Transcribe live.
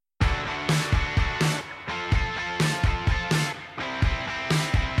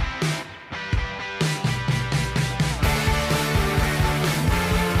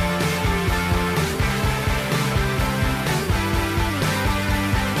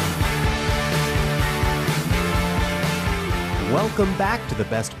Welcome back to the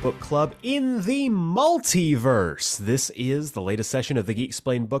best book club in the multiverse. This is the latest session of the Geek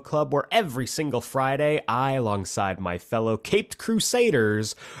Explained Book Club, where every single Friday, I, alongside my fellow Caped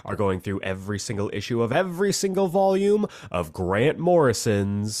Crusaders, are going through every single issue of every single volume of Grant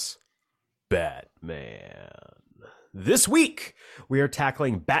Morrison's Batman. This week, we are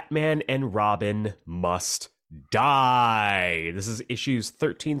tackling Batman and Robin Must Die. This is issues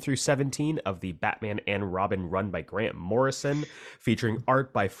 13 through 17 of the Batman and Robin run by Grant Morrison, featuring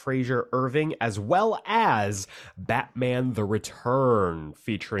art by Fraser Irving, as well as Batman the Return,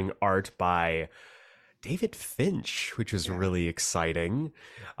 featuring art by David Finch, which is really exciting.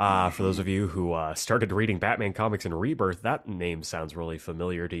 For those of you who started reading Batman comics in Rebirth, that name sounds really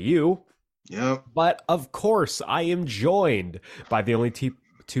familiar to you. Yep. But of course, I am joined by the only two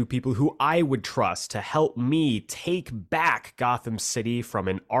people who I would trust to help me take back Gotham City from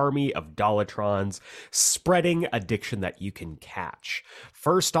an army of Dolatrons spreading addiction that you can catch.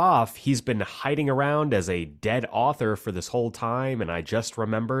 First off, he's been hiding around as a dead author for this whole time, and I just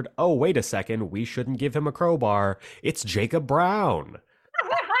remembered, oh, wait a second, we shouldn't give him a crowbar. It's Jacob Brown.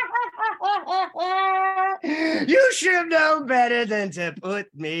 You should have known better than to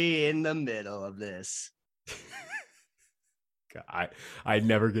put me in the middle of this. I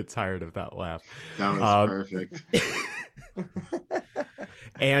never get tired of that laugh. That was perfect.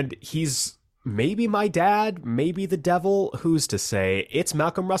 And he's maybe my dad, maybe the devil. Who's to say? It's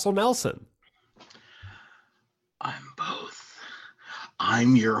Malcolm Russell Nelson. I'm both.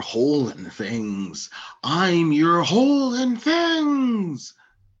 I'm your hole in things. I'm your hole in things.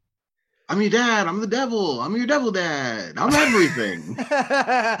 I'm your dad. I'm the devil. I'm your devil dad. I'm everything.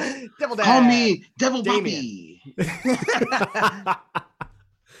 Devil dad. Call me Devil Damien. Puppy.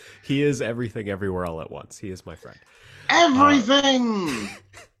 He is everything everywhere all at once. He is my friend. Everything.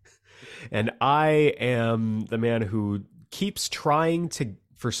 And I am the man who keeps trying to,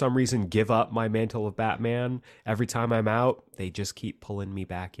 for some reason, give up my mantle of Batman. Every time I'm out, they just keep pulling me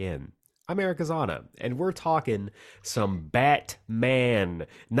back in. I'm Eric Azana, and we're talking some Batman.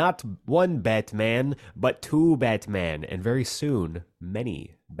 Not one Batman, but two Batman, and very soon,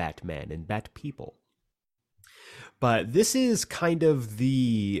 many Batman and Bat people. But this is kind of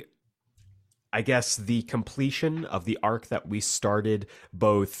the, I guess, the completion of the arc that we started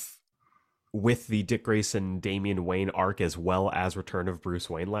both with the Dick Grayson, Damian Wayne arc, as well as Return of Bruce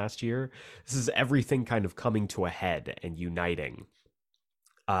Wayne last year. This is everything kind of coming to a head and uniting.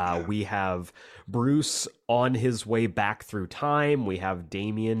 We have Bruce on his way back through time. We have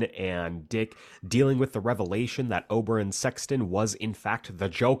Damian and Dick dealing with the revelation that Oberon Sexton was, in fact, the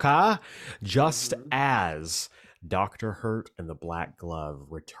Joker, just as Dr. Hurt and the Black Glove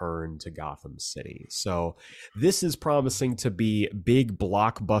return to Gotham City. So this is promising to be big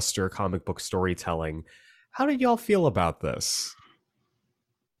blockbuster comic book storytelling. How did y'all feel about this?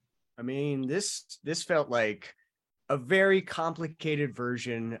 I mean, this felt like a very complicated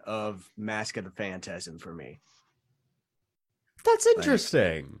version of Mask of the Phantasm for me. That's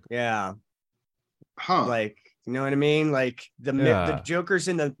interesting. Yeah. Huh. Like, you know what I mean? Like the Joker's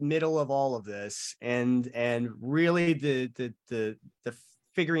in the middle of all of this, and really the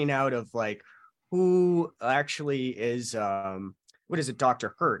figuring out of like who actually is what is it,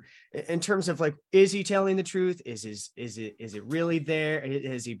 Dr. Hurt, in terms of like, is he telling the truth? Is it really there?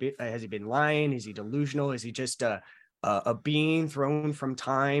 Has he been lying? Is he delusional? Is he just a being thrown from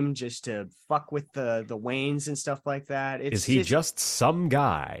time just to fuck with the Waynes and stuff like that? Is he just some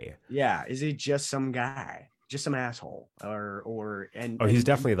guy? Yeah, is he just some guy? Just some asshole? He's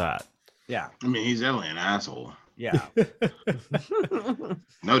definitely that. Yeah. I mean, he's definitely an asshole. Yeah.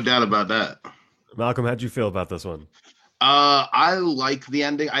 No doubt about that. Malcolm, how'd you feel about this one? I like the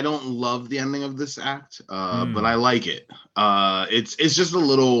ending. I don't love the ending of this act, but I like it. It's just a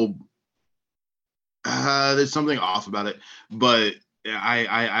little. There's something off about it, but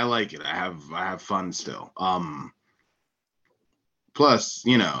I like it. I have fun still. Plus,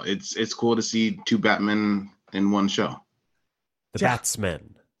 you know, it's cool to see two Batmen in one show. The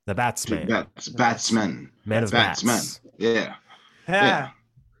Batsmen. Batsmen. Men of Batsmen. Bats. Yeah.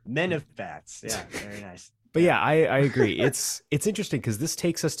 Men of Bats. Yeah, very nice. But yeah, I agree. It's interesting because this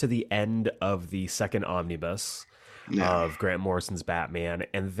takes us to the end of the second omnibus of Grant Morrison's Batman,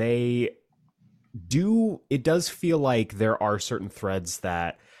 and it does feel like there are certain threads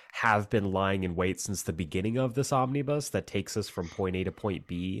that have been lying in wait since the beginning of this omnibus that takes us from point A to point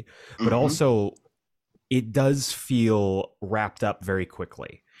B, but also it does feel wrapped up very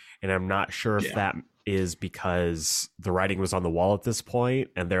quickly. And I'm not sure if that is because the writing was on the wall at this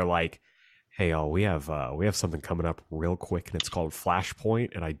point and they're like, hey, y'all, we have something coming up real quick and it's called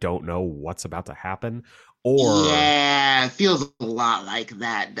Flashpoint and I don't know what's about to happen. or Yeah, it feels a lot like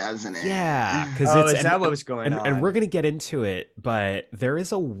that, doesn't yeah, it? because Oh, it's is that what was going and we're on? gonna get into it, but there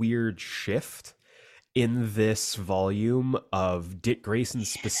is a weird shift in this volume of Dick Grayson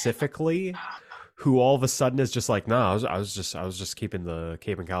specifically, who all of a sudden is just like, no, I was just keeping the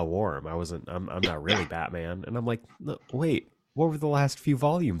Cape and Cow warm. I'm not really Yeah. Batman. And I'm like, no, wait, what were the last few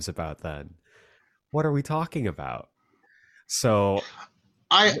volumes about then? What are we talking about? So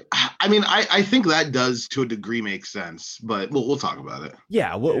I I mean I think that does to a degree make sense, but we'll talk about it.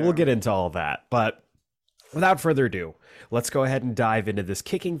 yeah, we'll Yeah. get into all that. But without further ado, let's go ahead and dive into this,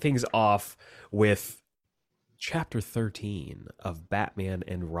 kicking things off with chapter 13 of Batman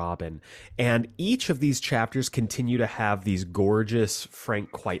and Robin. And each of these chapters continue to have these gorgeous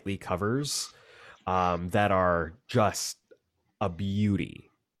Frank Quitely covers that are just a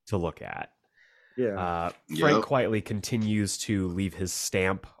beauty to look at. Yeah. Frank Yep. Quitely continues to leave his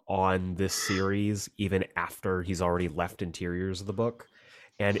stamp on this series even after he's already left interiors of the book.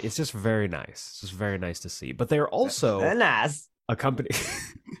 And it's just very nice. It's just very nice to see. But they're also Very nice. accompanied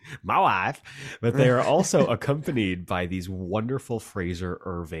my wife, but they are also accompanied by these wonderful Fraser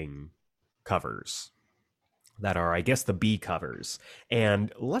Irving covers that are, I guess, the B covers.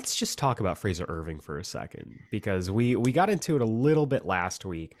 And let's just talk about Fraser Irving for a second, because we got into it a little bit last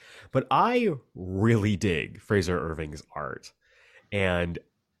week, but I really dig Fraser Irving's art. And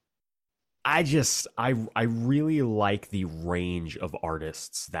I really like the range of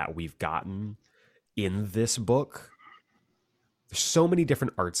artists that we've gotten in this book. There's so many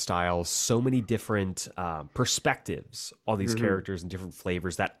different art styles, so many different perspectives on these characters and different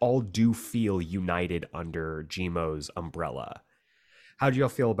flavors that all do feel united under Gmo's umbrella. How do y'all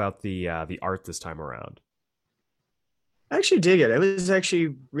feel about the art this time around? I actually dig it. I was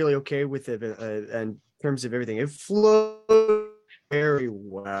actually really okay with it in terms of everything. It flowed very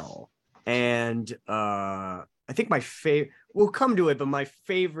well. And I think my favorite, we'll come to it, but my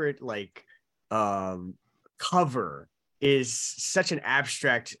favorite cover is such an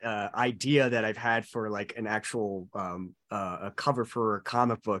abstract idea that I've had for like an actual a cover for a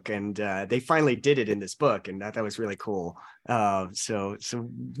comic book, and they finally did it in this book, and that was really cool. So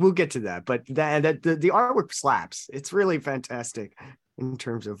we'll get to that, but the artwork slaps. It's really fantastic in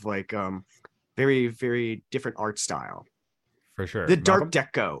terms of like very very different art style. For sure. The dark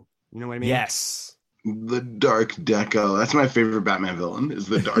Malcolm? deco, you know what I mean? Yes. The Dark Deco. That's my favorite Batman villain. Is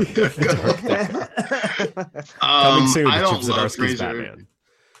the Dark Deco. Coming soon I to don't Chip love Zdarsky's Fraser. Batman.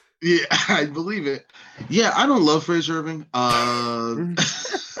 Yeah, I believe it. Yeah, I don't love Fraser Irving. I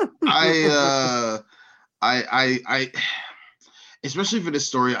especially for this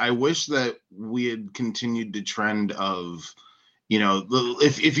story, I wish that we had continued the trend of,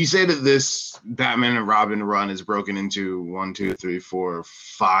 if you say that this Batman and Robin run is broken into 1, 2, 3, 4,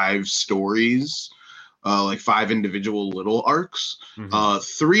 5 stories, like 5 individual little arcs,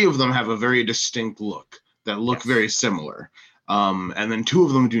 3 of them have a very distinct look that look very similar. And then 2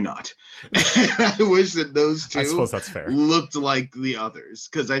 of them do not. I wish that those 2 I suppose that's fair. looked like the others,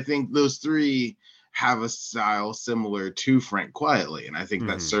 because I think those 3 have a style similar to Frank Quietly, and I think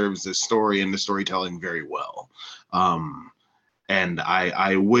that serves the story and the storytelling very well. And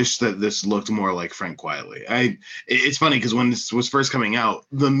I wish that this looked more like Frank Quietly. It's funny because when this was first coming out,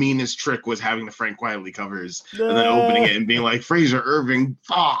 the meanest trick was having the Frank Quietly covers and then opening it and being like, Fraser Irving,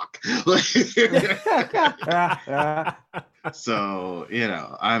 fuck. So,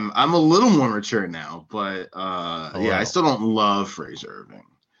 I'm a little more mature now, but I still don't love Fraser Irving.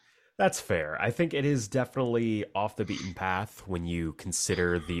 That's fair. I think it is definitely off the beaten path when you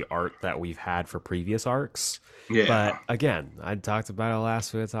consider the art that we've had for previous arcs. Yeah. But again, I talked about it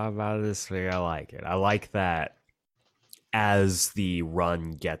last week. I talked about it this week. I like it. I like that as the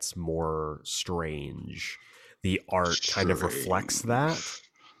run gets more strange, the art kind of reflects that.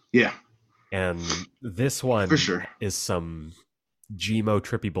 Yeah. And this one for sure is some Gmo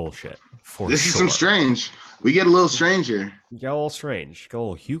trippy bullshit. This is some strange. We get a little strange here. Get a little strange. Get a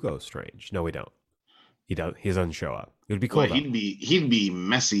little Hugo Strange. No, we don't. He doesn't show up. It would be cool. Well, he'd be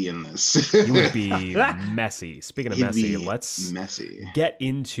messy in this. He would be messy. Speaking of messy, let's get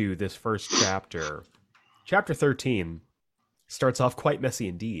into this first chapter. Chapter 13 starts off quite messy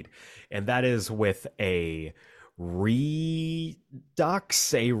indeed, and that is with a redux,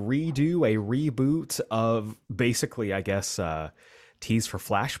 a redo, a reboot of basically, I guess, tease for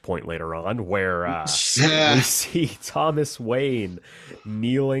Flashpoint later on, where we see Thomas Wayne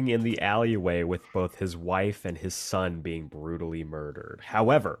kneeling in the alleyway with both his wife and his son being brutally murdered.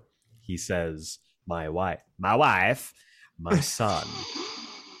 However, he says, my wife, my son.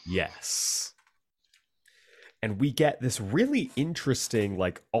 Yes. and we get this really interesting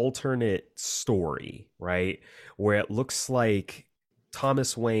like alternate story, right? Where it looks like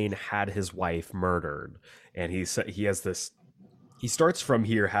Thomas Wayne had his wife murdered, and he has this. He starts from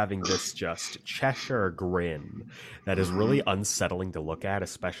here having this just Cheshire grin that is really unsettling to look at,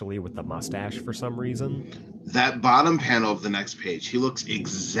 especially with the mustache for some reason. That bottom panel of the next page, he looks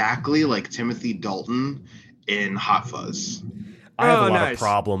exactly like Timothy Dalton in Hot Fuzz. I have a lot of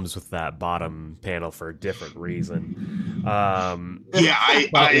problems with that bottom panel for a different reason. The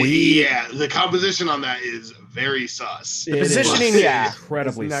composition on that is very sus. The positioning,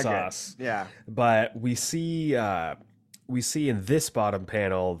 incredibly sus. Yeah, but we see in this bottom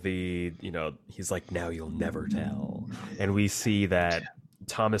panel he's like, now you'll never tell, and we see that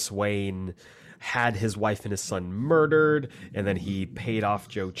Thomas Wayne had his wife and his son murdered, and then he paid off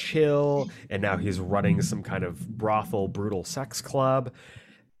Joe Chill, and now he's running some kind of brothel, brutal sex club.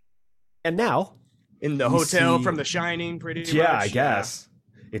 And now in the hotel from The Shining, pretty much. I guess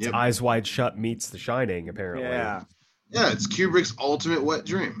it's Eyes Wide Shut meets The Shining, apparently. Yeah, it's Kubrick's ultimate wet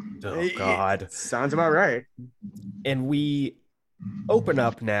dream. Oh God, sounds about right. And we open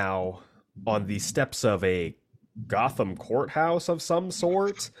up now on the steps of a Gotham courthouse of some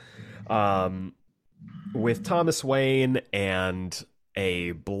sort, with Thomas Wayne and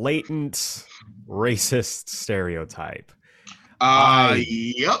a blatant racist stereotype.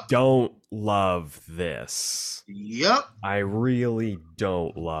 Yep. Don't love this. Yep. I really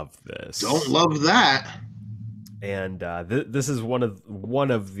don't love this. Don't love that. And this is one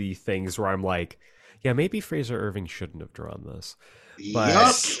of the things where I'm like, yeah, maybe Fraser Irving shouldn't have drawn this.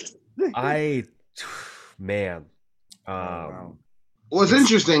 But man. What's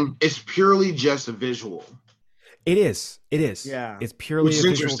interesting, it's purely just a visual. It is. Yeah. It's purely a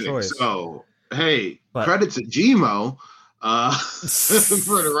visual choice. So, credit to Gmo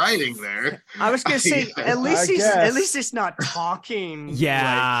for the writing there. I was gonna say, at least it's not talking.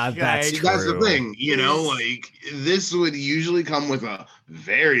 Yeah, that's the thing. Like this would usually come with a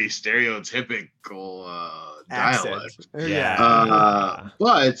very stereotypical dialect.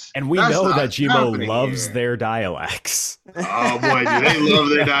 And we know that Gmo loves their dialects. Oh boy, do they love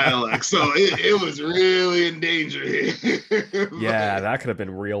their dialects. So it was really in danger here. That could have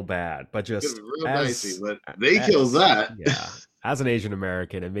been real bad. But just real dicey, but they killed that. Yeah. As an Asian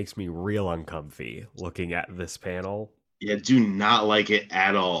American, it makes me real uncomfy looking at this panel. Yeah, do not like it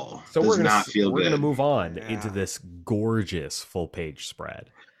at all. So we're gonna move on into this gorgeous full page spread.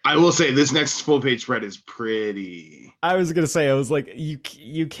 I will say this next full page spread is pretty. I was like,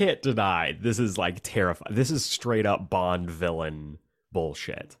 you can't deny this is like terrifying. This is straight up Bond villain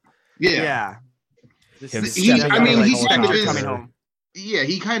bullshit. Yeah. He kind of is coming home. Yeah,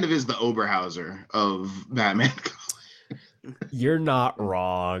 he kind of is the Oberhauser of Batman. You're not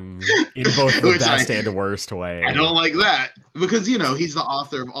wrong in both the best and the worst way. I don't like that because he's the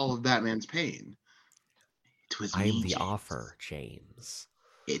author of all of Batman's pain. It was me, I'm the James. author, James.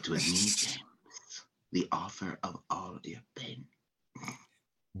 It was me, James, the author of all your pain.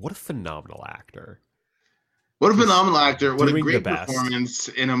 What a phenomenal actor. What a phenomenal actor. What a great performance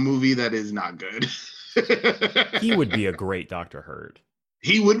in a movie that is not good. He would be a great Dr. Hurt.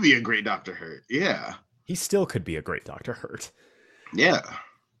 He would be a great Dr. Hurt. Yeah. He still could be a great Dr. Hurt. Yeah.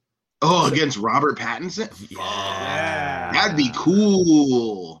 Oh, against Robert Pattinson? Yeah. That'd be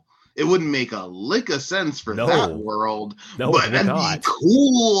cool. It wouldn't make a lick of sense for that world, but that'd be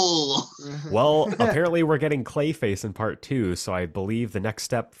cool. Well, apparently we're getting Clayface in part 2, so I believe the next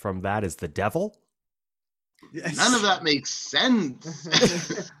step from that is the devil. Yes. None of that makes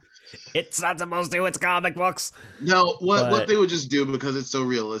sense. It's not supposed to. It's comic books. No, what they would just do because it's so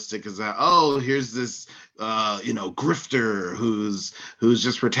realistic is that here's this grifter who's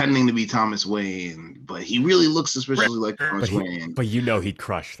just pretending to be Thomas Wayne, but he really looks suspiciously like Thomas Wayne. But he'd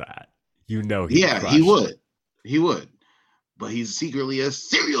crush that. He would. He would. But he's secretly a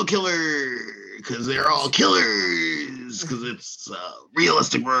serial killer because they're all killers because it's a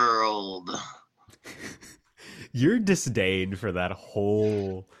realistic world. Your disdain for that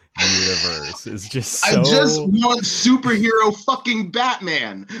whole universe is just so... I just want superhero fucking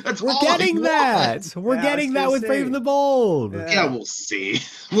Batman. We're getting that. We're getting that with Brave and the Bold. Yeah, we'll see.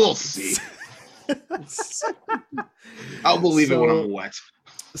 We'll see. I'll believe it when I'm wet.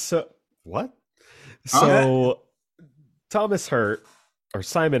 So what? So Thomas Hurt or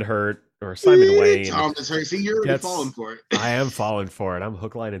Simon Hurt or Simon Wayne. Thomas Hurt. See, you're already falling for it. I am falling for it. I'm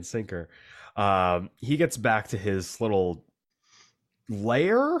hook, line, and sinker. He gets back to his little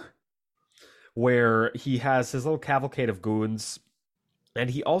lair where he has his little cavalcade of goons, and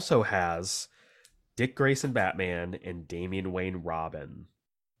he also has Dick Grayson Batman and Damian Wayne Robin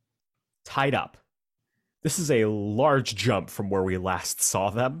tied up this is a large jump from where we last saw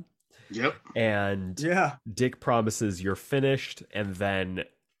them. Yep. And Yeah. Dick promises you're finished, and then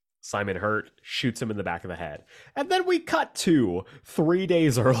Simon Hurt shoots him in the back of the head. And then we cut to 3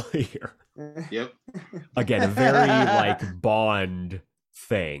 days earlier. Yep. Again, a very like Bond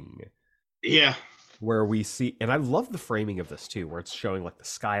thing. Yeah. Where we see, and I love the framing of this too, where it's showing like the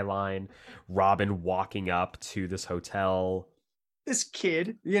skyline, Robin walking up to this hotel. This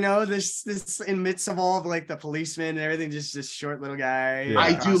kid, this in midst of all of like the policemen and everything, just this short little guy. Yeah.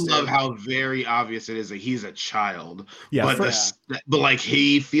 I do love how very obvious it is that he's a child. Yeah, but like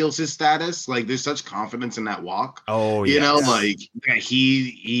he feels his status. Like there's such confidence in that walk. Oh, yeah. Like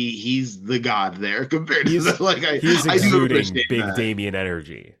he's the god there compared to he's exuding big that. Damien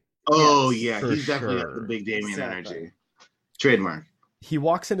energy. Oh yes, yeah, he's definitely got the big Damien energy. Trademark. He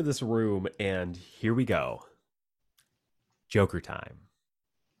walks into this room, and here we go. Joker time.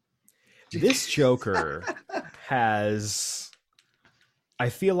 This Joker has, I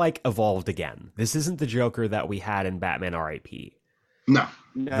feel like, evolved again. This isn't the Joker that we had in Batman R.I.P. No.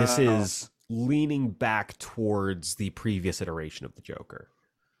 This is leaning back towards the previous iteration of the Joker.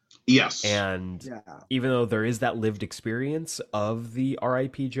 Yes. And even though there is that lived experience of the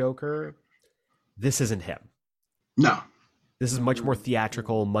R.I.P. Joker, this isn't him. No. This is much more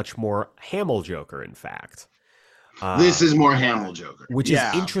theatrical, much more Hamill Joker, in fact. This is more Hamill Joker. Which is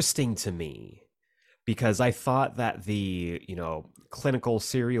interesting to me, because I thought that the, clinical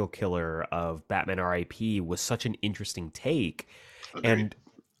serial killer of Batman R.I.P. was such an interesting take. Agreed. And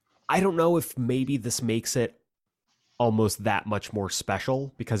I don't know if maybe this makes it almost that much more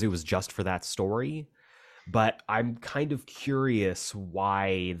special because it was just for that story. But I'm kind of curious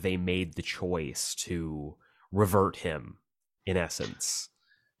why they made the choice to revert him, in essence.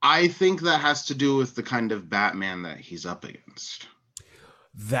 I think that has to do with the kind of Batman that he's up against.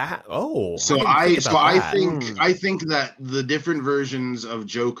 I think that the different versions of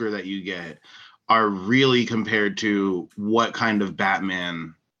Joker that you get are really compared to what kind of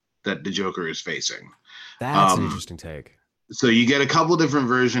Batman that the Joker is facing. That's an interesting take. So you get a couple different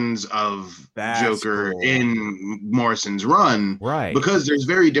versions of Joker in Morrison's run, right? Because there's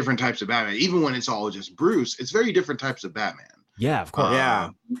very different types of Batman. Even when it's all just Bruce, it's very different types of Batman. Yeah, of course.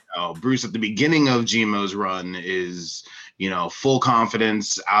 Bruce at the beginning of Gmo's run is, full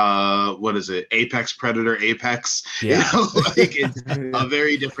confidence. What is it? Apex Predator, Apex. Yeah. It's a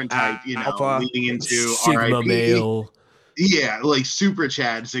very different type. Alpha, leading into Sigma R.I.P. male. Yeah, like Super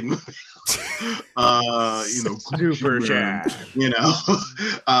Chad Sigma. Super Chad. Leading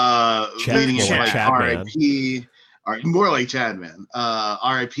into like Chad R.I.P. More like Chadman.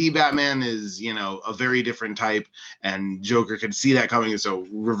 R.I.P. Batman is, a very different type, and Joker can see that coming, and so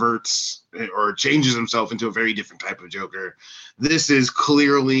reverts or changes himself into a very different type of Joker. This is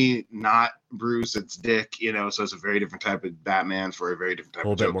clearly not Bruce, it's Dick, so it's a very different type of Batman for a very different type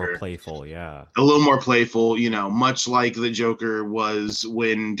of Joker. A little bit more playful, yeah. A little more playful, much like the Joker was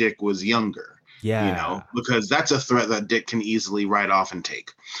when Dick was younger. Yeah, because that's a threat that Dick can easily write off and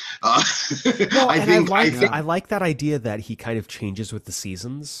take. I like that idea that he kind of changes with the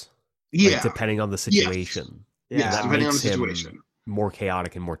seasons. Yeah, depending on the situation. Yes, that depending on the makes situation. him more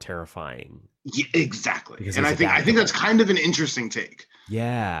chaotic and more terrifying. Yeah, exactly. And I think that's kind of an interesting take.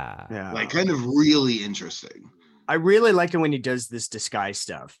 Yeah. Like kind of really interesting. I really like it when he does this disguise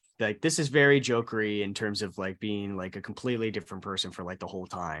stuff. Like this is very Jokery in terms of like being like a completely different person for like the whole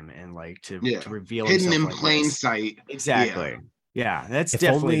time, and like to reveal hidden in like plain this. sight. Exactly. Yeah, that's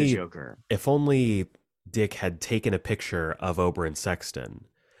definitely the Joker. If only Dick had taken a picture of Oberyn Sexton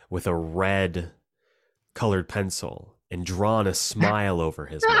with a red colored pencil and drawn a smile over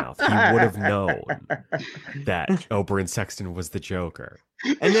his mouth, he would have known that Oberyn Sexton was the Joker.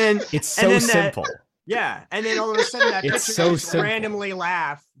 And then it's so simple. And then all of a sudden that it's picture so just randomly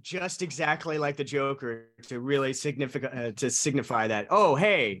laugh just exactly like the Joker to really signify that, oh,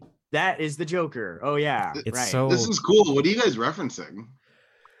 hey, that is the Joker. Oh, yeah, it's right. So... This is cool. What are you guys referencing?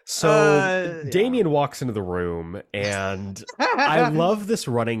 So Damien walks into the room, and I love this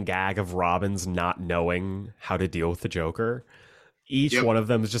running gag of Robins not knowing how to deal with the Joker. Each one of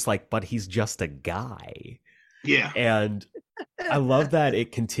them is just like, but he's just a guy. Yeah. And I love that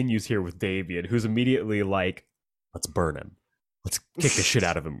it continues here with Damien, who's immediately like, let's burn him. Let's kick the shit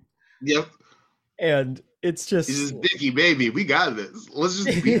out of him. Yep. And it's just... He's just Dickie, baby. We got this. Let's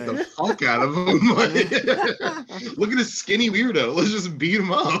just beat the fuck out of him. Look at this skinny weirdo. Let's just beat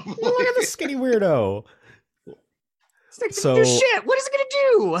him up. Look at this skinny weirdo. It's like, do shit. What is it going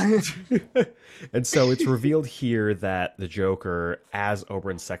to do? And so it's revealed here that the Joker, as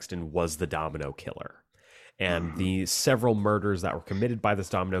Oberyn Sexton, was the Domino Killer. And the several murders that were committed by this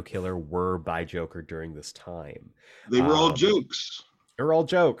domino killer were by Joker during this time. They were all jokes. They were all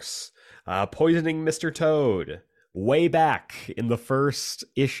jokes. Poisoning Mr. Toad way back in the first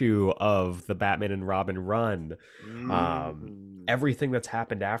issue of the Batman and Robin run. Everything that's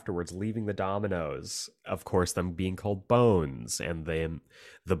happened afterwards, leaving the dominoes, of course, them being called bones, and then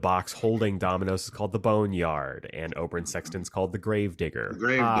the box holding dominoes is called the boneyard, and Oberon Sexton's called the gravedigger.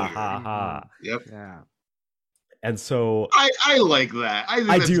 Gravedigger. Yep. Yeah. And so I like that. I think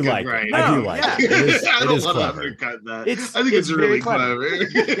I that's do good like writing. it. I do like it. It is, I it don't is want to clever. undercut that. It's- I think it's it's really very clever.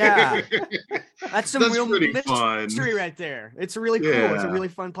 clever. Yeah. That's That's real pretty fun. mystery right there. It's really cool. It's a Yeah. really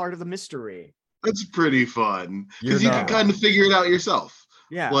fun part of the mystery. That's pretty fun You're because you can not kind of figure it out yourself.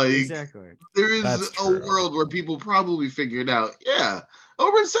 Yeah, Like, exactly. There is That's a true. world where people probably figured out, yeah,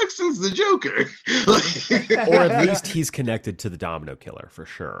 Oberon Sexton's the Joker. Or at least he's connected to the domino killer for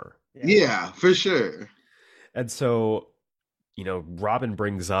sure. yeah, for sure. And so, you know, Robin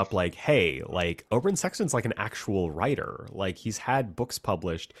brings up like, hey, like Oberon Sexton's like an actual writer. Like he's had books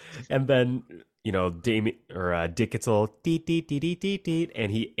published. And then, you know, Dick gets a little deet, deet, deet, deet, deet, deet,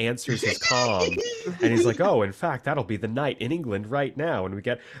 and he answers his comm. And he's like, oh, in fact, that'll be the night in England right now. And we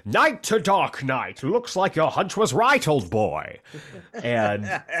get, night to dark night. Looks like your hunch was right, old boy. And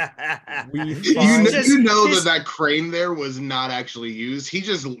we find... You know that crane there was not actually used. He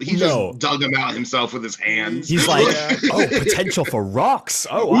just dug him out himself with his hands. He's like, oh, potential for rocks.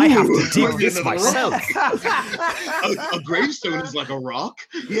 Oh, I have to dig this myself. A gravestone is like a rock.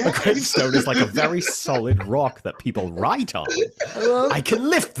 Yeah. A gravestone is like a very solid rock that people write on. I can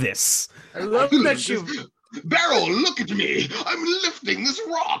lift this. I love that you. Beryl, look at me. I'm lifting this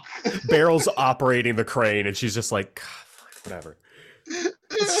rock. Beryl's operating the crane, and she's just like, fine, whatever.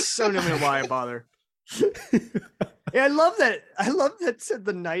 It's so no matter why I bother. Yeah, I love that.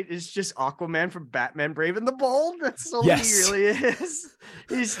 The knight is just Aquaman from Batman Brave and the Bold. That's all he really is.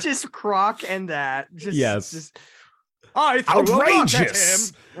 He's just Croc and that. Just I threw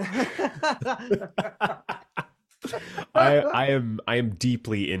outrageous. a rock at him. I am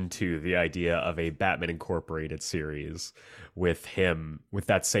deeply into the idea of a Batman Incorporated series with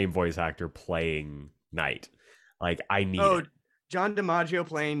that same voice actor playing Knight. Like I need it. John DiMaggio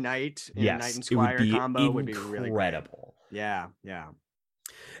playing Knight in Yes, Knight and Squire combo would be really incredible. Yeah.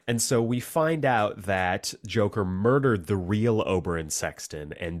 And so we find out that Joker murdered the real Oberon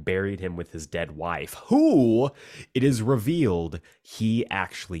Sexton and buried him with his dead wife, who it is revealed he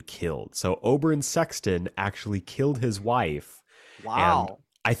actually killed. So Oberon Sexton actually killed his wife. Wow. And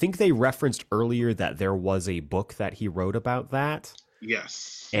I think they referenced earlier that there was a book that he wrote about that.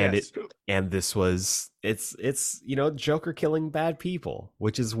 Yes. And yes. it's you know, Joker killing bad people,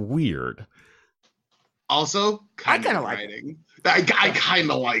 which is weird. Also, I kind of like it. I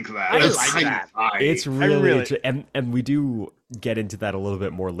kind of like that. I That's like that. It's really and we do get into that a little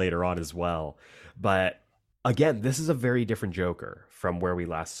bit more later on as well. But again, this is a very different Joker from where we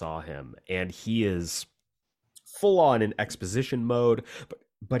last saw him, and he is full on in exposition mode,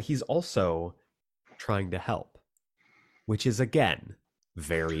 but he's also trying to help, which is again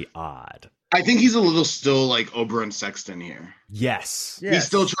very odd. I think he's a little still like Oberon Sexton here. Yes. He's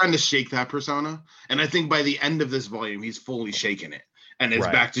still trying to shake that persona. And I think by the end of this volume, he's fully shaken it. And it's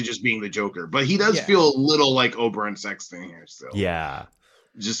back to just being the Joker. But he does feel a little like Oberon Sexton here still. Yeah.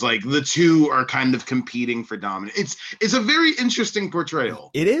 Just like the two are kind of competing for dominance. It's a very interesting portrayal.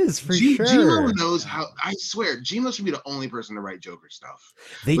 It is for sure. Gmo knows how. I swear, Gmo should be the only person to write Joker stuff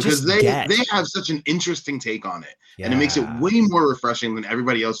they have such an interesting take on it, and it makes it way more refreshing than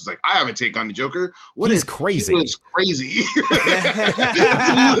everybody else is like. I have a take on the Joker. He's crazy. He's crazy.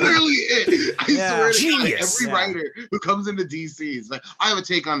 That's literally it. I swear to God, every writer who comes into DC is like, I have a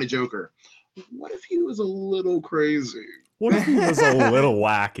take on the Joker. What if he was a little crazy? What if he was a little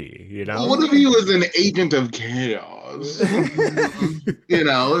wacky, you know? What if he was an agent of chaos? You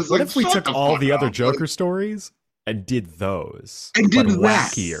know, it's what like, if we took all the other Joker Like, stories and did those, and did but that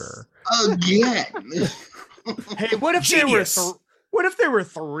wackier again? Hey, what if there were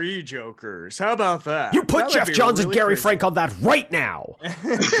 3 Jokers? How about that? You put That would Jeff be Johns and really Gary crazy. Frank on that right now.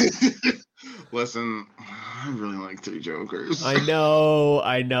 Listen, I really like 3 Jokers. I know,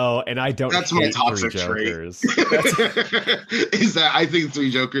 and I don't. That's my hate toxic 3 trait. Jokers. Is that I think 3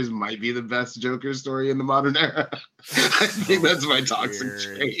 Jokers might be the best Joker story in the modern era. I think that's my toxic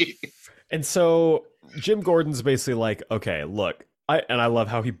trait. And so Jim Gordon's basically like, okay, look, I love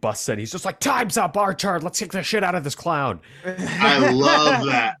how he busts in. He's just like, time's up, Archard. Let's kick the shit out of this clown. I love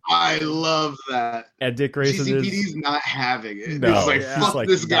that. I love that. And Dick Grayson GCPD's not having it. No, He's like, fuck like,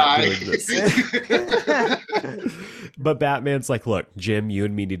 this guy. But Batman's like, look, Jim, you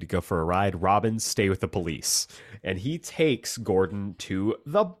and me need to go for a ride. Robin, stay with the police. And he takes Gordon to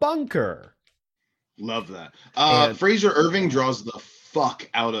the bunker. Love that. Fraser Irving draws the fuck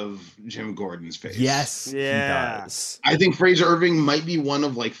out of Jim Gordon's face. Yes, he does. I think Fraser Irving might be one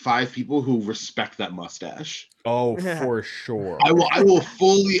of like 5 people who respect that mustache. Oh, for sure. I will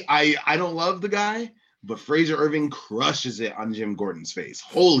fully. I don't love the guy, but Fraser Irving crushes it on Jim Gordon's face.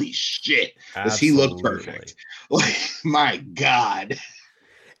 Holy shit, does he look perfect? Like, my God.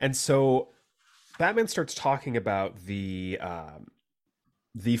 And so Batman starts talking about the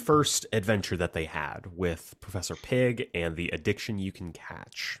first adventure that they had with Professor Pig and the addiction you can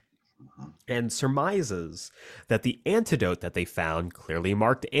catch, and surmises that the antidote that they found, clearly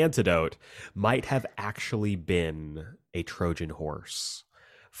marked antidote, might have actually been a Trojan horse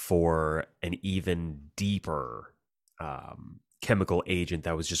for an even deeper chemical agent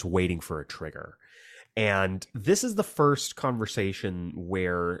that was just waiting for a trigger. And this is the first conversation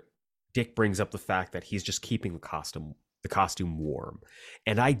where Dick brings up the fact that he's just keeping the costume warm.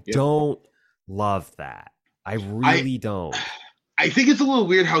 And I don't love that. I really don't. I think it's a little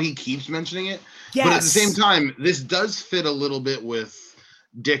weird how he keeps mentioning it. Yes. But at the same time, this does fit a little bit with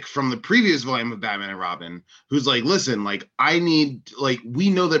Dick from the previous volume of Batman and Robin, who's like, listen, like, we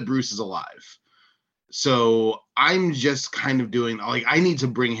know that Bruce is alive. So I'm just kind of doing, like, I need to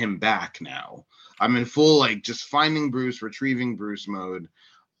bring him back now. I'm in full, like, just finding Bruce, retrieving Bruce mode.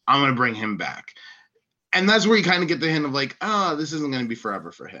 I'm going to bring him back. And that's where you kind of get the hint of like, this isn't going to be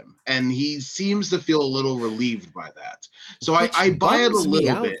forever for him. And he seems to feel a little relieved by that. So I buy it a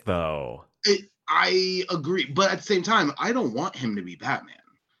little bit. Though. I agree. But at the same time, I don't want him to be Batman.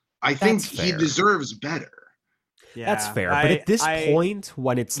 I think he deserves better. Yeah, that's fair. But at this point,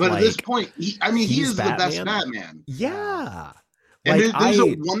 when it's at this point, he is Batman? The best Batman. Yeah. And there's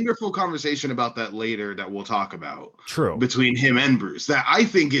a wonderful conversation about that later that we'll talk about. True. Between him and Bruce, that I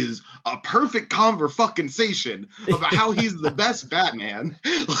think is a perfect conversation about how he's the best Batman.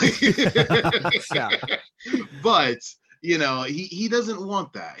 But, you know, he doesn't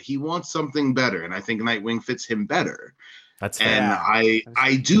want that. He wants something better. And I think Nightwing fits him better. That's fair. And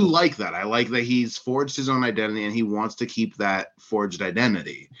I do like that. I like that he's forged his own identity and he wants to keep that forged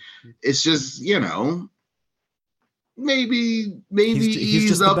identity. It's just, you know, maybe he's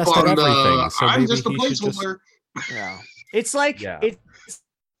just up on everything. So I'm just a placeholder. Yeah, it's like it's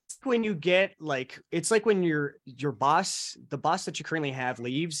when you get like, it's like when your boss, the boss that you currently have,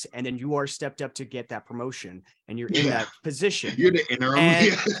 leaves, and then you are stepped up to get that promotion, and you're in that position. You're the interim.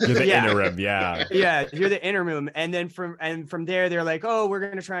 You're the interim. Yeah. Yeah, you're the interim, and then from there, they're like, oh, we're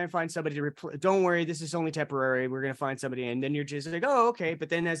gonna try and find somebody to replace. Don't worry, this is only temporary. We're gonna find somebody, and then you're just like, oh, okay. But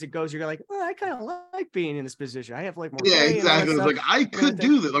then as it goes, you're like, oh, I kind of like being in this position. I have like more. Yeah, exactly. It's like I could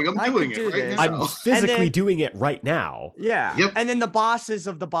do this. Like I'm doing it right now. I'm physically doing it right now. Yeah. Yep. And then the bosses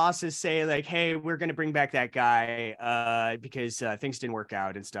say like, hey, we're gonna bring back that guy because things didn't work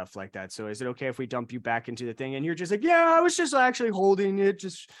out and stuff like that. So is it okay if we dump you back into the thing? And you're just like, yeah, I was just actually holding it.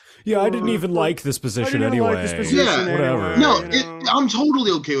 Just I didn't even like this position anyway. Whatever. No, I'm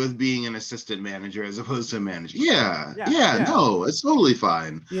totally okay with being an assistant manager as opposed to a manager. Yeah. No, it's totally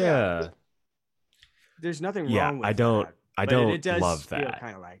fine. Yeah. There's nothing wrong with that. I don't love that.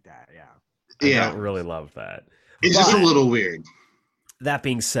 Kind of like that. Yeah. I don't really love that. It's just a little weird. That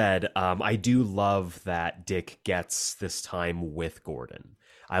being said, I do love that Dick gets this time with Gordon.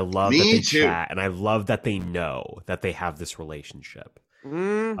 I love that they chat, and I love that they know that they have this relationship.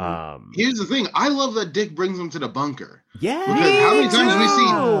 Mm-hmm. Here's the thing: I love that Dick brings him to the bunker. Yeah, because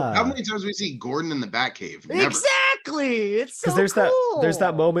how many times we see Gordon in the Batcave? Never. Exactly. It's so there's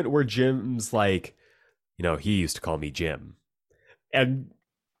that moment where Jim's like, you know, he used to call me Jim, and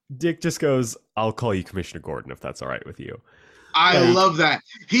Dick just goes, "I'll call you Commissioner Gordon if that's all right with you." I love that.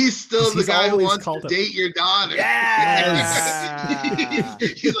 He's still the guy who wants to date your daughter. Yes!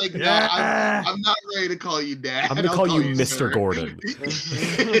 He's like, no, I'm not ready to call you dad. I'm going to call you Mr. Gordon.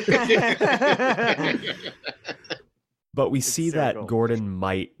 But we see that Gordon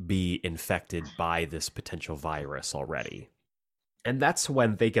might be infected by this potential virus already. And that's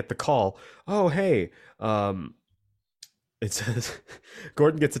when they get the call. Oh, hey, it says,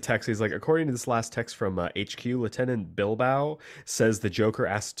 Gordon gets a text. He's like, according to this last text from HQ, Lieutenant Bilbao says the Joker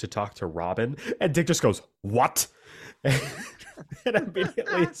asked to talk to Robin. And Dick just goes, what? And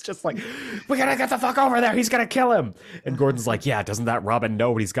immediately it's just like, we gotta get the fuck over there. He's gonna kill him. And Gordon's like, yeah, doesn't that Robin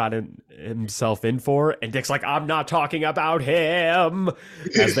know what he's got himself in for? And Dick's like, I'm not talking about him.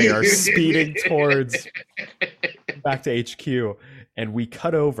 As they are speeding towards back to HQ. And we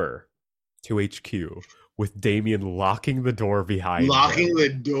cut over to HQ with Damien locking the door behind Locking him. the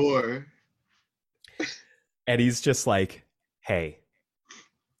door. And he's just like, hey,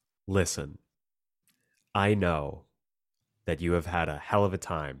 listen, I know that you have had a hell of a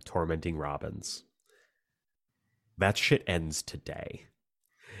time tormenting Robins. That shit ends today.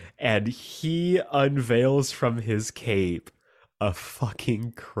 And he unveils from his cape a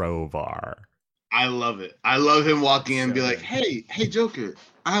fucking crowbar. I love it. I love him walking in and be like, hey, Joker,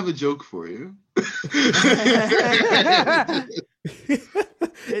 I have a joke for you.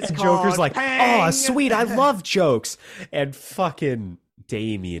 And Joker's like, oh, sweet, I love jokes. And fucking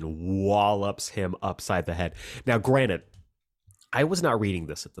Damien wallops him upside the head. Now, granted, I was not reading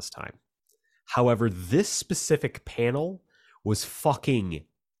this at this time. However, this specific panel was fucking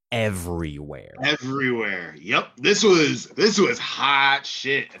everywhere. Everywhere. Yep. This was hot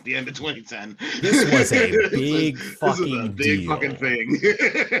shit at the end of 2010. This was a big fucking big deal. Fucking thing.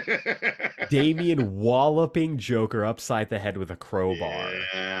 Damien walloping Joker upside the head with a crowbar.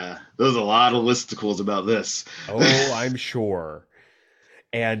 Yeah. There's a lot of listicles about this. Oh, I'm sure.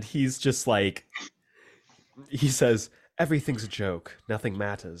 And he's just like, he says, everything's a joke. Nothing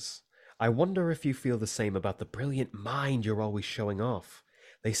matters. I wonder if you feel the same about the brilliant mind you're always showing off.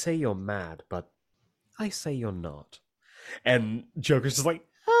 They say you're mad, but I say you're not. And Joker's just like,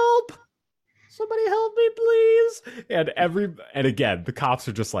 help! Somebody help me, please! And again, the cops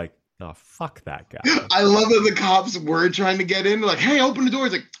are just like, oh, fuck that guy. I love that the cops were trying to get in. Like, hey, open the door.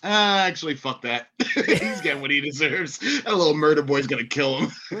 He's like, actually, fuck that. He's getting what he deserves. That little murder boy's gonna kill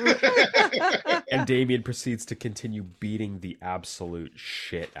him. And Damien proceeds to continue beating the absolute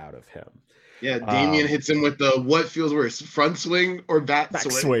shit out of him. Yeah, Damien hits him with the what feels worse, front swing or back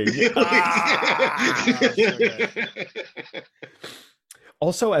swing?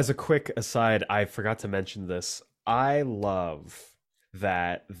 Also, as a quick aside, I forgot to mention this. I love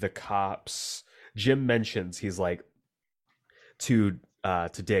that the cops, Jim mentions, he's like, to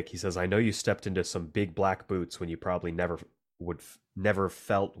Dick, he says, I know you stepped into some big black boots when you probably never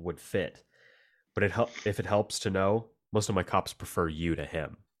felt would fit. But if it helps to know, most of my cops prefer you to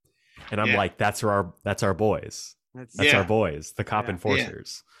him. And I'm like, that's our boys. That's our boys, the cop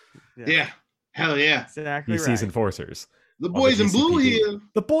enforcers. Yeah. Hell yeah. Exactly DC's enforcers. The boys in blue here.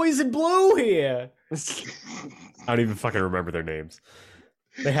 The boys in blue here. I don't even fucking remember their names.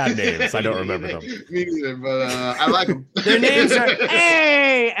 They had names. I don't remember them. Me neither, but I like them. Their names are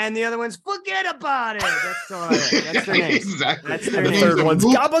Hey, and the other one's Forget About It. That's their names. Exactly. That's their And the names. third one's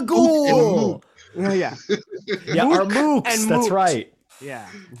Gabagool. Oh, yeah. Yeah, our mooks. and That's mooks. right. Yeah.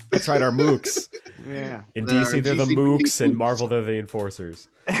 That's right, our mooks. Yeah. In DC, they're the mooks, and Marvel, they're the enforcers.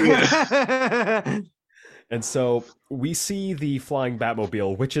 And so we see the flying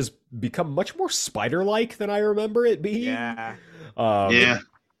Batmobile, which has become much more spider-like than I remember it being. Yeah.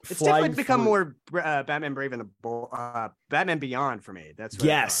 It's flying definitely become through- more Batman Brave and the Batman Beyond for me. That's what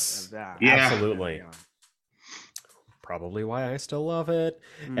Yes. Absolutely. Probably why I still love it.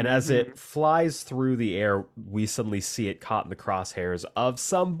 And as it flies through the air, we suddenly see it caught in the crosshairs of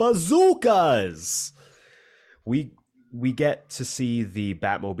some bazookas. We get to see the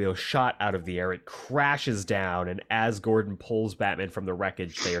Batmobile shot out of the air. It crashes down, and as Gordon pulls Batman from the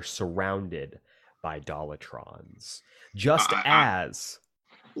wreckage, they are surrounded by Dolatrons. Just as...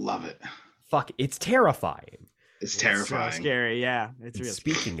 Love it. Fuck, it's terrifying. It's terrifying. So scary, yeah. It's And real.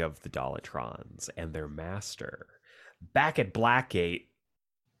 speaking of the Dolatrons and their master, back at Blackgate,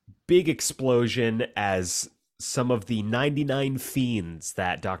 big explosion as some of the 99 fiends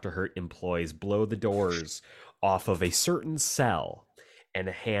that Dr. Hurt employs blow the doors off of a certain cell and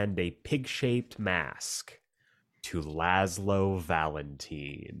hand a pig-shaped mask to Laszlo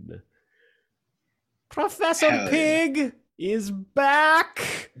Valentine. Professor Pig is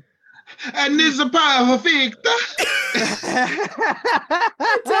back! And it's a perfect.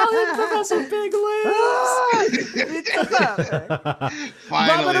 Italian Professor Pig lives!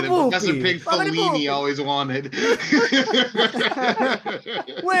 Finally, the Babidi-boopy. Professor Pig Fellini always wanted.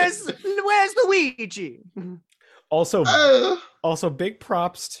 Where's Luigi? Also, big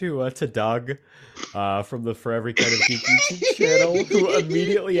props to Doug from the For Every Kind of Geek YouTube channel, who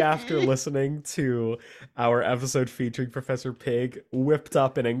immediately after listening to our episode featuring Professor Pig whipped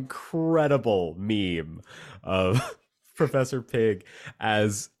up an incredible meme of Professor Pig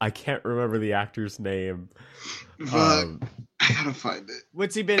as, I can't remember the actor's name. I gotta find it.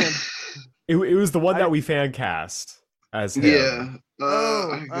 What's he been in? It was the one that we fan cast. as him. Yeah.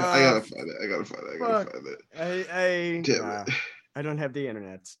 Oh, I gotta find it. I gotta find it. I gotta fuck. find it. I Damn it. I don't have the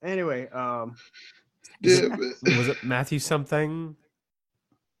internet. Anyway, Damn it. Was it Matthew something?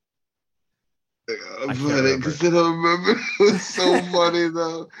 I gotta I can't find it remember. because I don't remember. It was so funny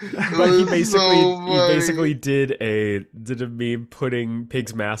though. It But he was so he funny. basically did a meme putting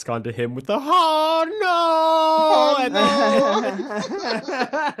Pig's mask onto him with the "oh no!" and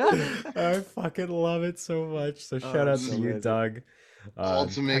I fucking love it so much. So shout out so to you, amazing. Doug.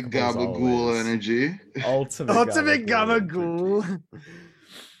 Ultimate impeccable as gabagool always. energy. Ultimate gabagool.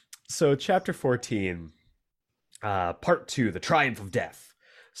 So chapter 14, part 2, the triumph of death,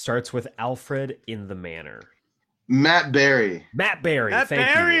 starts with Alfred in the manor. Matt Berry. Matt Berry, Matt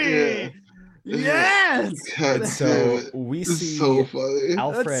thank Berry! you. Yes. God And damn so it. we It's see so funny.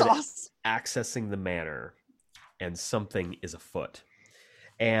 Alfred That's awesome. accessing the manor, and something is afoot.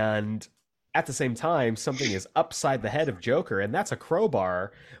 And at the same time, something is upside the head of Joker, and that's a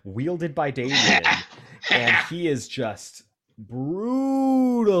crowbar wielded by Damien. And he is just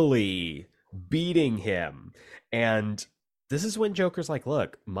brutally beating him. And this is when Joker's like,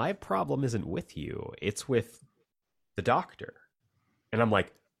 look, my problem isn't with you. It's with the doctor. And I'm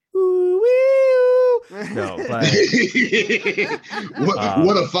like, ooh, no, but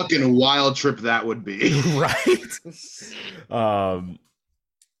what a fucking wild trip that would be. right.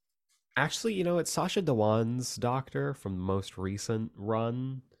 Actually, you know, it's Sacha Dhawan's doctor from the most recent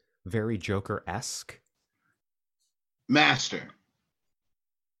run, very Joker-esque. Master.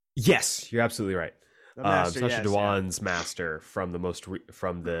 Yes, you're absolutely right. The Master, Sacha yes, Dhawan's Master from the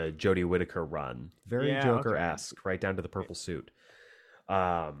from the Jodie Whittaker run, very Yeah, Joker-esque, right down to the purple suit.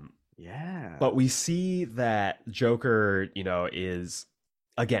 Yeah. But we see that Joker, you know, is,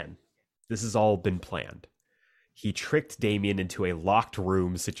 again, this has all been planned. He tricked Damien into a locked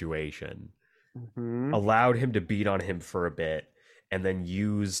room situation, allowed him to beat on him for a bit, and then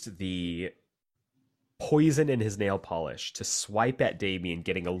used the poison in his nail polish to swipe at Damien,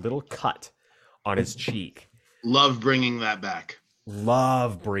 getting a little cut on his cheek. Love bringing that back.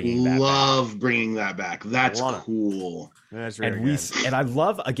 Love bringing that Love back. bringing that back. That's Love it. cool. That's really And good. and I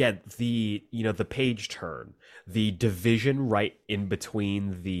love, again, the, you know, the page turn, the division right in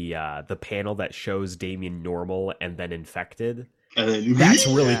between the panel that shows Damien normal and then infected. And then, That's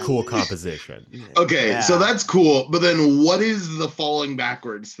really cool composition. okay, Yeah. so that's cool. But then what is the falling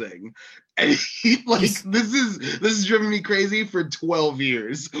backwards thing? And he, like, this is driven me crazy for 12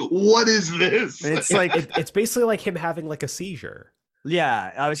 years. What is this? It's like It's basically like him having like a seizure.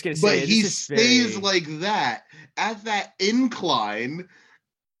 yeah, I was gonna but say he this is stays very- like that at that incline.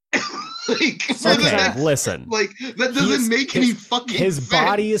 Like, for Okay, that, listen. like that doesn't make any fucking His sense.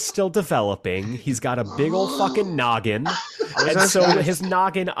 body is still developing. He's got a big old fucking noggin. And gonna so say- his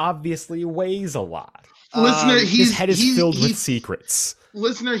noggin obviously weighs a lot. Listener, His head is filled with secrets.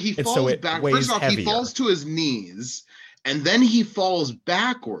 Listener, he And so falls it back. weighs First off, heavier. he falls to his knees, and then he falls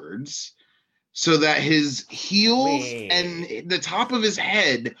backwards so that his heels and the top of his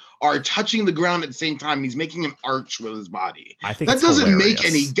head are touching the ground at the same time. He's making an arch with his body. I think That it's doesn't hilarious. make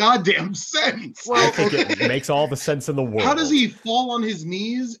any goddamn sense. I think it makes all the sense in the world. How does he fall on his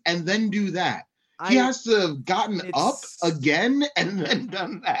knees and then do that? He has to have gotten up again and then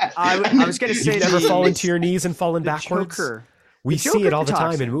done that. I was gonna say You've never the- fallen to your knees and fallen the backwards? Joker. We The see Joker it all the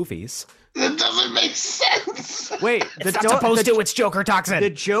time toxin. in movies. That doesn't make sense. Wait, It's not supposed to. It's Joker toxin. The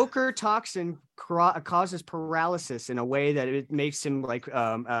Joker toxin causes paralysis in a way that it makes him like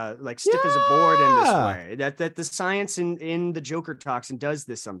stiff as a board in this way. That the science in the Joker toxin does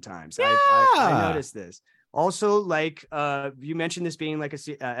this sometimes. I noticed this. Also, like you mentioned this being like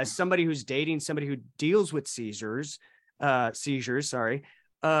as somebody who's dating somebody who deals with seizures. Sorry.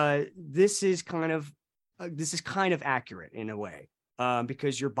 This is kind of accurate in a way.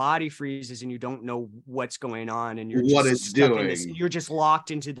 Because your body freezes and you don't know what's going on, and you're What just it's stuck in doing. this, you're just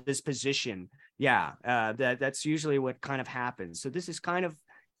locked into this position. Yeah, that's usually what kind of happens. So this is kind of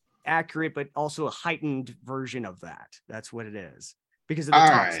accurate, but also a heightened version of that. That's what it is because of the All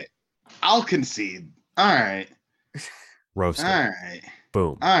toxin. right, I'll concede. All right, Roasted. all right,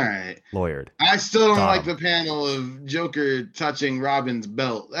 Boom. all right. Lawyered. I still don't Dumb. like the panel of Joker touching Robin's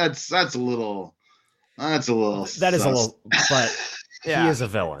belt. That's a little. That is a little. But Yeah, he is a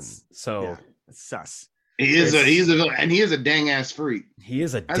villain. So Yeah, it's sus. He's a villain, and he is a dang ass freak. he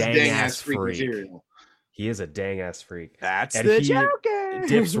is a That's dang ass freak. material. He is a dang ass freak. That's And the he Joker.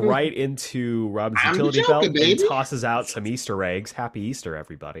 Dips right into Robin's I'm the utility Joker, belt baby. and tosses out some Easter eggs. Happy Easter,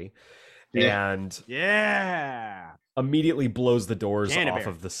 everybody. Yeah. And Yeah. immediately blows the doors Canterbury. off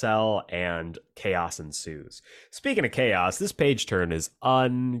of the cell, and chaos ensues. Speaking of chaos, this page turn is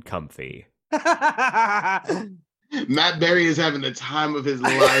uncomfy. Matt Berry is having the time of his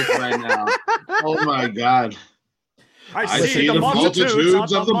life right now. Oh my god. I see the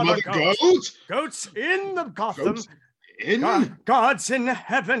multitudes of the mother goats. Goats in the Gotham. Goats in? God's in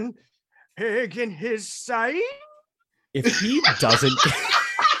heaven. Pig in his side. If he doesn't,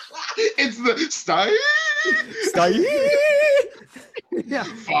 It's the style. Yeah.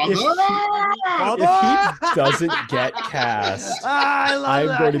 Father. if he doesn't get cast, I love I'm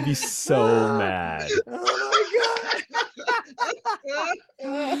that. going to be so mad. Oh my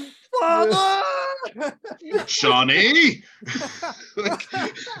god. Father. Shawnee. Like,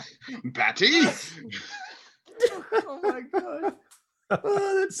 Batty. Oh my god.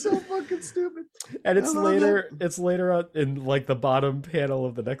 Oh, that's so fucking stupid. And it's I love later on in like the bottom panel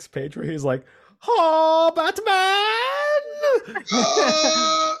of the next page where he's like, "Oh, Batman!"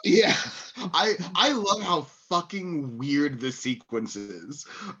 Yeah. I love how fucking weird the sequence is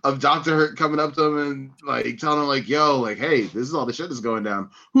of Dr. Hurt coming up to him and like telling him like, yo, like, hey, this is all the shit that's going down.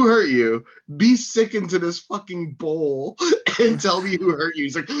 Who hurt you? Be sick into this fucking bowl and tell me who hurt you.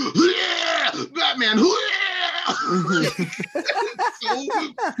 He's like, Batman, it's so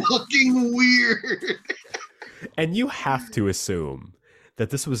fucking weird. And you have to assume that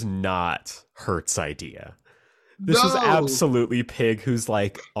this was not Hurt's idea. This was absolutely Pig, who's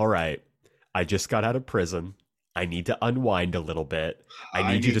like, all right, I just got out of prison. I need to unwind a little bit.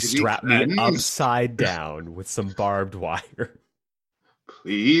 I need you to strap me upside down with some barbed wire.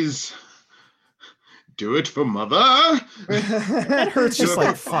 Please do it for mother. And Hurt's just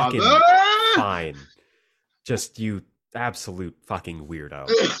like, fucking father. fine. Just you absolute fucking weirdo.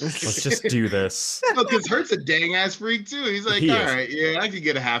 Let's just do this. Because Hurt's a dang ass freak too. He's like, all right, yeah, I could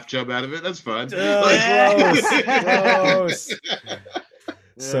get a half chub out of it. That's fun. Gross.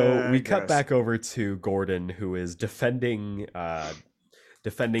 So we cut gross. back over to Gordon, who is defending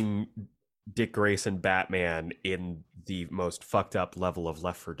Dick Grayson Batman in the most fucked up level of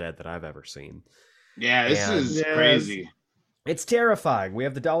Left 4 Dead that I've ever seen. Yeah, this is crazy. It's terrifying. We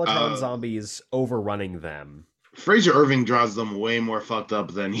have the Dollatron zombies overrunning them. Fraser Irving draws them way more fucked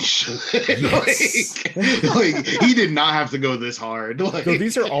up than he should. Yes. like, he did not have to go this hard. Like, So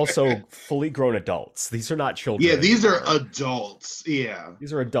these are also fully grown adults. These are not children. yeah, these anymore. are adults. Yeah,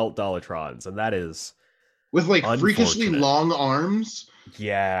 These are adult Dollatrons, and that is with like freakishly unfortunate. long arms.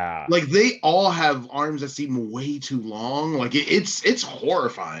 Yeah. Like they all have arms that seem way too long. Like it's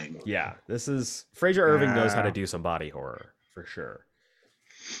horrifying. Yeah. This is Fraser Irving knows how to do some body horror for sure.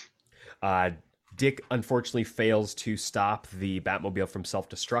 Dick unfortunately fails to stop the Batmobile from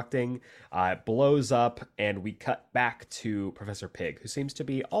self-destructing. It blows up, and we cut back to Professor Pig, who seems to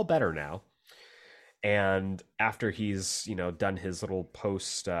be all better now. And after he's, done his little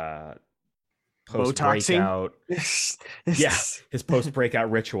post breakout, his post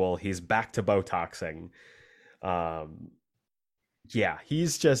breakout ritual, he's back to Botoxing.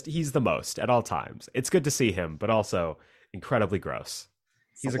 He's the most at all times. It's good to see him, but also incredibly gross.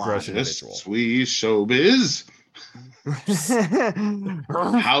 He's a gross individual. Sweet showbiz.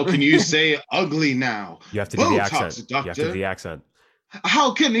 How can you say ugly now? You have to do the Botox, accent. Doctor. You have to do the accent.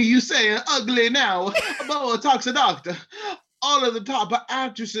 How can you say ugly now? Botox, doctor. All of the top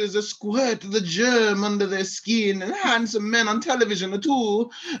actresses squirt the germ under their skin, and handsome men on television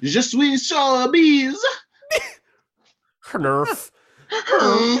too. Je suis showbiz. Nerf.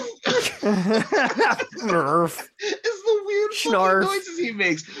 Nerf. It's the weird Snarf. fucking noises he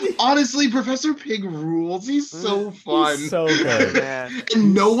makes. Honestly, Professor Pig rules. He's so fun. He's so good.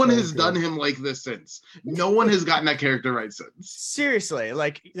 And no one has done him like this since. No one has gotten that character right since. Seriously,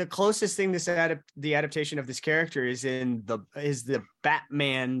 like the closest thing the adaptation of this character is the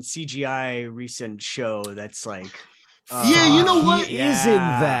Batman CGI recent show that's like yeah, you know what? He is in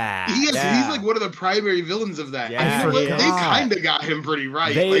that. He's like one of the primary villains of that. Yeah, You know what? They kind of got him pretty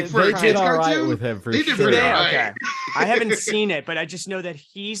right. They like for a did kids all right cartoon, with him for they sure. did pretty Yeah, right. okay. I haven't seen it, but I just know that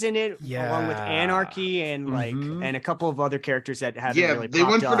he's in it along with Anarchy and and a couple of other characters that haven't really they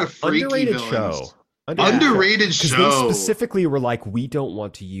went for the freaky Underrated villains. show. Underrated show. Because they specifically were like, we don't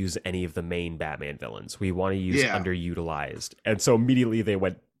want to use any of the main Batman villains. We want to use underutilized. And so immediately they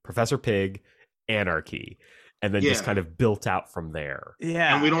went Professor Pig, Anarchy, and then just kind of built out from there.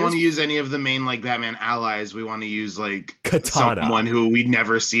 Yeah. And we don't want to use any of the main like Batman allies. We want to use like Katana. Someone who we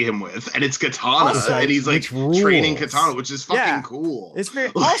never see him with. And it's Katana. Also, and he's like training rules. Katana, which is fucking cool. It's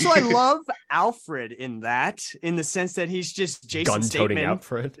very also I love Alfred in the sense that he's just Jason Gun-toting Statham.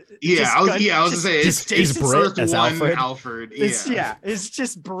 Alfred. I was gonna say is Brit as Alfred? Alfred. It's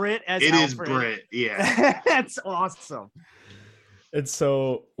just Brit as Alfred. It is Brit, yeah. That's awesome. And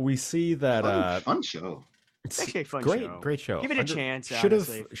so we see that fun show. It's actually a fun great, show. Great show. Give it a chance. Should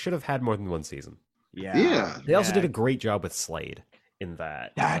have had more than one season. Yeah. They also did a great job with Slade in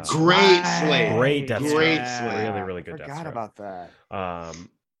that. That's Great right. Slade. Great Deathstroke. Great Slade. Really, really good Forgot Deathstroke. about that.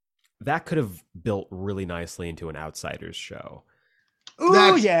 That could have built really nicely into an Outsiders show. Ooh,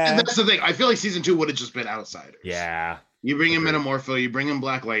 That's the thing. I feel like season 2 would have just been Outsiders. Yeah. You bring in Agreed. Metamorpho, you bring in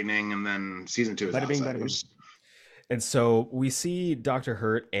Black Lightning, and then season 2 is Bada bing, bada Outsiders. And so we see Dr.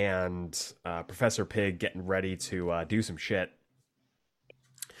 Hurt and Professor Pig getting ready to do some shit,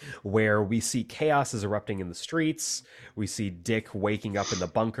 where we see chaos is erupting in the streets. We see Dick waking up in the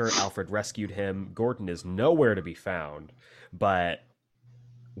bunker. Alfred rescued him. Gordon is nowhere to be found. But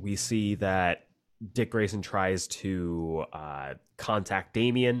we see that Dick Grayson tries to contact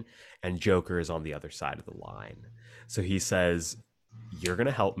Damien, and Joker is on the other side of the line. So he says, "You're going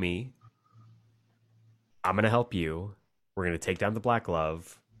to help me. I'm going to help you. We're going to take down the Black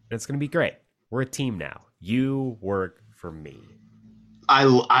Glove, and it's going to be great. We're a team now. You work for me." I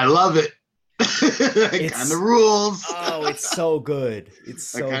love it. That kind of rules. Oh, it's so good. It's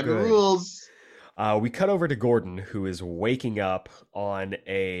so that kind good. of rules. We cut over to Gordon, who is waking up on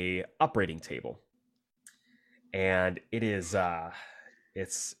a operating table. And it is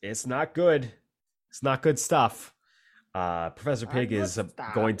it's not good. It's not good stuff. Professor Pig is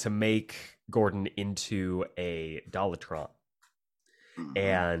going to make Gordon into a Dollatron.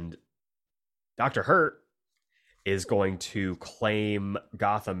 And Dr. Hurt is going to claim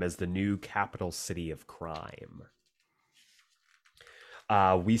Gotham as the new capital city of crime.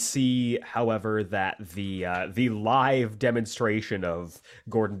 We see, however, that the live demonstration of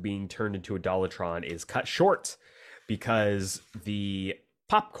Gordon being turned into a Dollatron is cut short because the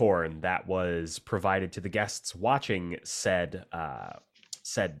popcorn that was provided to the guests watching said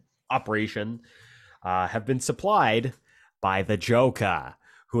operation have been supplied by the Joker,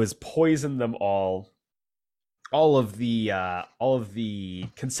 who has poisoned them all. All of the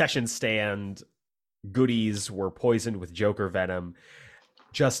concession stand goodies were poisoned with Joker venom.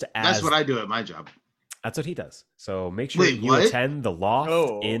 Just as That's what I do at my job. That's what he does. So make sure you what? attend the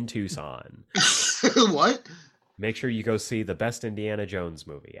Loft in Tucson. What? Make sure you go see the best Indiana Jones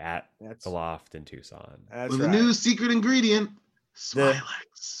movie at the Loft in Tucson. That's With right. a new secret ingredient,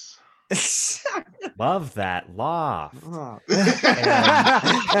 Smilex. Love that Loft.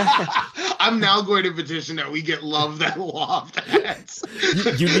 I'm now going to petition that we get love that loft ads.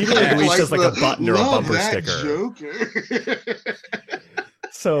 You need it at least as like a button or a bumper that sticker. Joker.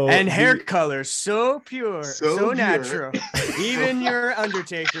 So And hair color so pure, so pure. natural. Even your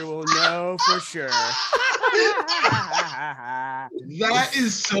Undertaker will know for sure. That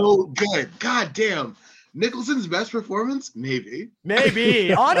is so good. God damn. Nicholson's best performance? Maybe.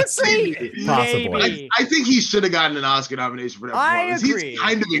 Maybe. Honestly, Possibly. maybe. I think he should have gotten an Oscar nomination for that I performance. agree. He's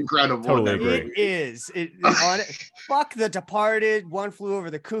kind of incredible. Totally in that agree. movie. It is. Fuck The Departed, One Flew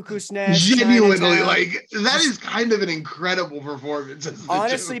Over the Cuckoo's Nest. Genuinely, Chinatown. like, that is kind of an incredible performance. As the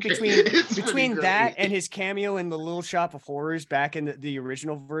Honestly, Joker. between It's pretty that great. and his cameo in the Little Shop of Horrors back in the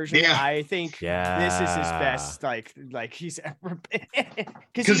original version, Yeah. I think this is his best like he's ever been.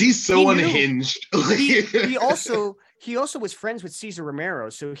 Because he's so he knew. unhinged. He also was friends with Cesar Romero,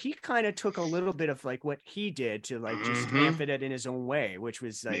 so he kind of took a little bit of like what he did to like just amp it in his own way, which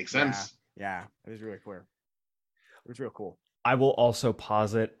was like Makes sense. Yeah, it was really cool. It was real cool. I will also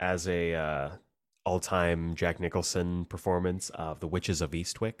posit as a all-time Jack Nicholson performance of The Witches of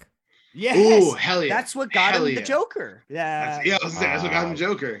Eastwick. Yes, Ooh, hell yeah. That's what got Hell him yeah. the Joker. Yeah, That's what got him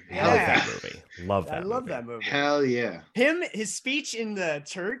Joker. Yeah. Love that movie. Love that I love movie. that movie. Hell yeah. His speech in the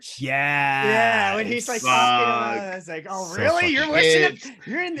church. Yeah. Yeah, when he's like talking about it, it's like, oh, So really? You're fucking listening? hit.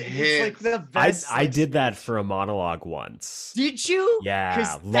 You're in the, Hit. it's like the best. I like, did that for a monologue once. Did you? Yeah,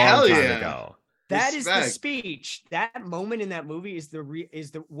 'Cause long hell time yeah. ago. That is the Respect. speech. That moment in that movie is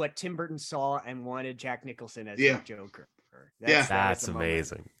what Tim Burton saw and wanted Jack Nicholson as Yeah. the Joker. That's the moment.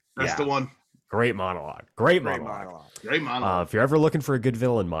 amazing. That's Yeah. the one. Great monologue. Great Great monologue. monologue. Great monologue. If you're ever looking for a good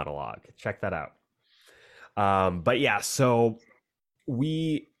villain monologue, check that out. But yeah, so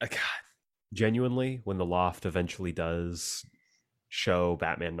we God, genuinely, when the Loft eventually does show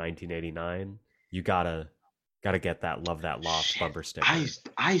Batman 1989, you gotta get that Love That Loft bumper sticker.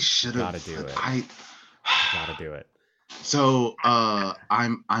 I should have. Gotta do it. Gotta do it. So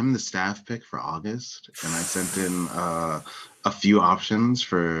I'm the staff pick for August, and I sent in a few options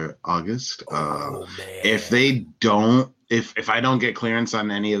for August. Man. If I don't get clearance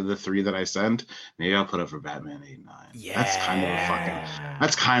on any of the 3 that I sent, maybe I'll put it for Batman 89. Yeah.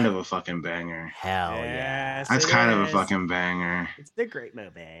 That's kind of a fucking banger. Hell yeah. Yes, That's it kind of a is. fucking banger. It's a great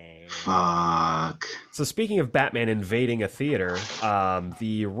movie. Fuck. So speaking of Batman invading a theater,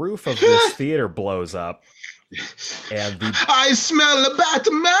 the roof of this theater blows up, and I smell a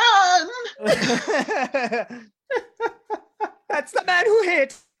Batman. That's the man who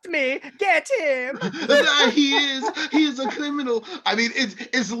hit me. Get him. He is a criminal. I mean,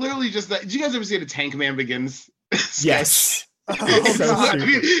 it's literally just that. Did you guys ever see the Tank Man Begins? Yes.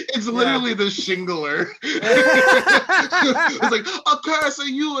 It's literally the shingler. It's like, a curse, are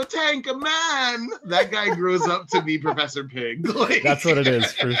you a tank, a man? That guy grows up to be Professor Pig. Like... That's what it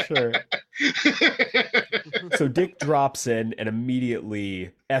is, for sure. So Dick drops in and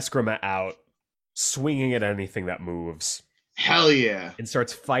immediately Eskrima out, swinging at anything that moves. Hell yeah. And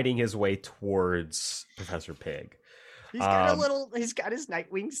starts fighting his way towards Professor Pig. He's got he's got his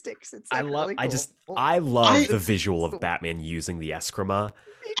Nightwing sticks. It's like really cool. I love the visual of Batman using the Eskrima.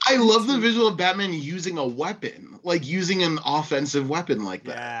 I love the visual of Batman using a weapon, like using an offensive weapon like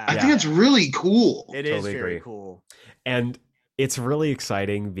that. Yeah. I think it's really cool. It is very cool. And it's really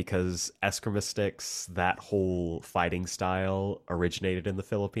exciting because Eskrima sticks, that whole fighting style originated in the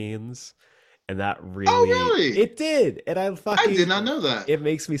Philippines. And that really, it did. And I did not know that. It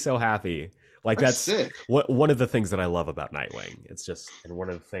makes me so happy. Like that's sick. One of the things that I love about Nightwing. It's just, and one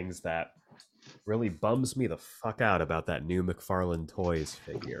of the things that really bums me the fuck out about that new McFarlane Toys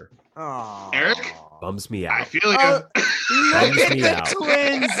figure. Oh, Eric bums me out. I feel you. Look at the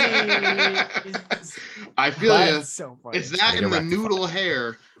twinsies. I feel you. So funny. It's that and the noodle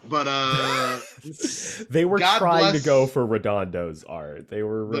hair, but they were trying to go for Redondo's art. They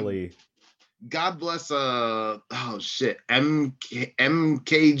were really. God bless. MKG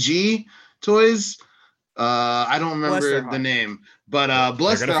Toys. I don't remember the name, but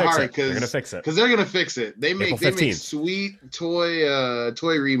bless their heart because they're gonna fix it. They make sweet toy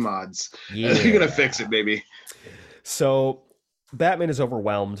remods. Yeah. They're gonna fix it, baby. So Batman is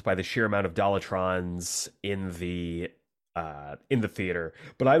overwhelmed by the sheer amount of Dolatrons in the theater,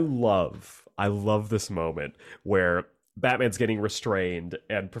 but I love this moment where Batman's getting restrained,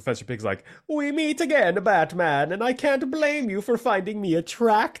 and Professor Pig's like, "We meet again, Batman, and I can't blame you for finding me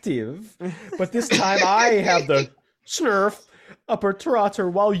attractive. But this time I have the snurf upper trotter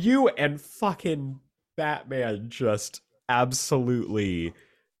while you..." And fucking Batman just absolutely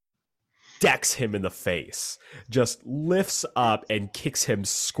decks him in the face. Just lifts up and kicks him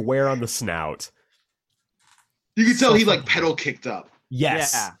square on the snout. You can tell he like pedal kicked up.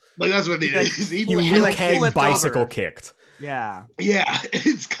 Yes. Yeah. Like that's what he did. He like bicycle kicked. Yeah. Yeah,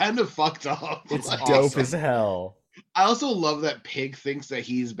 it's kind of fucked up. It's like, dope as hell. I also love that Pig thinks that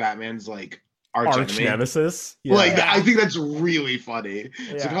he's Batman's like arch nemesis. Yeah. Like I think that's really funny.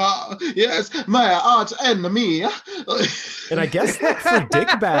 Yeah. It's like, oh, yes, my arch enemy. And I guess like, for Dick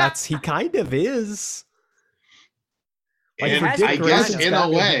Bats, he kind of is. Like, I guess in a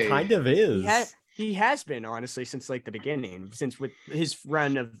way, he kind of is. He has been, honestly, since like the beginning, since with his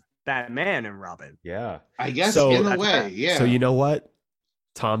run of Batman and Robin. Yeah. I guess in a way, yeah. So you know what?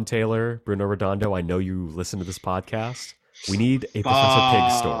 Tom Taylor, Bruno Redondo, I know you listen to this podcast. We need a Professor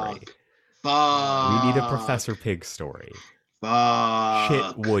Pig story. We need a Professor Pig story.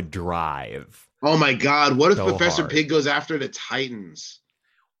 Shit would drive. Oh my God. What if Professor Pig goes after the Titans?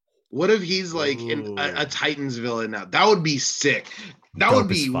 What if he's like a Titans villain now? That would be sick. That would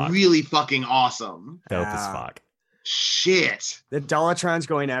be really fucking awesome. Dope as fuck. Shit. The Dolatrons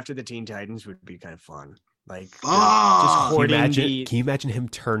going after the Teen Titans would be kind of fun. Like just hoarding. Can you imagine him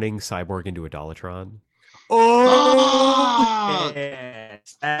turning Cyborg into a Dollatron? Oh,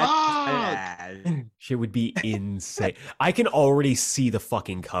 shit would be insane. I can already see the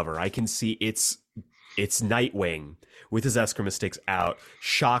fucking cover. I can see it's Nightwing with his Eskrima sticks out,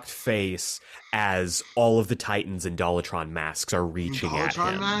 shocked face as all of the Titans and Dollatron masks are reaching at him.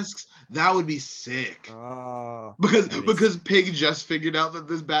 Dollatron masks? That would be sick. Because Pig just figured out that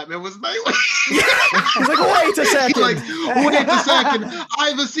this Batman was Nightwing. He's like, wait a second. He's like, wait a second.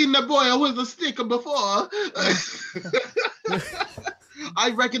 I've seen the boy with a stick before.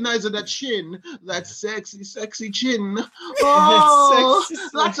 I recognize that chin, that sexy chin. Oh,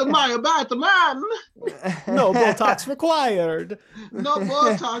 that's a my Batman. No Botox required. No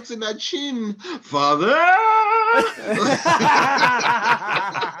Botox in that chin, Father.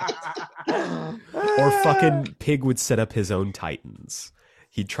 Or fucking Pig would set up his own Titans.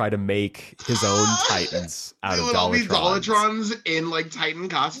 He'd try to make his own Titans out of Dollatrons. Dollatrons in like Titan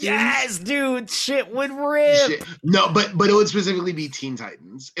costumes. Yes, dude, shit would rip. No, but it would specifically be Teen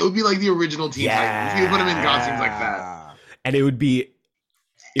Titans. It would be like the original Teen Titans. You would put them in costumes like that, and it would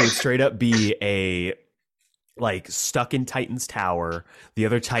straight up be like stuck in Titan's tower. The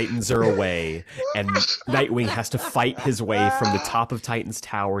other Titans are away, and Nightwing has to fight his way from the top of Titan's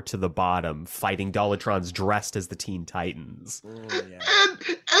tower to the bottom, fighting Dolatrons dressed as the Teen Titans. Oh, yeah.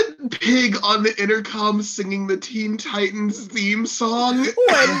 And Pig on the intercom singing the Teen Titans theme song.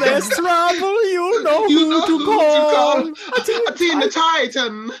 When there's trouble, you know who to call. A Teen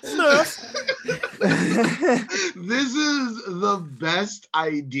Titan. This is the best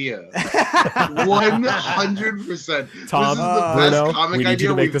idea. 100%. This is the Tom, best Bruno, comic we need idea you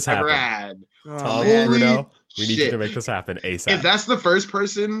to make we've this ever happen. had. Tom, Holy Bruno, we need you shit. to make this happen ASAP. If that's the first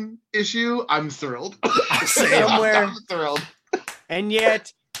person issue, I'm thrilled. Somewhere- I'm thrilled. And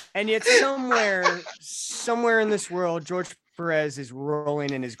yet somewhere in this world, George Perez is rolling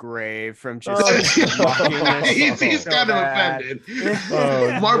in his grave from just watching this. He's so kind of bad. offended.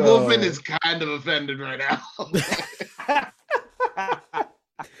 Oh, Mark no. Wolfman is kind of offended right now.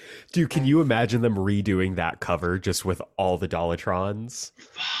 Dude, can you imagine them redoing that cover just with all the Dolatrons?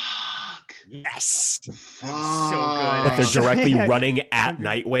 Fuck. Yes. Fuck. So good. But they're directly running at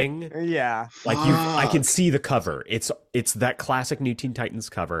Nightwing. Yeah. Like I can see the cover. It's that classic New Teen Titans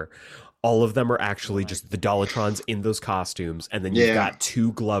cover. All of them are actually just the Dolatrons in those costumes, and then you've got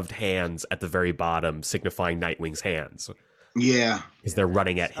two gloved hands at the very bottom, signifying Nightwing's hands. Yeah. Because they're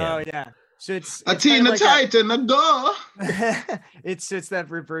running at him. Oh yeah. So it's A Teen Titan, a duh. it's that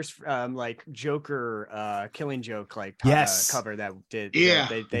reverse like Joker Killing Joke like Yes. cover that did Yeah.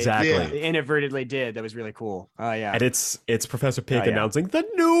 they Exactly. they inadvertently did. That was really cool. Oh yeah. And it's Professor Pig Oh, yeah. announcing the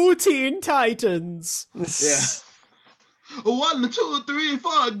new Teen Titans. Yeah. 1, 2, 3,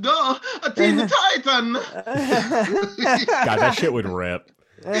 4, duh. A Teen Titan. God, that shit would rip.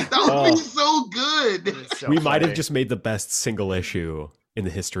 That would be so good. It's so We might have funny. just made the best single issue in the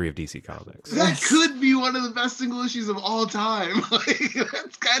history of DC Comics. That could be one of the best single issues of all time. Like,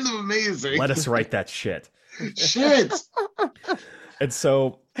 that's kind of amazing. Let us write that shit. Shit. And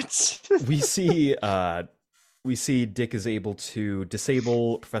so we see Dick is able to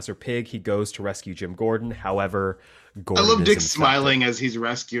disable Professor Pig. He goes to rescue Jim Gordon. However, Gordon I love is Dick infected. smiling as he's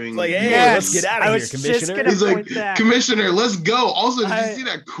rescuing. Like, hey, Yes, let's get out I of was here, just Commissioner. gonna He's like, point that. Commissioner, let's go. Also, did I- you see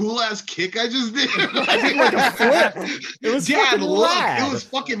that cool ass kick I just did? I did like a flip. It was Dad, fucking look, rad. it was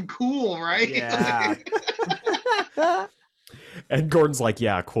fucking cool, right? Yeah. And Gordon's like,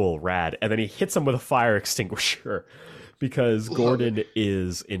 yeah, cool, rad. And then he hits him with a fire extinguisher because Love Gordon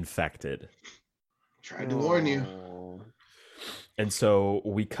is infected. Tried to warn you. Oh. And so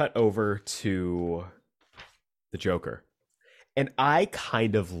we cut over to the Joker. And I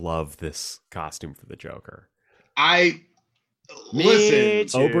kind of love this costume for the Joker. I Me listen.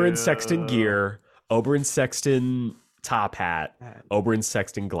 too. Oberyn Sexton gear, Oberyn Sexton top hat, Oberyn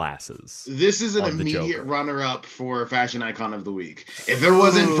Sexton glasses. This is an On the immediate Joker. runner-up for Fashion Icon of the Week. If there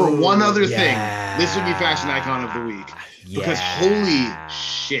wasn't for one other thing, this would be Fashion Icon of the Week. Because holy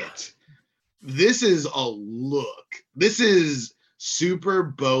shit, this is a look. This is super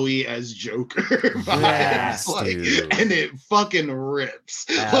Bowie as Joker vibes, Yes, like, dude. and it fucking rips.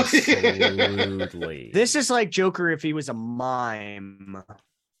 Absolutely. This is like Joker if he was a mime,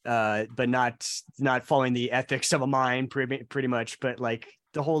 but not following the ethics of a mime, pretty much. But like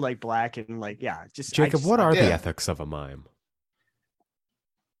the whole like black and like just Jacob, what are the Yeah. ethics of a mime?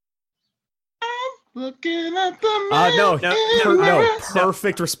 Looking at the No, man no, in the mirror.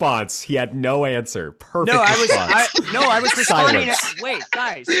 perfect response. He had no answer. Perfect No, I response. was responding. Silence. Wait,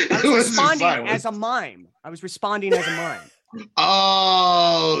 guys, It I was was responding silence. as a mime. I was responding as a mime.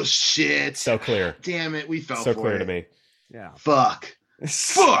 Oh shit! So clear. Damn it, we fell So for clear it. to me. Yeah. Fuck.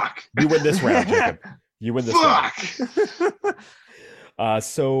 Fuck. You win this round, Jacob. You win this round. Fuck.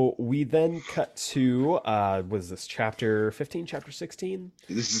 So we then cut to was this chapter 15, chapter 16?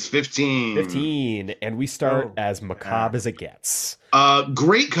 This is 15. 15. And we start Oh, as macabre as it gets.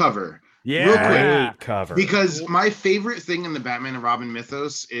 Great cover. Yeah. Real quick. Great cover. Because my favorite thing in the Batman and Robin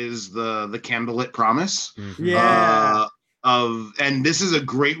mythos is the candlelit promise. Mhm. Yeah. And this is a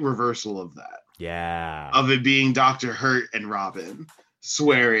great reversal of that. Yeah. Of it being Dr. Hurt and Robin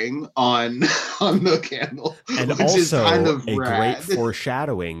swearing on the candle. And which also is kind of a rad. great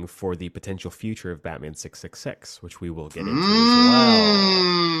foreshadowing for the potential future of Batman 666, which we will get into as well.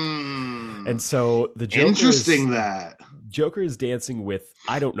 Mm. And so the Joker Interesting is, that. Joker is dancing with,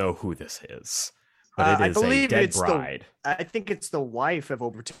 I don't know who this is, but I it is a believe dead it's bride. I think it's the wife of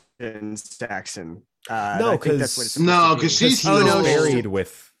Overton Saxon. No, I think 'cause- that's what it's No, supposed to 'cause be. she's Because he still- was no, buried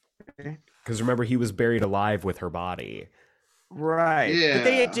with, because remember, he was buried alive with her body. Right. But Yeah.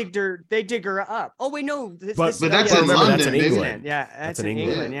 they dig her up. Oh wait, no. But that's in remember, London, that's in isn't England. it? Yeah, that's in in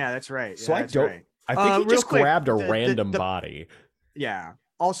England. England. Yeah, that's right. So Yeah, I that's don't, right. I think he Real just quick, grabbed a the- random the- body. Yeah.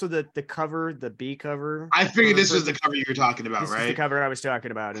 also the cover, the B cover. I figured this was the cover you were talking about, this right? is the cover I was talking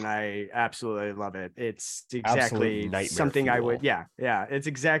about, and I absolutely love it. It's Absolute exactly nightmare something I would, fuel. it's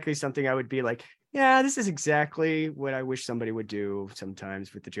exactly something I would be like, yeah, this is exactly what I wish somebody would do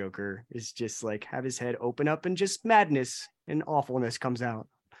sometimes with the Joker, is just like have his head open up and just madness and awfulness comes out.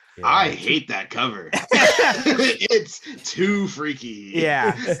 Yeah. I hate that cover. It's too freaky.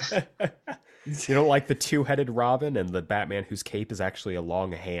 Yeah. You don't like the two-headed Robin and the Batman whose cape is actually a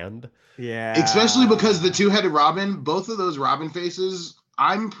long hand? Yeah. Especially because the two-headed Robin, both of those Robin faces,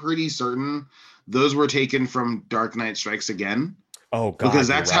 I'm pretty certain those were taken from Dark Knight Strikes Again. Oh, God. Because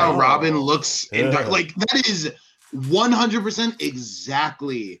that's right. how Robin looks in Ugh. like that is 100%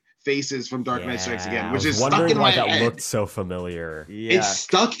 exactly faces from Dark Knight Strikes Again, which is stuck in my that head. looked so familiar. Yeah. It's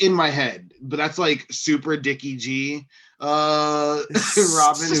stuck in my head, but that's like super Dickie G Robin,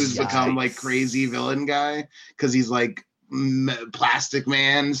 who's become like crazy villain guy because he's like plastic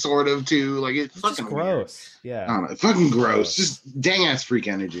man sort of too. Like it's fucking gross. Weird. Yeah, I don't know, fucking gross. Just dang ass freak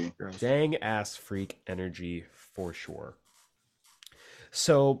energy. Dang ass freak energy for sure.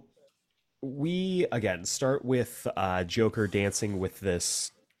 So we again start with Joker dancing with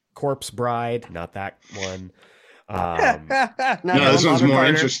this corpse bride, not that one. This one's more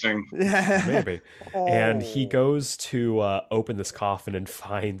interesting. Maybe. And he goes to open this coffin and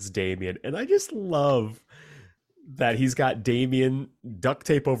finds Damien. And I just love that he's got Damien duct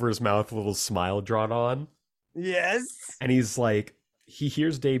tape over his mouth, a little smile drawn on. Yes. And he's like, he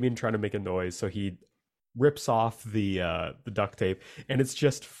hears Damien trying to make a noise, so he rips off the duct tape, and it's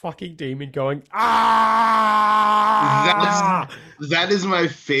just fucking Damien going, ah! That is my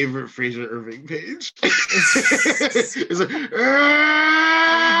favorite Fraser Irving page. It's like, ah!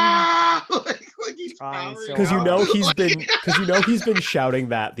 like he's because you know he's been shouting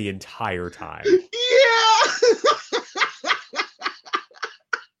that the entire time. Yeah.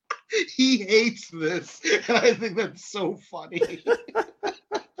 He hates this, and I think that's so funny.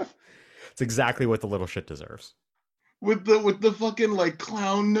 It's exactly what the little shit deserves. With the fucking like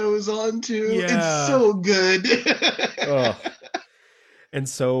clown nose on too. Yeah. It's so good. And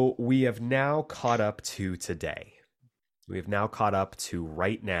so we have now caught up to today. We have now caught up to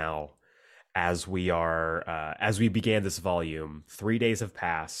right now as we are as we began this volume. 3 days have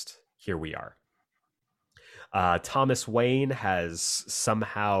passed. Here we are. Thomas Wayne has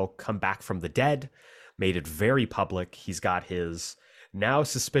somehow come back from the dead, made it very public. He's got his now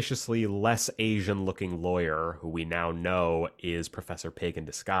suspiciously less Asian-looking lawyer, who we now know is Professor Pig in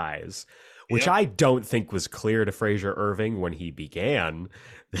disguise, which I don't think was clear to Fraser Irving when he began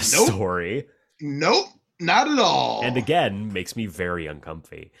this story. Nope, not at all. And again, makes me very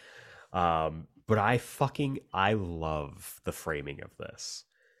uncomfy. But I love the framing of this.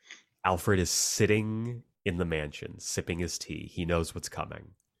 Alfred is sitting in the mansion, sipping his tea. He knows what's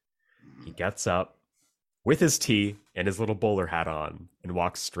coming. He gets up with his tea and his little bowler hat on and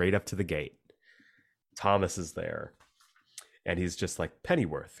walks straight up to the gate. Thomas is there. And he's just like,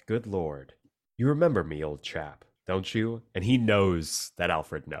 Pennyworth, good Lord. You remember me, old chap, don't you? And he knows that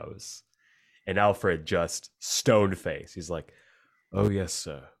Alfred knows. And Alfred just stone face. He's like, oh, yes,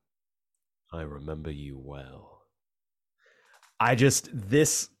 sir. I remember you well.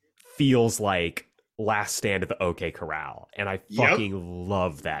 This feels like Last Stand at the OK Corral, and I fucking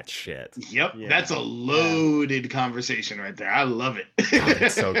love that shit. Yep, that's a loaded conversation right there. I love it. God,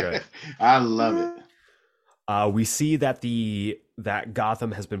 it's so good. I love it. We see that that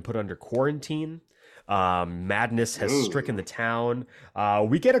Gotham has been put under quarantine. Madness has stricken the town.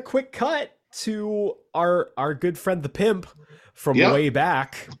 We get a quick cut to our good friend the Pimp from way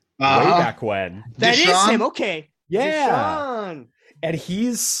back when. That is him. Okay. Yeah. Deshaun. And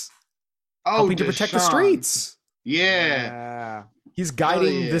he's helping to protect the streets. Yeah. He's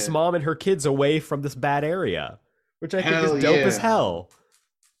guiding this mom and her kids away from this bad area, which I think is dope as hell.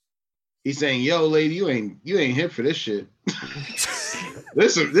 He's saying, yo, lady, you ain't hip for this shit.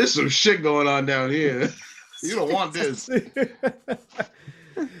 There's some shit going on down here. You don't want this.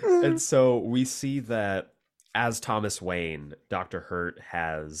 And so we see that as Thomas Wayne, Dr. Hurt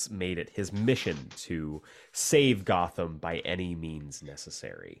has made it his mission to save Gotham by any means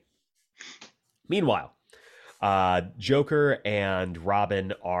necessary. Meanwhile, Joker and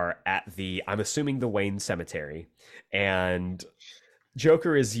Robin are at I'm assuming the Wayne Cemetery, and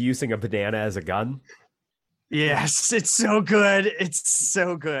Joker is using a banana as a gun. Yes, it's so good. It's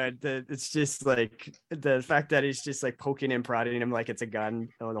so good. It's just like the fact that he's just like poking and prodding him like it's a gun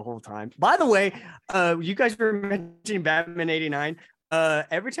the whole time. By the way, you guys were mentioning Batman 89.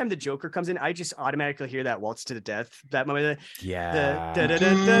 Every time the Joker comes in, I just automatically hear that Waltz to the Death. That moment.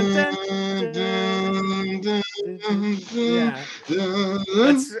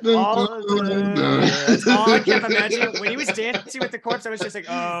 That's all I kept imagining. When he was dancing with the corpse, I was just like,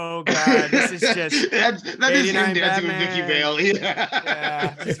 oh, God, this is just... that is him dancing with Vicky Vale.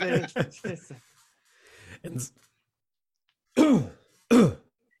 Yeah.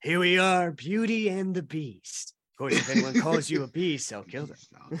 Here we are, Beauty and the Beast. Of course, if anyone calls you a beast, I'll kill them.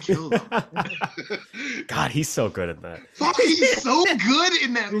 God, he's so good at that. Fuck, he's so good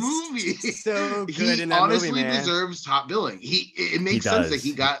in that movie. So good in that movie, man. He honestly deserves top billing. It makes sense that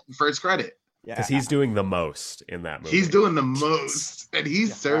he got first credit. Because he's doing the most in that movie. He's doing the most, and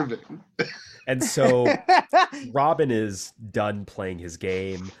he's serving. And so Robin is done playing his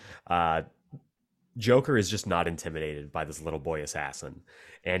game. Joker is just not intimidated by this little boy assassin.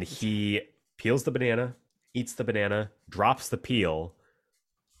 And he peels the banana, eats the banana, drops the peel.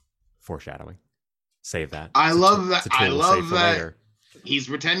 Foreshadowing. Save that. I love that. He's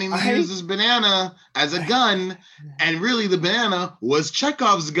pretending to use his banana as a gun, and really the banana was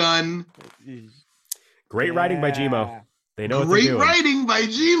Chekhov's gun. Great writing by Gmo. They know Great writing by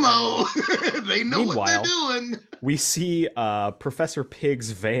Gmo. They know what they're doing. We see Professor Pig's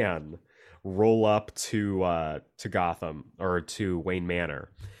van roll up to Gotham, or to Wayne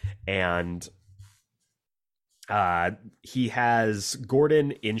Manor, and he has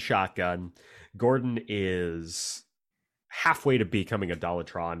Gordon in shotgun. Gordon is halfway to becoming a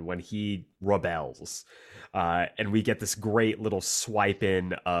Dollatron when he rebels, and we get this great little swipe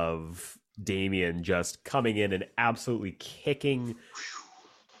in of Damian just coming in and absolutely kicking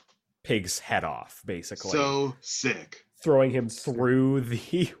Pig's head off, basically. So sick. Throwing him through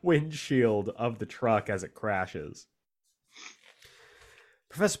the windshield of the truck as it crashes.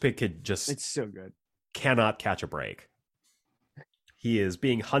 Professor Pig could just... It's so good. Cannot catch a break. He is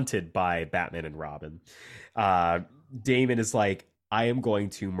being hunted by Batman and Robin. Damon is like, I am going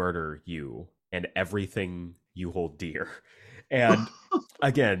to murder you and everything you hold dear. And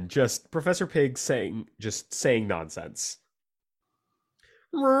again, just Professor Pig saying nonsense.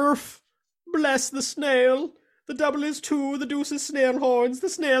 Murph, bless the snail. The double is 2, the deuce is snail horns, the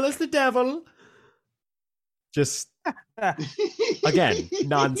snail is the devil. Just, again,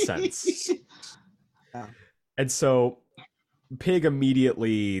 nonsense. And so Pig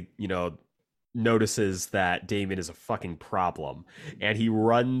immediately, notices that Damon is a fucking problem, and he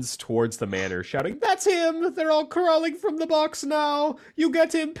runs towards the manor shouting, "That's him! They're all crawling from the box now! You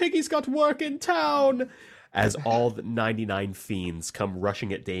get him! Piggy's got work in town!" As all the 99 fiends come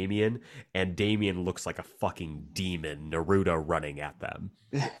rushing at Damien, and Damien looks like a fucking demon, Naruto running at them.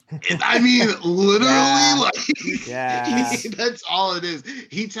 I mean, literally, that's all it is.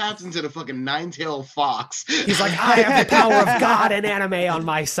 He taps into the fucking nine-tailed fox. He's like, I have the power of God and anime on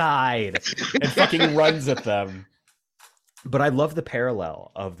my side, and fucking runs at them. But I love the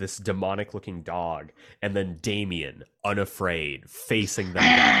parallel of this demonic-looking dog, and then Damien, unafraid, facing them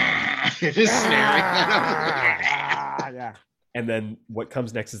down. Just staring at him. Yeah. And then what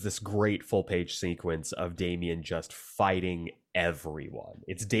comes next is this great full-page sequence of Damien just fighting everyone.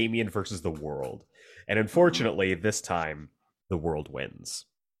 It's Damien versus the world. And unfortunately, this time, the world wins.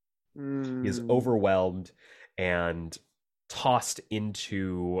 He is overwhelmed and tossed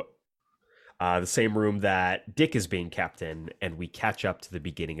into... the same room that Dick is being kept in, and we catch up to the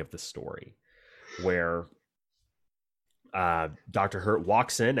beginning of the story, where Dr. Hurt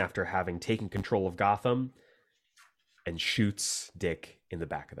walks in after having taken control of Gotham and shoots Dick in the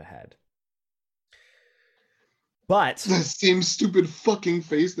back of the head. But... that same stupid fucking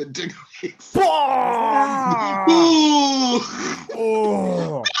face that Dick makes. Like,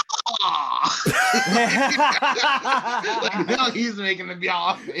 now he's making the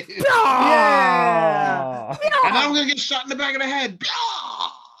blah face. Yeah. And I'm gonna get shot in the back of the head.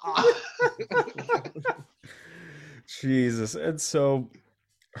 Jesus. And so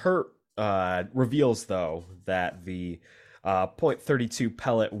Hurt reveals, though, that the .32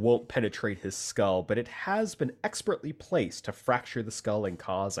 pellet won't penetrate his skull, but it has been expertly placed to fracture the skull and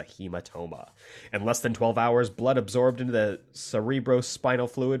cause a hematoma. In less than 12 hours, blood absorbed into the cerebrospinal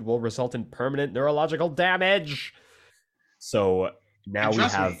fluid will result in permanent neurological damage. So now we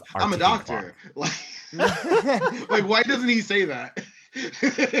have... I'm a doctor. Like, why doesn't he say that?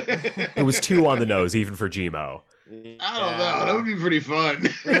 It was too on the nose, even for Gmo. I don't know. That would be pretty fun.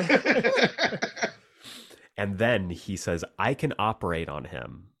 And then he says, I can operate on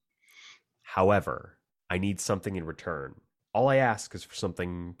him. However, I need something in return. All I ask is for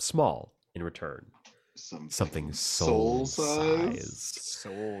something small in return. Something soul size.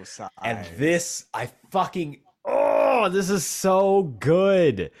 Soul size. And this, this is so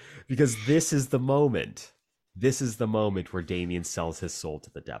good. Because this is the moment. This is the moment where Damien sells his soul to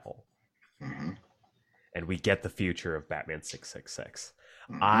the devil. Mm-hmm. and we get the future of Batman 666.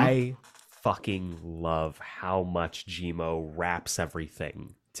 Mm-hmm. I fucking love how much Gmo wraps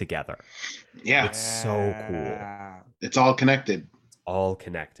everything together. Yeah. It's so cool. It's all connected. All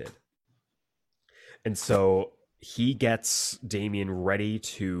connected. And so he gets Damian ready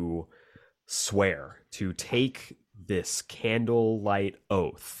to swear, to take this candlelight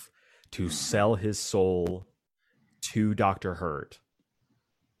oath to sell his soul to Dr. Hurt.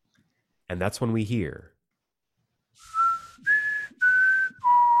 And that's when we hear,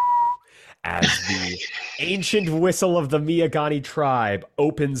 as the ancient whistle of the Miyagani tribe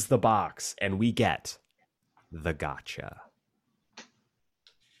opens the box, and we get the gotcha.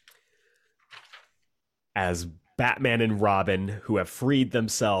 As Batman and Robin, who have freed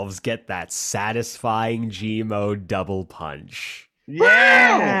themselves, get that satisfying Gmo double punch.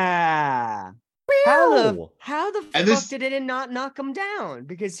 Yeah. How the And fuck did it not knock him down?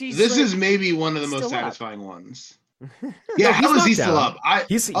 Because this is maybe one of the most still up. satisfying ones. Yeah, how is he still up?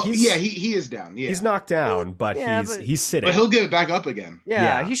 He is down. Yeah, he's knocked down, but he's sitting. But he'll get back up again.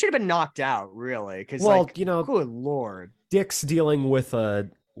 Yeah, he should have been knocked out, really. Because, good lord, Dick's dealing with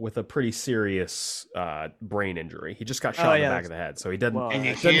a pretty serious brain injury. He just got shot in the back of the head, so he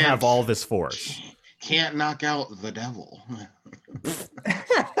doesn't have all this force. Can't knock out the devil.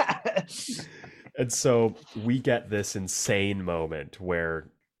 And so we get this insane moment where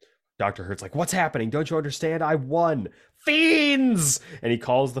Dr. Hurt's like, what's happening? Don't you understand? I won. Fiends! And he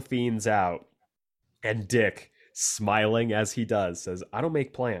calls the fiends out. And Dick, smiling as he does, says, I don't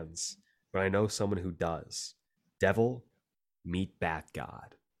make plans, but I know someone who does. Devil, meet Bat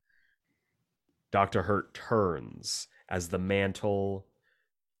God. Dr. Hurt turns as the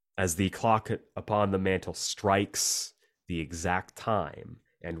clock upon the mantle strikes the exact time,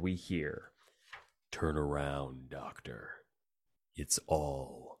 and we hear, turn around, Doctor. It's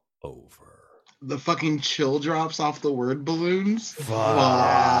all over. The fucking chill drops off the word balloons.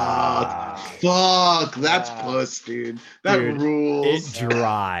 Fuck. That's puss, dude. That rules. It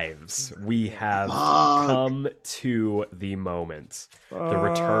drives. We have come to the moment. The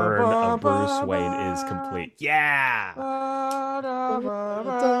return of Bruce Wayne is complete. Yeah.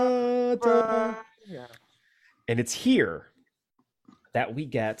 And it's here that we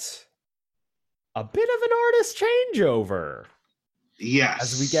get a bit of an artist changeover. Yes.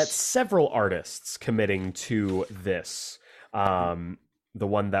 As we get several artists committing to this. The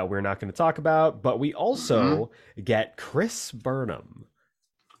one that we're not going to talk about, but we also get Chris Burnham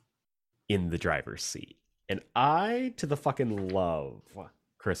in the driver's seat. And I to the fucking love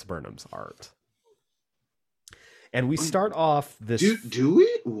Chris Burnham's art. And we start off this... Do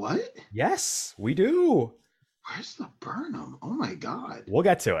we? What? Yes, we do. Where's the Burnham? Oh my God. We'll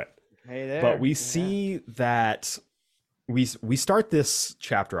get to it. Hey there. But we see that we start this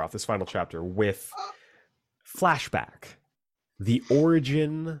chapter off, this final chapter, with flashback. The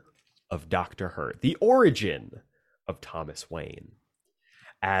origin of Dr. Hurt. The origin of Thomas Wayne.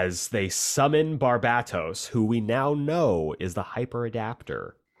 As they summon Barbatos, who we now know is the hyper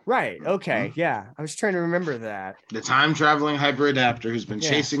adapter. Right. Okay. Yeah. I was trying to remember that. The time-traveling hyper adapter who's been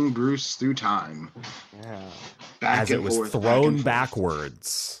chasing Bruce through time. Yeah. As it was thrown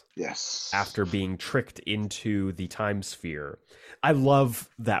backwards. Yes. After being tricked into the time sphere. I love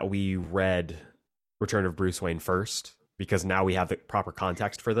that we read Return of Bruce Wayne first, because now we have the proper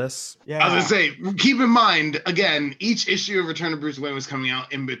context for this. Yeah. I was gonna say, keep in mind, again, each issue of Return of Bruce Wayne was coming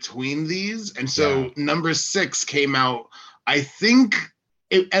out in between these. And so number 6 came out, I think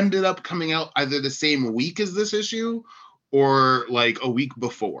it ended up coming out either the same week as this issue or like a week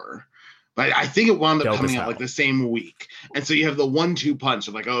before. But I think it wound up coming out like the same week. And so you have the 1-2 punch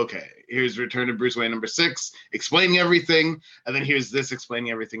of like, okay, here's Return of Bruce Wayne number 6, explaining everything. And then here's this explaining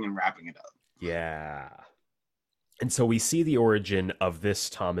everything and wrapping it up. Yeah. And so we see the origin of this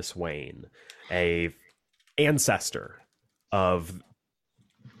Thomas Wayne, a ancestor of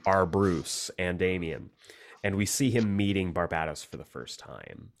our Bruce and Damian. And we see him meeting Barbatos for the first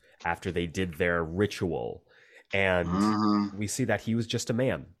time after they did their ritual. And we see that he was just a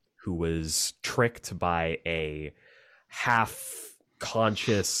man who was tricked by a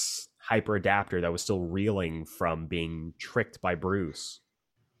half-conscious hyper-adapter that was still reeling from being tricked by Bruce.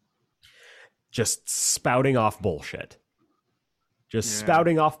 Just spouting off bullshit.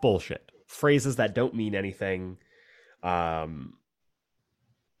 Spouting off bullshit. Phrases that don't mean anything. I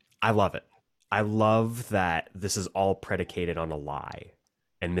love it. I love that this is all predicated on a lie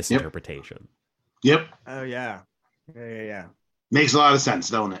and misinterpretation. Yep. Oh, yeah. Yeah. Makes a lot of sense,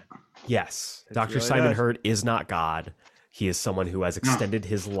 don't it? Yes. It Dr. really Simon does. Hurt is not God. He is someone who has extended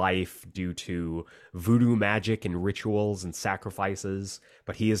his life due to voodoo magic and rituals and sacrifices,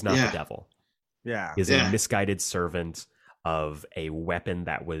 but he is not the devil. Yeah. Is a misguided servant of a weapon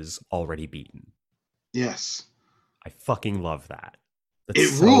that was already beaten. Yes. I fucking love that. That's It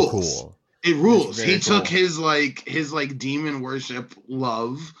so rules. cool. It rules. He cool. took his demon worship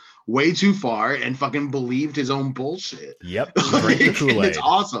love way too far and fucking believed his own bullshit. Yep. Drank the Kool-Aid. It's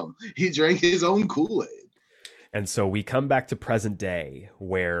awesome. He drank his own Kool-Aid. And so we come back to present day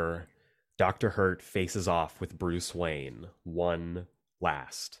where Dr. Hurt faces off with Bruce Wayne one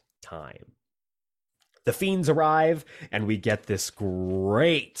last time. The fiends arrive, and we get this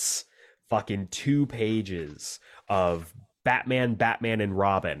great fucking 2 pages of Batman, and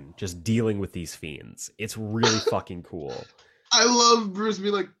Robin just dealing with these fiends. It's really fucking cool. I love Bruce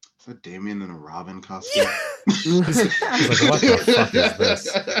being like, is that Damien in a Robin costume? He's like, what the fuck is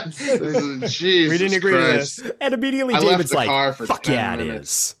this? Jesus We didn't agree Christ. to this. And immediately I left David's the like, car for fuck 10 yeah, it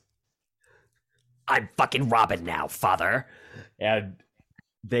minutes. is. I'm fucking Robin now, father. And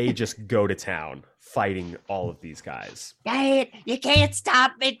they just go to town fighting all of these guys. Dad, you can't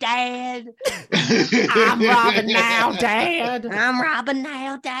stop me, Dad. I'm Robin now, Dad. I'm Robin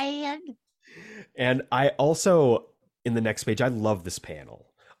now, Dad. And I also, in the next page, I love this panel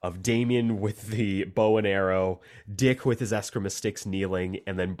of Damien with the bow and arrow, Dick with his eskrima sticks kneeling,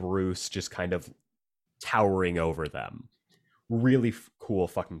 and then Bruce just kind of towering over them. Really cool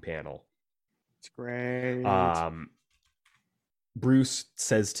fucking panel. It's great. Bruce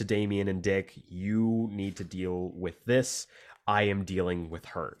says to Damien and Dick, you need to deal with this. I am dealing with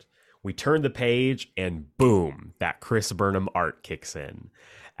Hurt. We turn the page and boom, that Chris Burnham art kicks in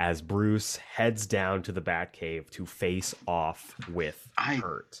as Bruce heads down to the Batcave to face off with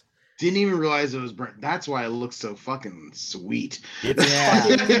Hurt. Didn't even realize it was burnt. That's why it looks so fucking sweet. It's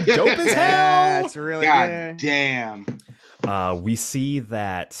fucking dope as hell. It's really God good. damn. We see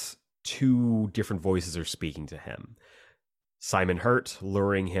that 2 different voices are speaking to him. Simon Hurt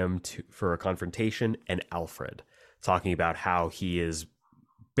luring him for a confrontation, and Alfred talking about how he is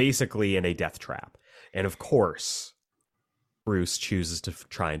basically in a death trap. And of course, Bruce chooses to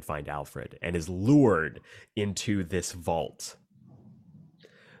try and find Alfred and is lured into this vault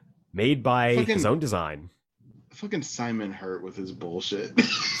made by his own design. Fucking Simon Hurt with his bullshit.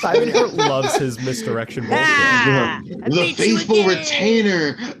 Simon Hurt loves his misdirection bullshit. The faithful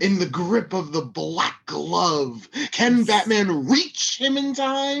retainer in the grip of the black glove. Can Batman reach him in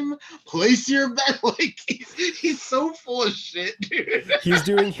time? Place your bet. Like he's so full of shit, dude. He's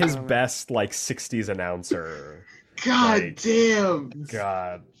doing his best like 60s announcer. God damn.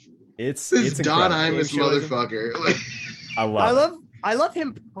 God. It's Don incredible. Imus motherfucker. Like, I love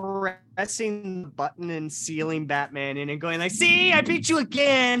him pressing the button and sealing Batman in and going like, see, I beat you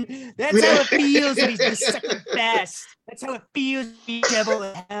again. That's how it feels when he's the second best. That's how it feels to be devil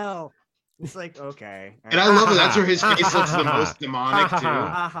in hell. It's like, okay. And I love it. That's where his face looks the most demonic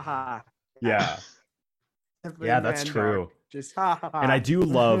too. Yeah. Yeah, that's true. Just and I do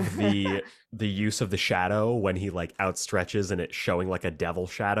love the use of the shadow when he like outstretches and it's showing like a devil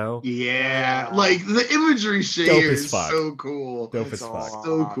shadow. Yeah, like the imagery here is so cool. Dope as fuck.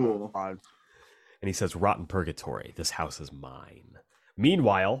 So cool. And he says, "Rotten purgatory. This house is mine."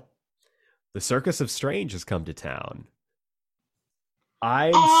 Meanwhile, the Circus of Strange has come to town.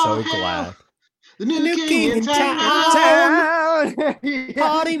 I'm so glad. The new king in town.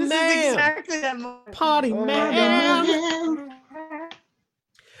 Party This man. is exactly that moment. Party man.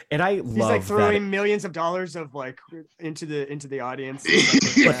 And I love He's like throwing that millions of dollars of like into the audience.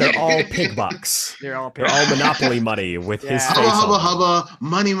 but they're all pig bucks. They're all Monopoly money with his face Hubba, hubba, on hubba,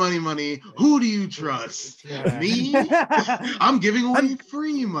 money, money, money. Who do you trust? Me? I'm giving away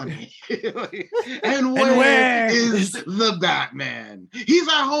free money. And where is the Batman? He's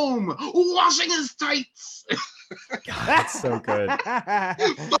at home washing his tights. God, that's so good.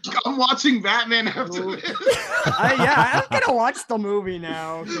 Look, I'm watching Batman after this. I'm gonna watch the movie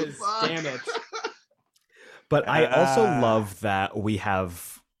now. Damn it. But I also love that we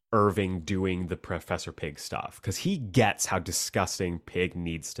have Irving doing the Professor Pig stuff because he gets how disgusting Pig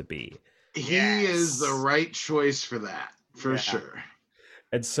needs to be. He is the right choice for that, for sure.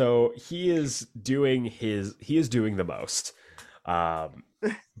 And so he is doing the most.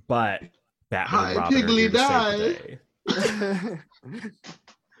 But Batman and Robin Piggly are here to save the day.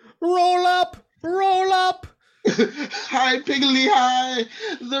 Roll up! Hi, Piggly, hi!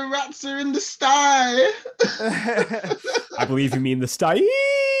 The rats are in the sty. I believe you mean the sty.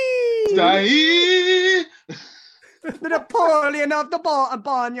 Sty. The Napoleon of the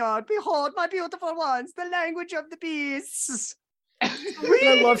barnyard. Behold, my beautiful ones, the language of the beasts.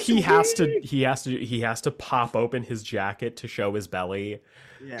 I love he has to pop open his jacket to show his belly.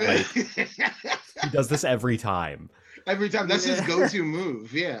 Yeah. Like, he does this every time. Every time. That's his go-to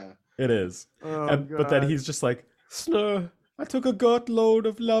move. Yeah. It is. Oh, But then God. he's just like, Snur, I took a gut load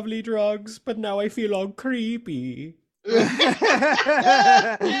of lovely drugs, but now I feel all creepy.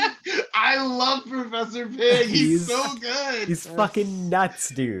 I love Professor Pig. He's so good. He's fucking nuts,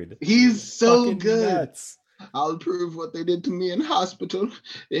 dude. He's so Fucking good. nuts. I'll prove what they did to me in hospital.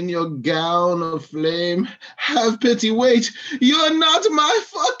 In your gown of flame, have pity. Wait, you're not my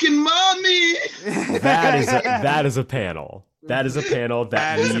fucking mommy. That is a panel. That is a panel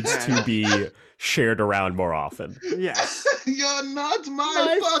that That is a needs panel. to be shared around more often. Yes. You're not my,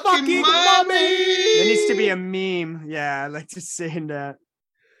 My fucking, fucking mommy. There needs to be a meme. Yeah, I like just saying that.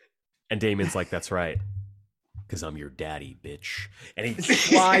 And Damien's like, that's right. Because I'm your daddy, bitch. And he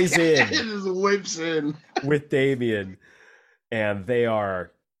flies in It just whips in. with Damien. And they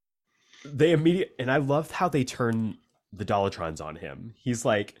immediately, and I love how they turn the Dolatrons on him. He's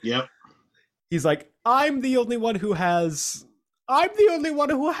like, Yep. I'm the only one who has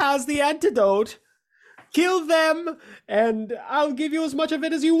the antidote. Kill them, and I'll give you as much of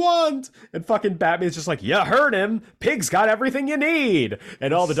it as you want. And fucking Batman's just like, you heard him. Pig's got everything you need.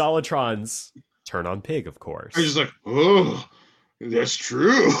 And all the Dolatrons turn on Pig, of course. I'm just like, oh, that's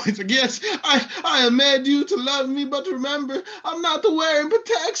true. It's like, yes, I have made you to love me, but remember, I'm not the wearing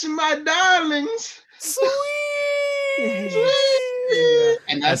protection, my darlings. Sweet! Yeah.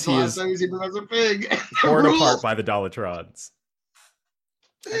 And that's As he the is last time you see Professor Pig. torn Rules. apart by the Dolatrons.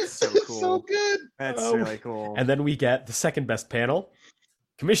 That's so It's cool. so good. That's Oh. really cool. And then we get the second best panel.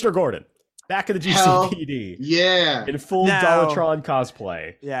 Commissioner Gordon, back in the Hell GCPD. Yeah. In full Now- Dolatron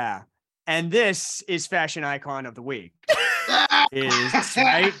cosplay. Yeah. And this is fashion icon of the week. Is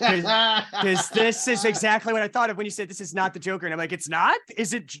right? Because this is exactly what I thought of when you said this is not the Joker, and I'm like, it's not.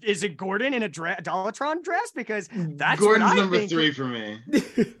 Is it Gordon in a Dolatron dress? Because that's Gordon's what I number think. 3 for me.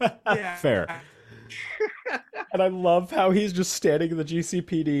 Yeah. Fair. And I love how he's just standing in the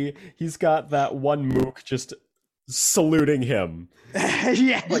GCPD. He's got that one mook just saluting him.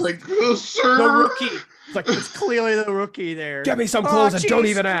 Yeah, Like, oh, sir. the rookie. It's like it's clearly the rookie there. Get me some Oh, clothes and don't jeez.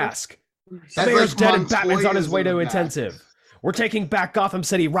 even ask. The That's mayor's like dead and Batman's on his Montoya's way in to the back. intensive. We're taking back Gotham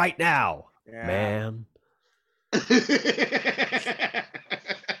City right now, Yeah. man.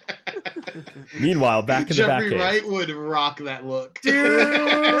 Meanwhile, back in the Jeffrey Batcave. Wright would rock that look.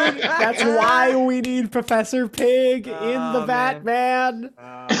 Dude, that's why we need Professor Pig in the Oh, man. Batman. Oh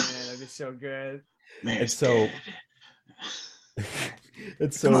man, that'd be so good. Man, And so,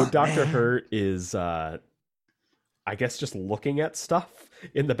 and so on, Dr. man. Hurt is, I guess, just looking at stuff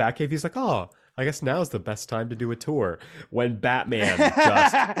in the Batcave. He's like, oh, I guess now's the best time to do a tour. When Batman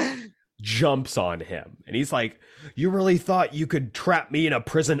just jumps on him. And he's like, you really thought you could trap me in a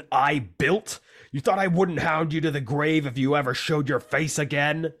prison I built? You thought I wouldn't hound you to the grave if you ever showed your face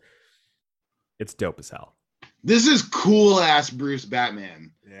again? It's dope as hell. this is cool ass Bruce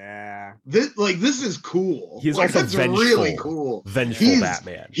Batman. Yeah. This is cool. He's like, also that's vengeful. really cool. Vengeful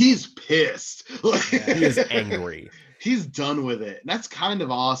Batman. He's pissed. Like, He is angry. He's done with it. That's kind of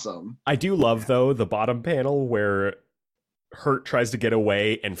awesome. I do love, though, the bottom panel where Hurt tries to get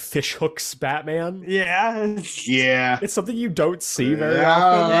away and fish hooks Batman. Yeah. Yeah. It's something you don't see very Yeah.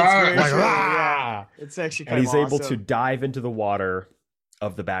 often. It's very Like, true, "Rah!" It's actually kind And he's of able to awesome. dive into the water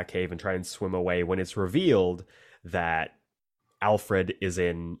of the Batcave and try and swim away when it's revealed that Alfred is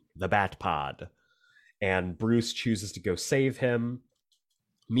in the Bat Pod. And Bruce chooses to go save him.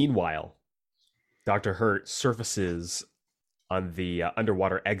 Meanwhile, Dr. Hurt surfaces on the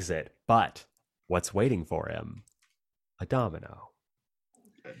underwater exit, but what's waiting for him? A domino.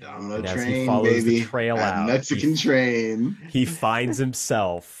 Domino And as train, he follows baby. the trail That out, Mexican train. he finds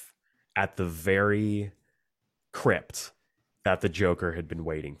himself at the very crypt that the Joker had been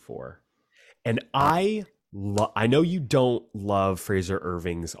waiting for. And I know you don't love Fraser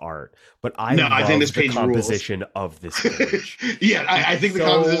Irving's art, but I I think love this the page composition of this page. Yeah, I think the So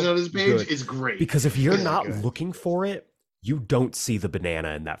composition of this page good. is great. Because if you're Very not good. looking for it, you don't see the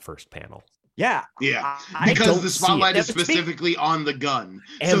banana in that first panel. Yeah. Yeah, I because don't the see spotlight it. is specifically on the gun,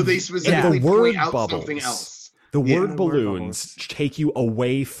 And- so they and specifically the word point out bubbles. something else. The Yeah. word The word balloons bubbles. take you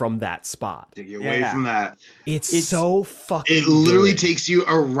away from that spot. Take you away Yeah. from that. It's so fucking It literally good. takes you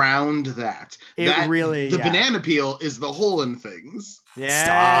around that. It That- really- The yeah. banana peel is the hole in things. Yeah.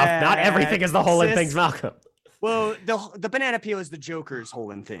 Stop. Not everything is the whole in Sis- things, Malcolm. Well, the banana peel is the Joker's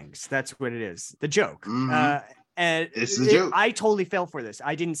hole in things. That's what it is. The joke. Mhm. And It's the joke. I totally fell for this.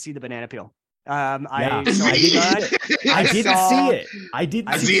 I didn't see the banana peel. Yeah. I It's saw I me. it. I didn't saw- see it. I didn't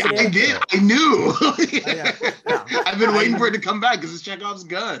I see see. the I banana did. peel. I knew. yeah. I've been waiting for it to come back because it's Chekhov's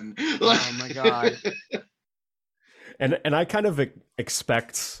gun. Oh my god. And I kind of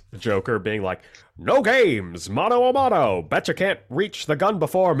expect the Joker being like, no games, motto a motto. Bet you can't reach the gun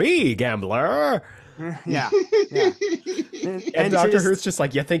before me, gambler. Yeah. And Dr. Hurt's just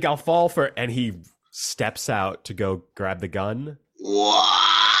like, you think I'll fall for it? And he steps out to go grab the gun. What?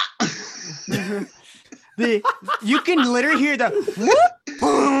 You can literally hear the whoop,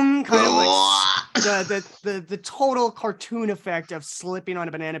 boom, kind of like the total cartoon effect of slipping on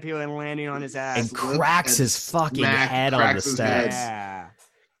a banana peel and landing on his ass. And cracks his fucking head on the steps. Yeah.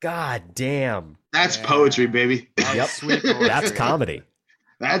 God damn. That's poetry, baby. Yep. Sweet poetry. That's comedy.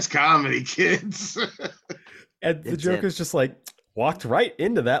 That's comedy, kids. And the Joker's just like, walked right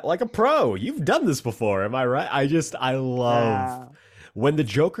into that like a pro. You've done this before, am I right? I love when the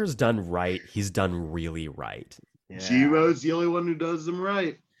Joker's done right, he's done really right. G-Road's the only one who does them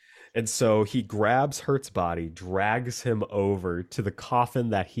right. And so he grabs Hurt's body, drags him over to the coffin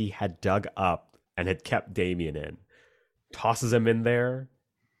that he had dug up and had kept Damien in, tosses him in there,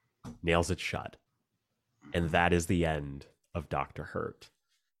 nails it shut. And that is the end of Dr. Hurt.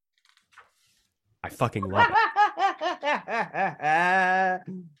 I fucking love it.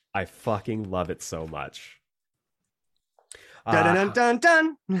 I fucking love it so much. Dun, dun,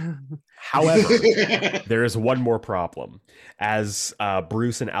 dun, dun. However, there is one more problem. As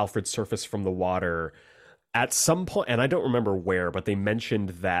Bruce and Alfred surface from the water, at some point, and I don't remember where, but they mentioned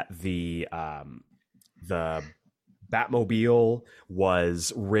that the Batmobile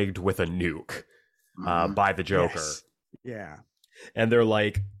was rigged with a nuke by the Joker. Yes. Yeah. And they're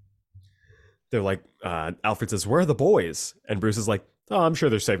like, Alfred says, "Where are the boys?" And Bruce is like, "Oh, I'm sure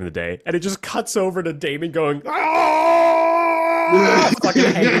they're saving the day." And it just cuts over to Damon going, "Ah!" fucking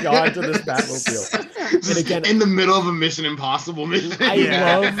hanging on to this Batmobile. And again, in the middle of a Mission Impossible mission. I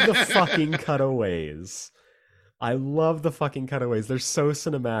love the fucking cutaways. They're so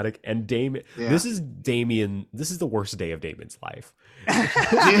cinematic. And Damien, this is the worst day of Damon's life.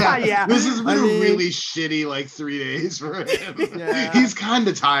 Yeah. This has been a really shitty like 3 days for him. Yeah. He's kind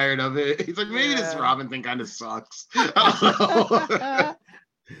of tired of it. He's like, maybe this Robin thing kind of sucks.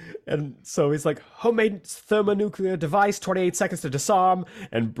 And so he's like, homemade thermonuclear device, 28 seconds to disarm.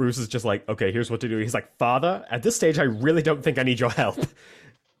 And Bruce is just like, okay, here's what to do. He's like, Father, at this stage, I really don't think I need your help.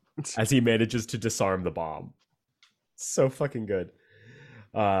 As he manages to disarm the bomb. So fucking good.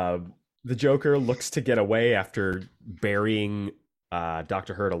 The Joker looks to get away after burying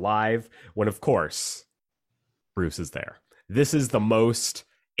Dr. Hurt alive, when of course Bruce is there. This is the most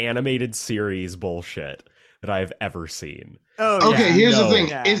animated series bullshit that I've ever seen. Oh, okay, here's the thing.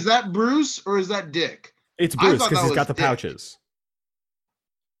 Yeah. Is that Bruce or is that Dick? It's Bruce thought because that he's got the was Dick. pouches.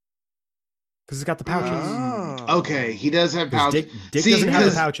 Because he's got the pouches. Oh. Okay, he does have 'Cause pouches. Dick doesn't have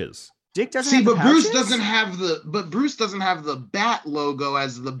the pouches. Dick doesn't See, have but the Bruce pouches? doesn't have the bat logo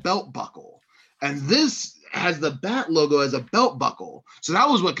as the belt buckle. And this has the bat logo as a belt buckle. So that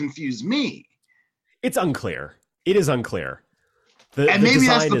was what confused me. It's unclear. It is unclear. And maybe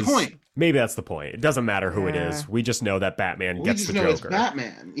that's the point. Maybe that's the point. It doesn't matter who it is. We just know that Batman We gets just the know it's Joker.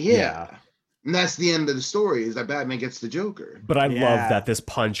 Batman. Yeah. And that's the end of the story, is that Batman gets the Joker. But I love that this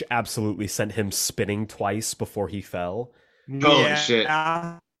punch absolutely sent him spinning twice before he fell. Holy shit.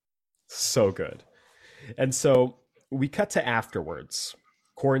 So good. And so we cut to afterwards.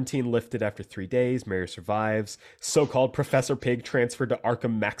 Quarantine lifted after 3 days. Mary survives. So-called Professor Pig transferred to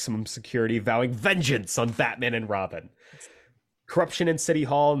Arkham Maximum Security, vowing vengeance on Batman and Robin. Corruption in City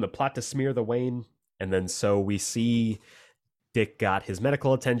Hall and the plot to smear the Wayne. And then so we see Dick got his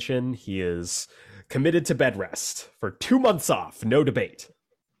medical attention. He is committed to bed rest for 2 months off. No debate.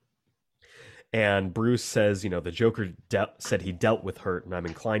 And Bruce says, the Joker said he dealt with Hurt, and I'm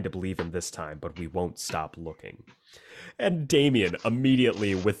inclined to believe him this time, but we won't stop looking. And Damien,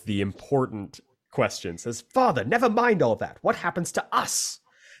 immediately with the important question, says, Father, never mind all that. What happens to us?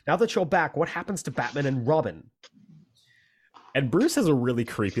 Now that you're back, what happens to Batman and Robin? And Bruce has a really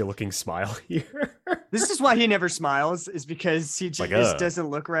creepy looking smile here. This is why he never smiles, is because he just doesn't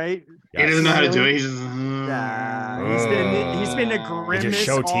look right. He doesn't know how to do it. He's just, he's been a grimace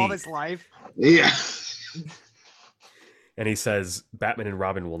all his life. Yeah. And he says, Batman and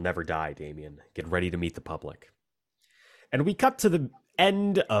Robin will never die, Damien. Get ready to meet the public. And we cut to the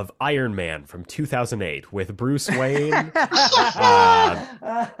end of Iron Man from 2008 with Bruce Wayne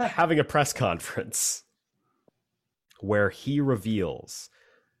having a press conference where he reveals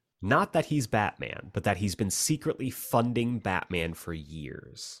not that he's Batman, but that he's been secretly funding Batman for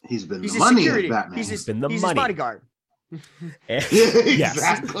years. He's been the money of Batman. He's been the his money. bodyguard. Yes.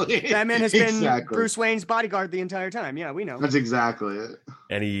 Exactly. Batman has been Bruce Wayne's bodyguard the entire time. Yeah, we know. That's exactly it.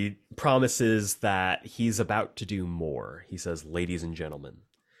 And he promises that he's about to do more. He says, ladies and gentlemen,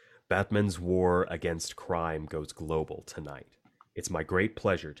 Batman's war against crime goes global tonight. It's my great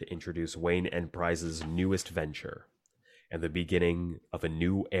pleasure to introduce Wayne Enterprises' newest venture and the beginning of a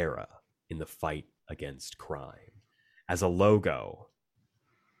new era in the fight against crime. As a logo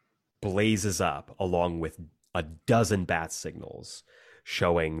blazes up along with a dozen bat signals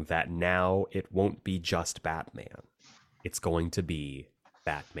showing that now it won't be just Batman. It's going to be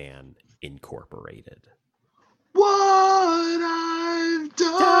Batman Incorporated. What I've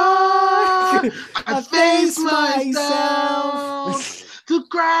done, I face myself to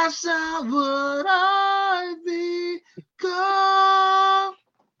crash out what I've become.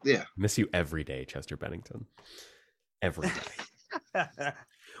 Yeah. Miss you every day, Chester Bennington. Every day.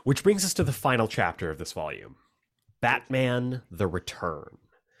 Which brings us to the final chapter of this volume, Batman: The Return.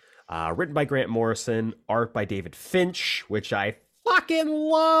 Written by Grant Morrison, art by David Finch, which I fucking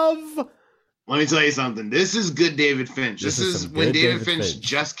love. Let me tell you something. This is good David Finch. This is when David Finch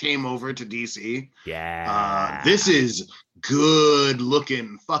just came over to DC. Yeah. This is good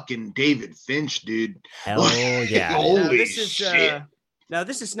looking fucking David Finch, dude. Hell yeah. Holy shit. Now,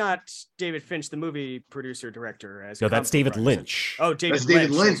 this is not David Finch, the movie producer, director. No, that's David Lynch. Oh, David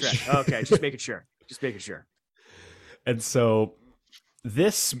Lynch. That's right. Okay, just making sure. And so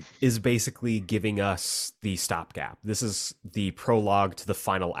this is basically giving us the stopgap. This is the prologue to the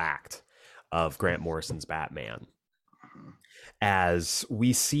final act of Grant Morrison's Batman, as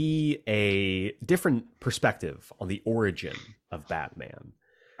we see a different perspective on the origin of Batman.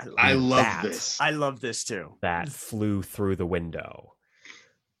 I love this. I love this too. That flew through the window.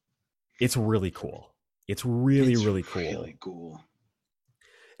 It's really cool. It's really cool. Really cool.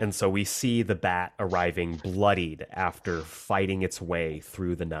 And so we see the bat arriving bloodied after fighting its way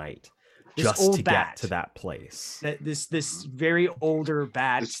through the night. Just to get to that place. This very older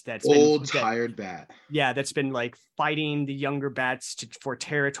bat that's old tired bat. Yeah, that's been like fighting the younger bats for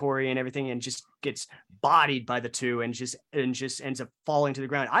territory and everything, and just gets bodied by the two and just ends up falling to the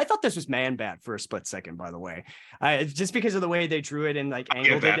ground. I thought this was Man Bat for a split second, by the way, just because of the way they drew it and like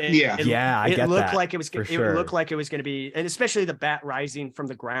angled it. It looked like it was. It looked like it was going to be, and especially the bat rising from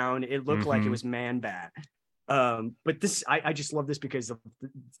the ground. It looked like it was Man Bat. But this, I just love this because of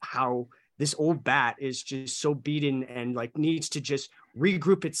how this old bat is just so beaten and like needs to just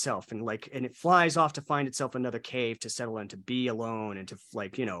regroup itself and it flies off to find itself another cave to settle in, to be alone and to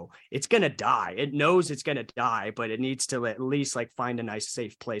it's gonna die. It knows it's gonna die, but it needs to at least like find a nice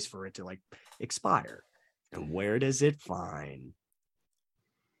safe place for it to like expire. And where does it find?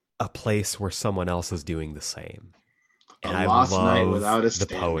 A place where someone else is doing the same. And a lost night without a the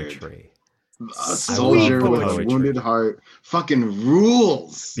standard. Poetry. A soldier with a wounded heart. Fucking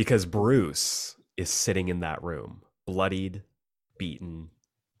rules. Because Bruce is sitting in that room, bloodied, beaten,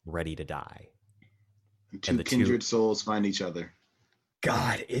 ready to die. And the kindred souls find each other.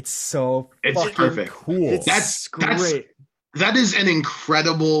 God, it's perfect. Cool. That's great. That is an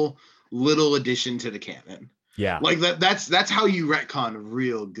incredible little addition to the canon. Yeah. Like that's how you retcon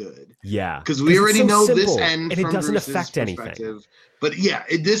real good. Yeah. Because we already know this end and it from doesn't Bruce's affect anything. But yeah,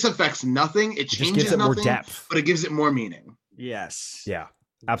 this affects nothing. It changes gives it nothing, more depth. but it gives it more meaning. Yes. Yeah.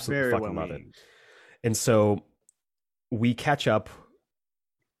 Absolutely Very fucking well love it. meaning. And so we catch up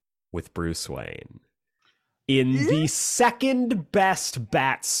with Bruce Wayne in the second best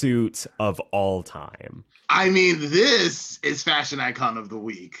bat suit of all time. I mean, this is fashion icon of the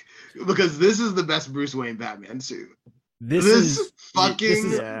week because this is the best Bruce Wayne Batman suit. This is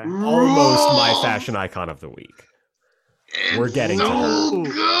fucking almost my fashion icon of the week. We're getting to her.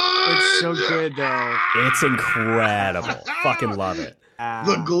 Good. It's so good though. It's incredible. Fucking love it.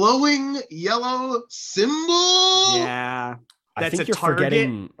 The glowing yellow symbol. Yeah. I think you're target,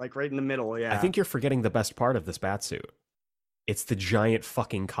 forgetting, like right in the middle. Yeah. I think you're forgetting the best part of this batsuit. It's the giant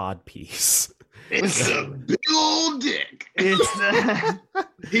fucking cod piece. It's a big old dick.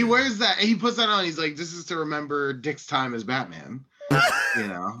 He wears that and he puts that on. He's like, this is to remember Dick's time as Batman.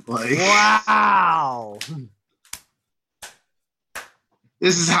 Like wow.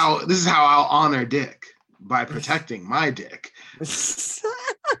 This is how I'll honor Dick, by protecting my dick.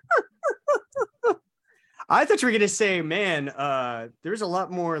 I thought you were gonna say, man, there's a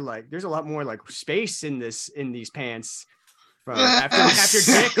lot more like space in these pants. After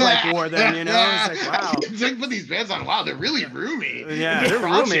Dick wore them, it's like wow. Dick put these pants on. Wow, they're really roomy. Yeah, they're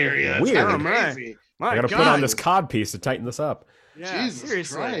roomy. Area. Weird. Crazy. I gotta put on this cod piece to tighten this up. Yeah, Jesus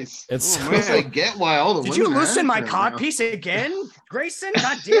seriously. Christ. It's I get why all the Did women you loosen my are cod now. piece again, Grayson?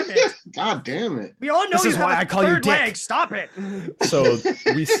 God damn it! God damn it. We all know This you is have why a I call you third Dick. leg. Stop it. So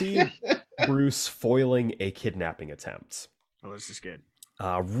we see Bruce foiling a kidnapping attempt. Oh, this is good.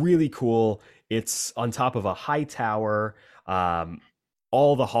 Really cool. It's on top of a high tower.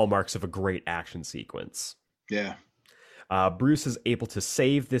 all the hallmarks of a great action sequence. Yeah. Bruce is able to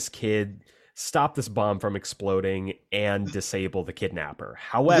save this kid, stop this bomb from exploding, and disable the kidnapper.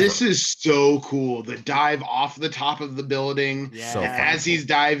 However, this is so cool. The dive off the top of the building. Yeah. So And fun. as he's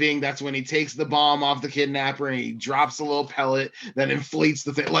diving, that's when he takes the bomb off the kidnapper and he drops a little pellet that inflates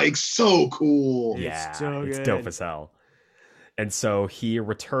the thing. Like, so cool. It's yeah, so it's good. dope as hell. And so he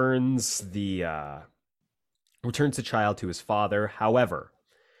returns the child to his father. However,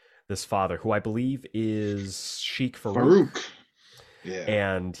 this father, who I believe is Sheikh Farouk, Yeah.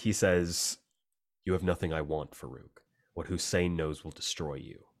 and he says, "You have nothing I want, Farouk. What Hussein knows will destroy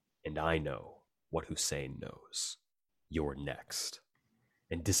you, and I know what Hussein knows. You're next,"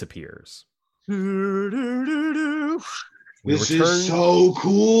 and disappears. We This is so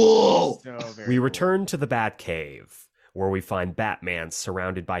cool. We return to the Batcave, where we find Batman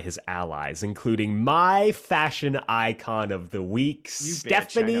surrounded by his allies, including my fashion icon of the week, You bitch,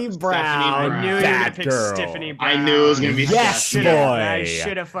 Stephanie I know. Brown, I knew you were gonna pick Batgirl. Stephanie Brown. I knew it was gonna be Yes, Stephanie. boy. I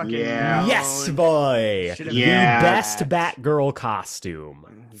should have fucking known. Yes, boy. Should've Yeah. The best Batgirl costume.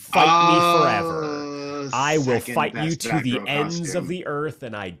 Fight me forever. I will Second fight you best to the Batgirl ends costume. of the earth,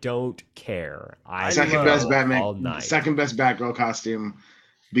 and I don't care. I Second will best all Batman. night. Second best Batgirl costume,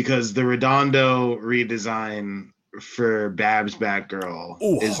 because the Redondo redesign for Babs Batgirl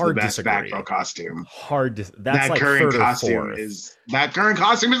Ooh, is the hard best disagree. Batgirl costume. That's That like current third or costume fourth. is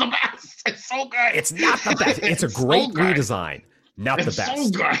the best. It's so good. It's not the best. It's a so great good. redesign. Not the It's best. so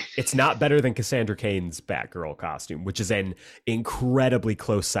good. It's not better than Cassandra Cain's Batgirl costume, which is an incredibly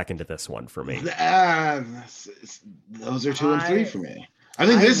close second to this one for me. Those are 2 and 3 for me. I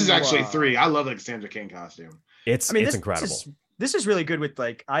think this is actually love- 3. I love the Cassandra Cain costume. It's This incredible. This is really good with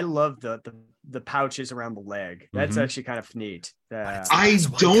like I love the pouches around the leg. That's Mhm. actually kind of neat. I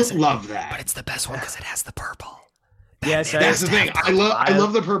don't love that. But it's the best one because it has the purple. Yes, That's the thing. I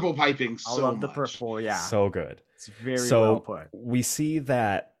love the purple piping I so love the much. purple. Yeah, So good. it's very So well put. we see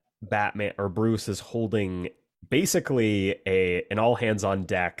that Batman or Bruce is holding basically an all hands on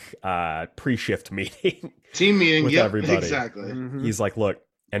deck pre-shift meeting. Team meeting. with Yep, everybody. exactly. Mhm. He's like, look,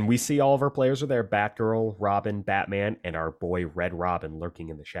 and we see all of our players are there: Batgirl, Robin, Batman, and our boy Red Robin lurking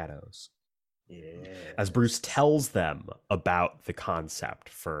in the shadows. As Bruce tells them about the concept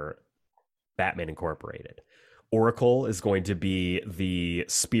for Batman Incorporated. Oracle is going to be the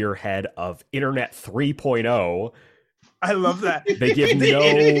spearhead of Internet 3.0. I love that. They give no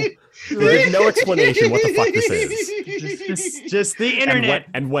explanation what the fuck this is. Just the internet.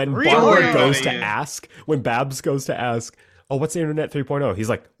 And when Real Barbara world. goes to Yeah. ask, when Babs goes to ask, oh, what's the Internet 3.0? He's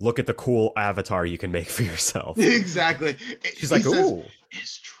like, look at the cool avatar you can make for yourself. Exactly. She's like, He says, ooh.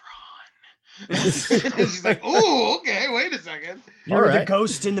 It's Tron. She's like, oh, okay, wait a second. You're All the right.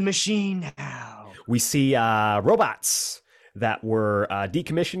 ghost in the machine now. We see robots that were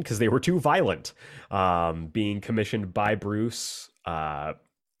decommissioned because they were too violent, being commissioned by Bruce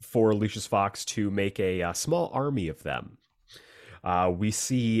for Lucius Fox to make a small army of them. We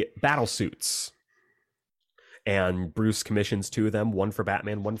see battle suits, and Bruce commissions 2 of them, one for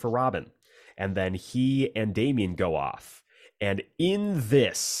Batman, one for Robin. And then he and Damian go off. And in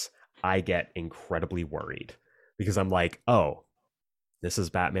this, I get incredibly worried because I'm like, oh, this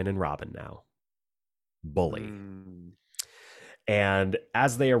is Batman and Robin now. Bully. And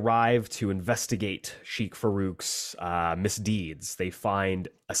as they arrive to investigate Sheikh Farouk's misdeeds, they find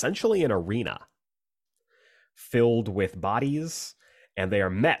essentially an arena filled with bodies, and they are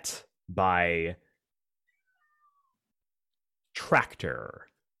met by Tractor,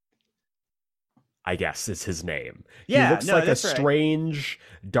 I guess is his name. Yeah, he looks no, like a that's right. strange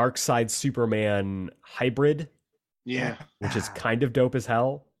Darkseid Superman hybrid, Yeah, which is kind of dope as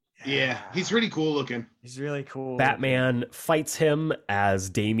hell. yeah. He's really cool looking. He's really cool. Batman fights him as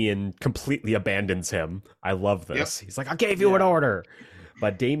Damian completely abandons him. I love this. He's like, I gave you an order.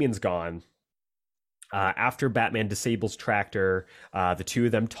 But Damian's gone. After Batman disables Tractor, the 2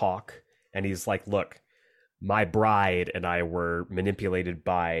 of them talk. And he's like, look, my bride and I were manipulated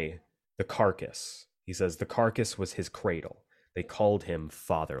by the Carcass. He says the Carcass was his cradle. They called him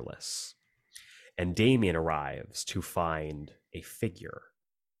fatherless. And Damian arrives to find a figure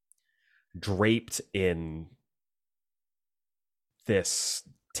draped in this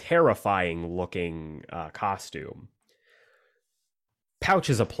terrifying looking costume.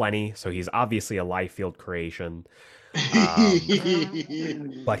 Pouches aplenty, so he's obviously a Liefeld creation.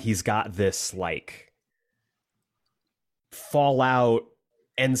 But he's got this like Fallout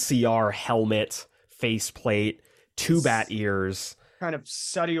NCR helmet, faceplate, 2 bat ears. kind of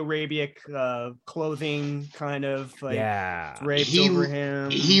Saudi Arabic clothing, kind of like Yeah. draped He- over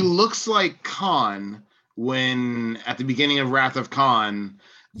him. He looks like Khan when at the beginning of Wrath of Khan,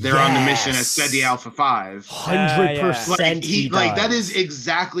 they're on the mission as Sedi Alpha 5. 100%. Like that is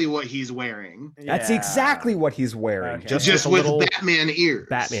exactly what he's wearing. That's exactly what he's wearing. Okay. Just with Batman ears.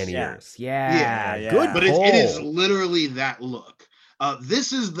 Batman Yeah. ears. Yeah. Yeah. Good But pull. it is literally that look.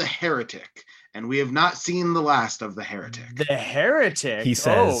 This is the Heretic, and we have not seen the last of the Heretic. The Heretic. He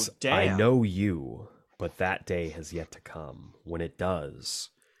says, oh, damn. I know you, but that day has yet to come. When it does,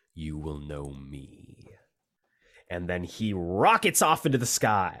 you will know me. And then he rockets off into the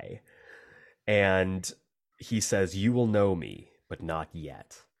sky. And he says, you will know me, but not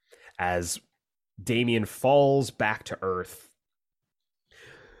yet. As Damian falls back to Earth,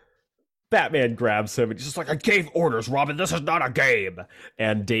 Batman grabs him and he's just like, I gave orders, Robin. This is not a game.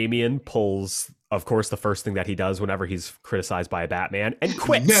 And Damian pulls, of course, the first thing that he does whenever he's criticized by a Batman and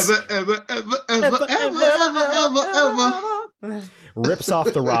quits. Never, ever, ever, ever, ever, ever. Rips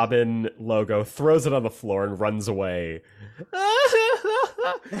off the Robin logo, throws it on the floor, and runs away. You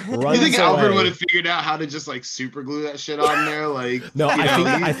think Alfred would have figured out how to just like super glue that shit on there? Like, no,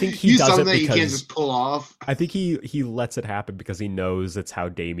 I think he does it because you can't just pull off. I think he lets it happen because he knows it's how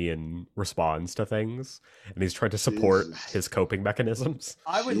Damian responds to things, and he's trying to support his coping mechanisms.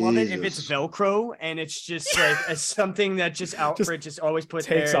 I would love it if it's Velcro and it's just like something that just Alfred just always puts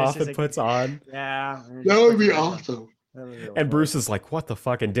takes there. off and like, puts on. Yeah, that would be awesome. And Bruce is like, "What the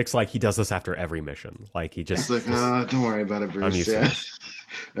fuck?" And Dick's like, "He does this after every mission. Like he just." It's like, don't worry about it, Bruce.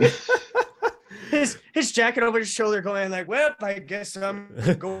 his jacket over his shoulder, going like, "Well, I guess I'm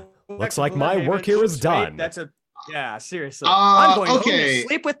going." Looks like my work here is done. That's seriously. I'm going home okay. to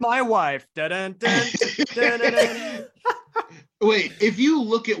sleep with my wife. Dun, dun, dun, dun, dun. Wait, if you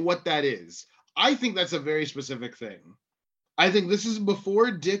look at what that is, I think that's a very specific thing. I think this is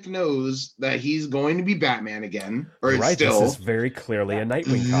before Dick knows that he's going to be Batman again, or right, still. This is very clearly a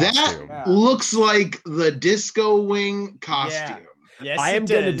Nightwing costume. That looks like the Disco Wing costume. Yeah. Yes, I am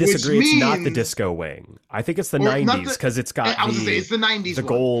going to disagree. Which it's not the means- Disco Wing. I think it's the 90s because it's got I was gonna say it's the 90s the one.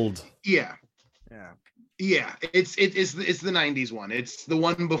 gold. Yeah. Yeah, it's the 90s one. It's the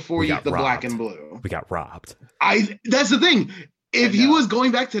one before the black and blue. We got robbed. That's the thing. If he was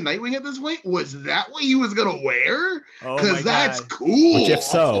going back to Nightwing at this point, was that what he was gonna wear? Because that's cool. Which, if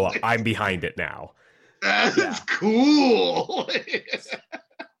so, I'm behind it now. That's cool.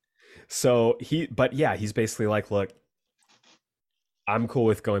 So he's basically like, look, I'm cool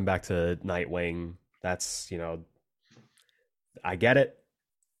with going back to Nightwing. That's, I get it.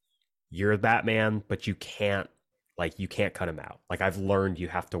 You're Batman, but you can't cut him out. Like, I've learned you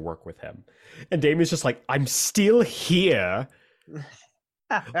have to work with him. And Damien's just like, I'm still here.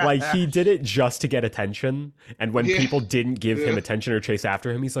 Like, he did it just to get attention. And when people didn't give him attention or chase after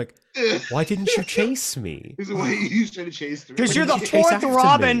him, he's like, why didn't you chase me? He's like, why are you trying to chase me? Because you're the fourth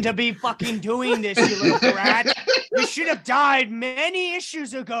Robin to be fucking doing this, you little brat. You should have died many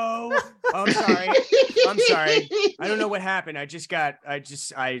issues ago. Oh, I'm sorry. I don't know what happened. I just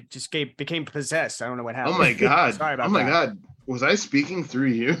became possessed. I don't know what happened. Oh my God. Sorry about that. Oh my God. Was I speaking through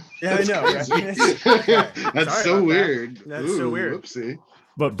you? Yeah, I know. That's so weird. That's so weird. Whoopsie.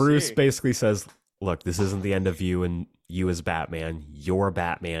 But Bruce basically says, look, this isn't the end of you and you as Batman. You're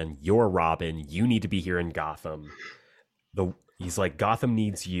Batman. You're Robin. You need to be here in Gotham. He's like, Gotham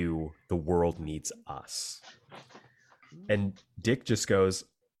needs you. The world needs us. And Dick just goes,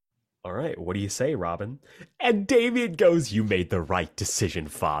 all right, what do you say, Robin? And Damian goes, you made the right decision,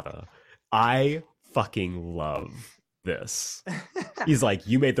 father. I fucking love this. He's like,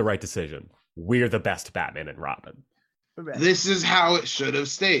 you made the right decision. We're the best Batman and Robin. This is how it should have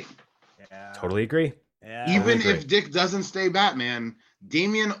stayed. Yeah. Totally agree. Yeah. Even totally if Dick doesn't stay Batman,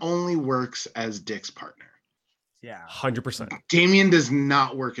 Damian only works as Dick's partner. Yeah. 100%. Damian does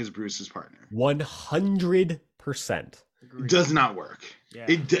not work as Bruce's partner. 100%. Does not work. Yeah.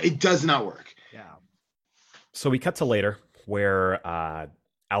 It does not work. Yeah. So we cut to later where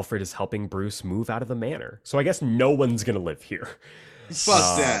Alfred is helping Bruce move out of the manor. So I guess no one's going to live here.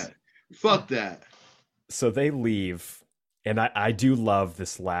 Fuck that. Fuck that. So they leave. And I do love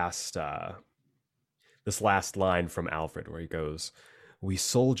this last line from Alfred where he goes, we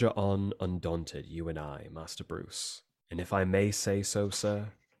soldier on undaunted, you and I, Master Bruce. And if I may say so, sir,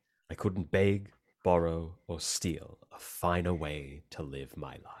 I couldn't beg, borrow, or steal a finer way to live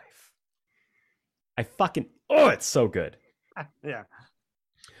my life. It's so good. Yeah.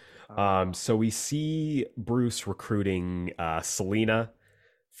 So we see Bruce recruiting Selina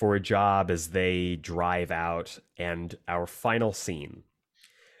for a job as they drive out, and our final scene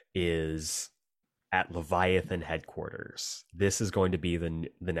is at Leviathan headquarters. This is going to be the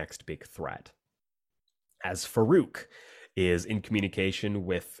next big threat. As Farouk is in communication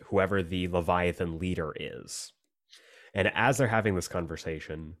with whoever the Leviathan leader is. And as they're having this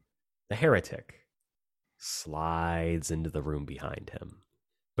conversation, the heretic slides into the room behind him.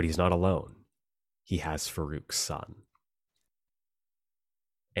 But he's not alone. He has Farouk's son.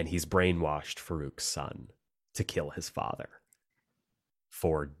 And he's brainwashed Farouk's son to kill his father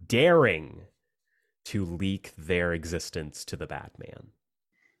for daring to leak their existence to the Batman.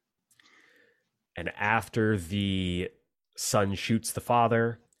 And after the son shoots the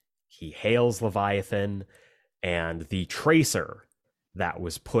father, he hails Leviathan, and the tracer that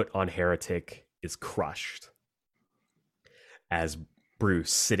was put on Heretic is crushed. As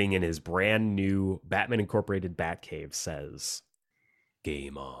Bruce, sitting in his brand new Batman Incorporated Batcave, says,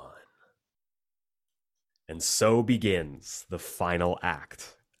 "Game on." And so begins the final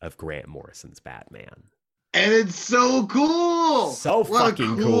act of Grant Morrison's Batman. And it's so cool. So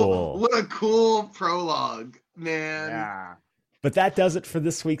fucking cool. What a cool prologue, man. Yeah. But that does it for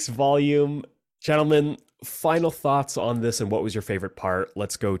this week's volume. Gentlemen, final thoughts on this and what was your favorite part?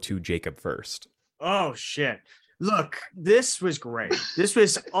 Let's go to Jacob first. Oh, shit. Look, this was great. This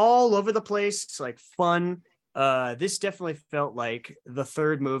was all over the place. It's like fun. This definitely felt like the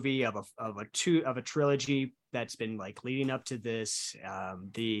third movie of a trilogy that's been like leading up to this.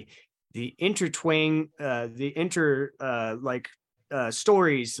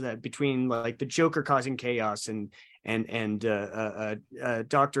 Stories that between like the Joker causing chaos and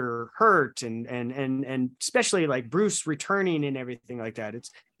Dr. Hurt and especially like Bruce returning and everything like that.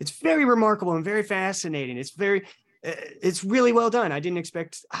 It's very remarkable and very fascinating. It's really well done. I didn't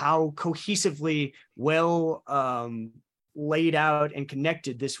expect how cohesively well laid out and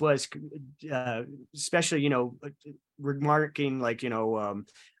connected this was, especially, remarking like,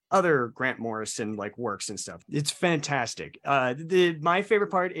 other Grant Morrison like works and stuff. It's fantastic. My favorite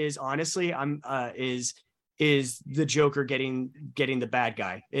part is honestly, is the Joker getting the bad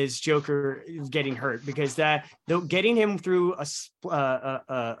guy, is Joker getting hurt, because getting him through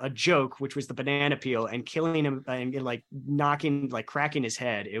a joke, which was the banana peel, and killing him and like cracking his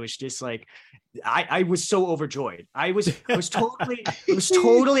head. It was just like, I was so overjoyed. I was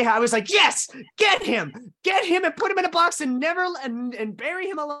totally, I was like, yes, get him and put him in a box and and bury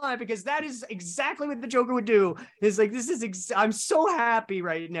him alive, because that is exactly what the Joker would do. It's like, I'm so happy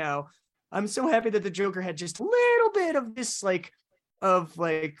right now. I'm so happy that the Joker had just a little bit of this, of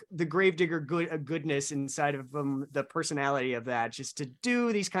the gravedigger goodness inside of the personality of that, just to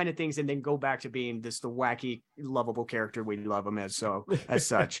do these kind of things and then go back to being the wacky, lovable character we love him as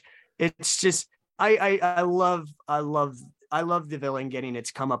such. It's just, I love the villain getting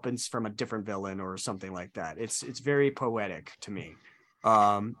its comeuppance from a different villain or something like that. It's very poetic to me.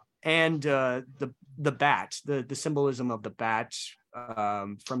 And the bat, the symbolism of the bat,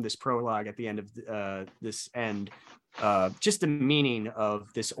 from this prologue at the end of this end, just the meaning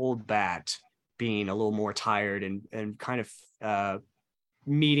of this old bat being a little more tired and kind of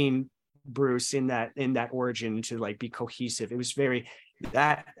meeting Bruce in that origin to like be cohesive. It was very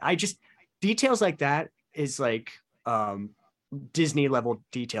details like that is like Disney level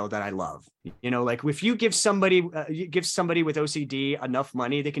detail that I love. Like if you give somebody with OCD enough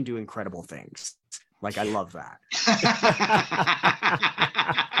money, they can do incredible things. Like, I love that.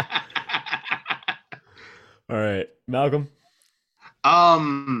 All right, Malcolm.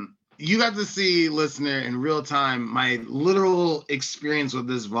 You got to see, listener, in real time, my literal experience with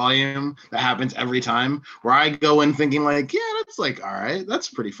this volume that happens every time, where I go in thinking like, yeah, that's like, all right, that's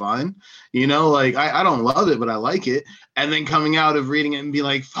pretty fun. Like I don't love it, but I like it. And then coming out of reading it and be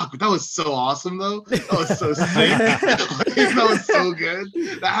like, fuck, that was so awesome though. That was so sick. That was so good.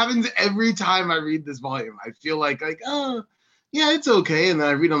 That happens every time I read this volume. I feel like, oh, yeah, it's okay. And then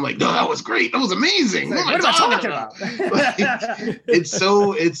I read, I'm like, no, that was great. That was amazing. Like, what am I talking about? It's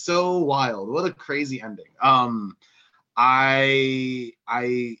so wild. What a crazy ending.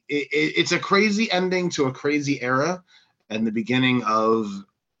 It's a crazy ending to a crazy era and the beginning of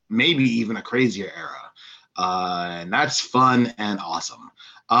maybe even a crazier era. And that's fun and awesome.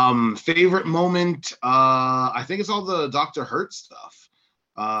 Favorite moment, I think it's all the Dr. Hurt stuff.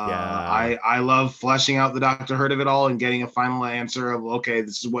 I love fleshing out the Dr. Hurt of it all and getting a final answer of, okay,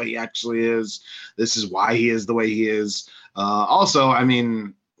 this is what he actually is. This is why he is the way he is. Also, I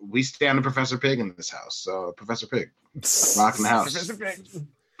mean, we stand a Professor Pig in this house. So Professor Pig, rocking the house.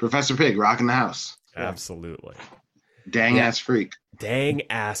 Professor Pig, rocking the house. Absolutely. Dang ass freak.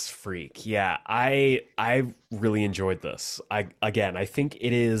 Yeah, I really enjoyed this. I think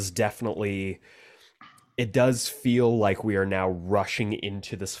it is definitely... It does feel like we are now rushing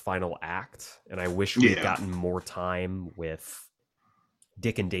into this final act, and I wish we had gotten more time with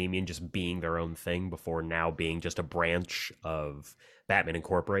Dick and Damian just being their own thing before now being just a branch of Batman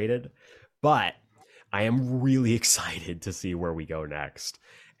Incorporated. But I am really excited to see where we go next.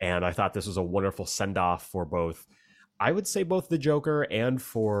 And I thought this was a wonderful send-off for both, I would say both the Joker and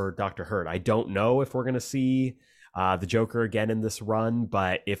for Dr. Hurt. I don't know if we're going to see the Joker again in this run,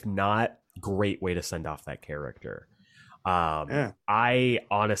 but if not, great way to send off that character. I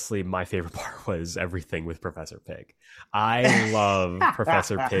honestly, my favorite part was everything with Professor Pig. I love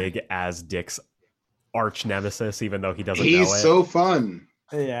Professor Pig as Dick's arch nemesis, even though he doesn't know it. He's so fun.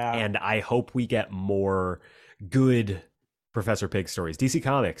 Yeah. And I hope we get more good Professor Pig stories. DC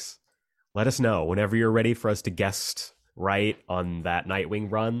Comics, let us know whenever you're ready for us to guest right on that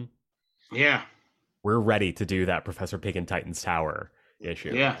Nightwing run. Yeah. We're ready to do that Professor Pig in Titan's Tower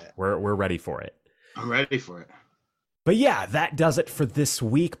issue. Yeah. We're ready for it. I'm ready for it. But yeah, that does it for this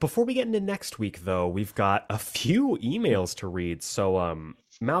week. Before we get into next week, though, we've got a few emails to read. So,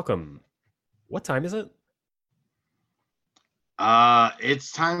 Malcolm, what time is it?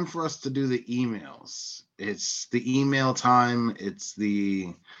 It's time for us to do the emails. It's the email time. It's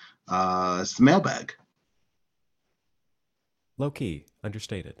the mailbag. Low key,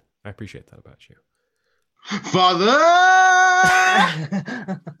 understated. I appreciate that about you. Father!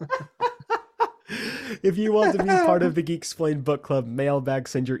 If you want to be part of the Geeksplained Book Club mailbag,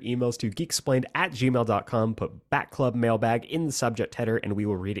 send your emails to geeksplained@gmail.com. Put Bat Club mailbag in the subject header, and we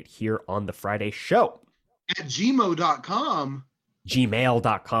will read it here on the Friday show. At gmo.com.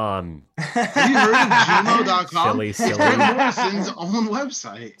 Gmail.com. Have you heard of gmo.com? Silly. It's Grant Morrison's own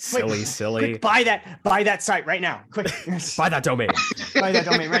website. Silly. Quick, buy that site right now. Quick. Buy that domain. Buy that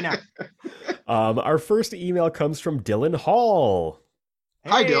domain right now. Our first email comes from Dylan Hall.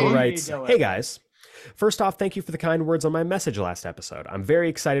 Hi, Dylan. He writes, hey guys. First off, thank you for the kind words on my message last episode. I'm very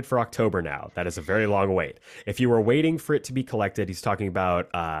excited for October now. That is a very long wait. If you were waiting for it to be collected, he's talking about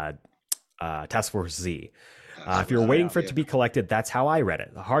Task Force Z. If you're waiting for it to be collected, that's how I read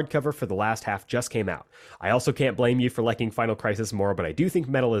it. The hardcover for the last half just came out. I also can't blame you for liking Final Crisis more, but I do think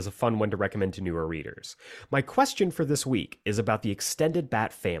Metal is a fun one to recommend to newer readers. My question for this week is about the extended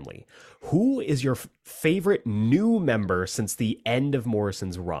Bat family. Who is your favorite new member since the end of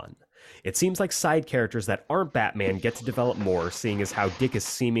Morrison's run? It seems like side characters that aren't Batman get to develop more, seeing as how Dick is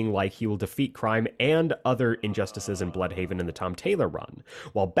seeming like he will defeat crime and other injustices in Bloodhaven in the Tom Taylor run,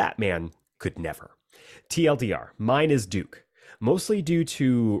 while Batman could never. TLDR, mine is Duke, mostly due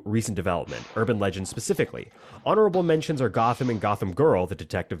to recent development, urban legend specifically. Honorable mentions are Gotham and Gotham Girl, the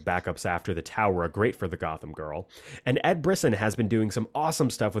detective backups after the Tower are great for the Gotham Girl, and Ed Brisson has been doing some awesome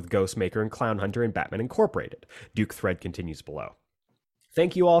stuff with Ghostmaker and Clown Hunter and Batman Incorporated. Duke thread continues below.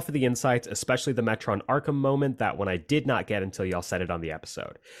 Thank you all for the insights, especially the Metron Arkham moment, that one I did not get until y'all said it on the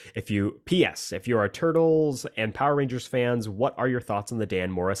episode. P.S. If you are Turtles and Power Rangers fans, what are your thoughts on the Dan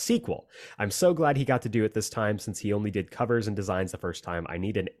Mora sequel? I'm so glad he got to do it this time since he only did covers and designs the first time. I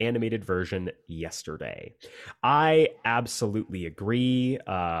need an animated version yesterday. I absolutely agree.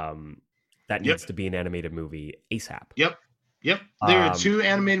 That needs to be an animated movie ASAP. Yep. There are two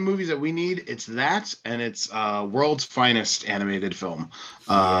animated movies that we need. It's that, and it's World's Finest animated film,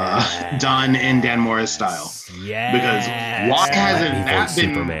 done in Dan Mora's style. Yeah. Because why hasn't that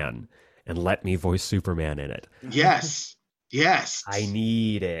been Superman? And let me voice Superman in it. Yes. I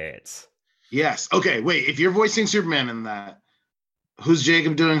need it. Yes. Okay. Wait. If you're voicing Superman in that, who's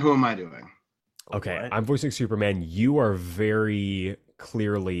Jacob doing? Who am I doing? Okay, What? I'm voicing Superman. You are very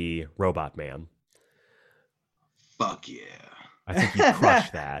clearly Robot Man. Fuck yeah. I think you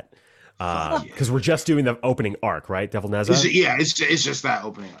crushed that. Because we're just doing the opening arc, right? Devil Nezza? It's just that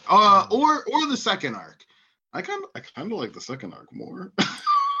opening arc. Or the second arc. I kind of like the second arc more.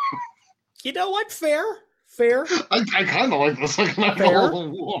 You know what? Fair. I kind of like the second arc a Fair. little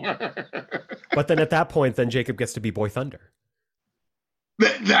more. But then at that point, then Jacob gets to be Boy Thunder.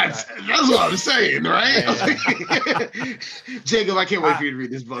 That's what I'm saying, right? Jacob, I can't wait for you to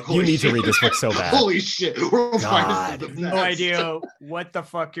read this book. You need to read this book so bad. Holy shit. World's God. Finest is the No best. idea what the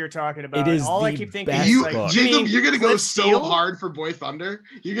fuck you're talking about. It is All I the keep thinking best is You, like, book. Jacob, mean you're gonna go Cliff so Steele? hard for Boy Thunder.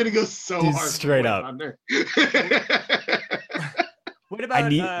 You're gonna go so Dude, hard straight for Boy up. Thunder. What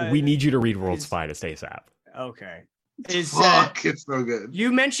about We need you to read World's Finest ASAP. Okay. Is Fuck, it's so good.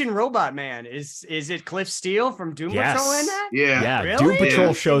 you mentioned Robot Man? Is it Cliff Steele from Doom Yes. Patrol in that? Yeah. Yeah, Really? Doom Patrol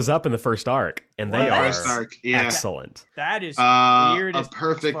Yeah. shows up in the first arc, and they Well, are First arc, yeah. excellent. That is weird. A as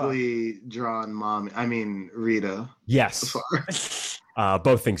perfectly drawn mommy. I mean, Rita. Yes,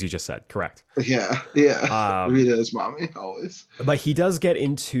 both things you just said, correct. Yeah. Rita is mommy always. But he does get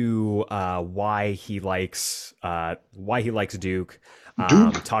into why he likes Duke.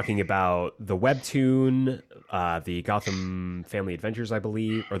 Duke. Talking about the webtoon the Gotham Family Adventures, I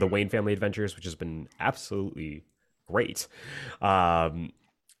believe, or the Wayne Family Adventures, which has been absolutely great.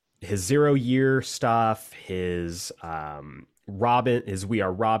 His 0 Year stuff, his Robin, his We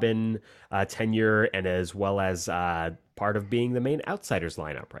Are Robin tenure, and as well as part of being the main Outsiders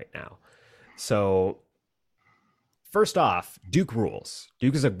lineup right now. So first off, Duke rules.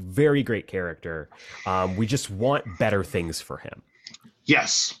 Duke is a very great character. We just want better things for him.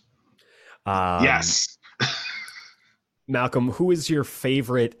 Yes. Yes. Malcolm, who is your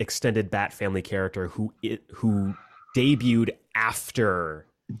favorite extended Bat Family character who debuted after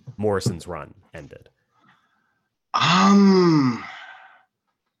Morrison's run ended?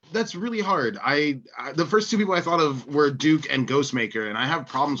 That's really hard. I the first two people I thought of were Duke and Ghostmaker, and I have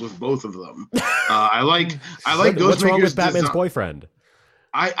problems with both of them. I like Ghostmaker's What's wrong with Batman's boyfriend?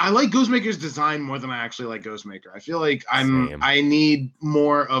 I like Ghostmaker's design more than I actually like Ghostmaker. I feel like Same. I need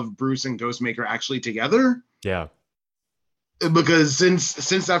more of Bruce and Ghostmaker actually together. Yeah. Because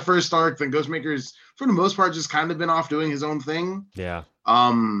since that first arc, then Ghostmaker's for the most part just kind of been off doing his own thing. Yeah.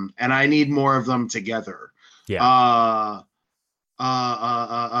 And I need more of them together. Yeah.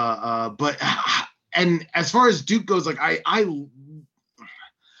 But and as far as Duke goes, like I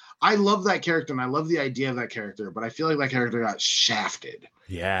love that character and I love the idea of that character, but I feel like that character got shafted.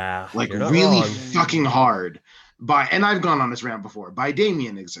 Yeah. Like really fucking hard and I've gone on this rant before, by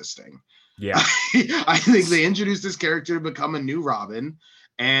Damian existing. Yeah. I think they introduced this character to become a new Robin,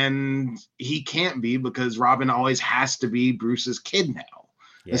 and he can't be because Robin always has to be Bruce's kid now.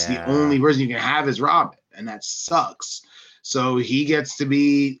 Yeah. That's the only person you can have is Robin, and that sucks. So he gets to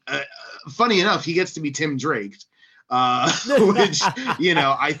be, funny enough, he gets to be Tim Drake, which,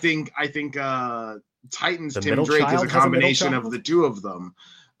 I think Titans the Tim Drake is a combination of the two of them,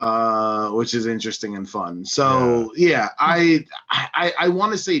 which is interesting and fun. So I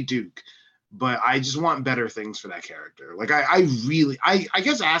want to say Duke, but I just want better things for that character. Like I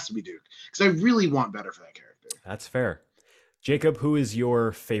guess it has to be Duke because I really want better for that character. That's fair. Jacob, who is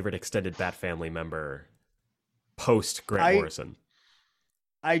your favorite extended Bat Family member post Grant Morrison?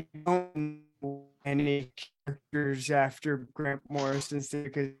 I don't know any characters after Grant Morrison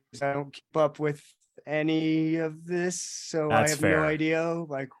because I don't keep up with any of this, so That's I have fair. no idea.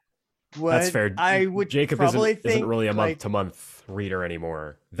 Like, what That's fair. I would Jacob probably isn't really a month-to-month reader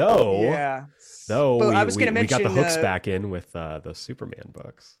anymore, though. Yeah. Though but we, I was we, gonna we got the mention, hooks back in with the Superman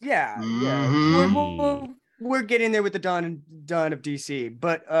books. Yeah, Mhm. we're getting there with the dawn of DC.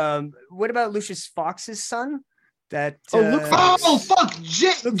 But what about Lucius Fox's son? That Luke Fox. Oh fuck,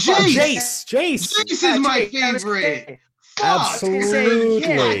 Jace. Jace is my favorite.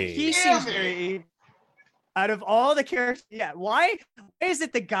 Absolutely. He seems very. Out of all the characters, why is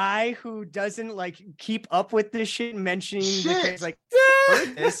it the guy who doesn't like keep up with this shit mentioning the characters like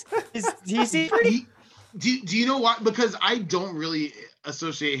this? He's pretty. Do you know what? Because I don't really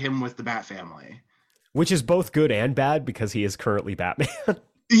associate him with the Bat Family, which is both good and bad because he is currently Batman.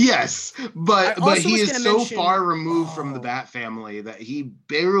 Yes, but he is so far removed from the Bat Family that he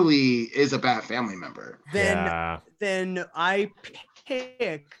barely is a Bat Family member. Then I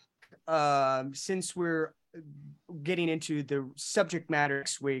pick since we're getting into the subject matter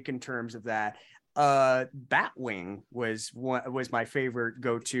next week in terms of that, Batwing was my favorite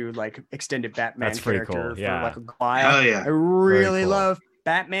go-to like extended Batman That's pretty character cool. Yeah. for like a while. Oh, yeah. I really cool. love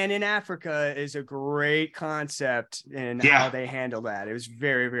Batman in Africa is a great concept in how they handle that. It was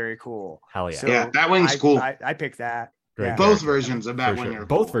very, very cool. Hell yeah. So Batwing's cool. I picked that. Great Both versions of Batwing sure. are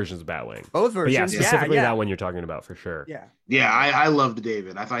Both cool. versions of Batwing. Both versions. But specifically that one you're talking about for sure. Yeah. I loved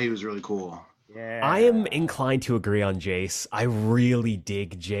David. I thought he was really cool. Yeah. I am inclined to agree on Jace. I really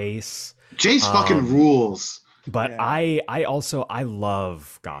dig Jace. Jace fucking rules. But I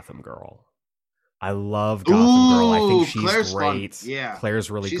love Gotham Girl. I love Gotham Girl. I think she's Claire's great. Fun. Yeah. Claire's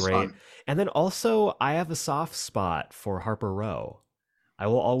really She's great. fun. And then also I have a soft spot for Harper Row. I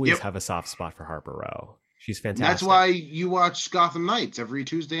will always have a soft spot for Harper Row. She's fantastic. That's why you watch Gotham Knights every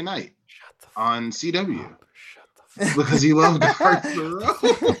Tuesday night on CW. Shut the fuck Because you love Harper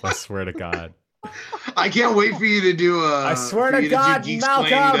Row. I swear to God. I can't wait for you to do I swear to God,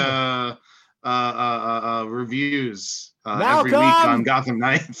 Malcolm. Reviews Malcolm! every week on Gotham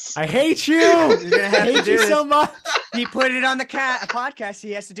Knights. I hate you. You're gonna I have to hate do you this. so much. He put it on the podcast.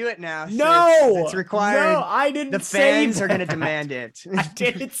 He has to do it now. So No, it's required. No, I didn't. The say fans are going to that. demand it. I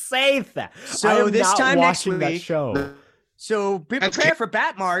didn't say that. I So am this not time next watching that week, show. so be That's prepared for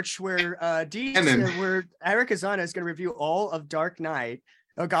Bat March, where Canon. where Eric Azana is going to review all of Dark Knight,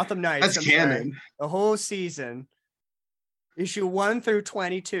 Gotham Knights. That's I'm sorry, canon. the whole season, issue 1 through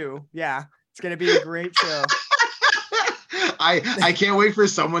 22. Yeah, it's going to be a great show. I can't wait for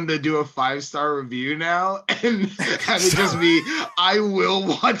someone to do a 5-star review now and have it just be, I will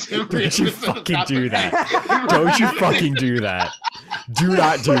watch every Don't you episode. fucking do that. Don't you fucking do that. Do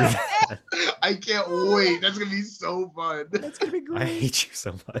not do that. I can't wait. That's gonna be so fun. That's gonna be I great. hate you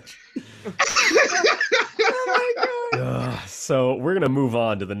so much. Oh my god. So we're gonna move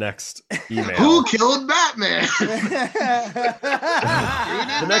on to the next email. Who killed Batman?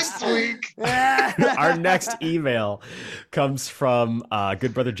 The next week. Our next email comes from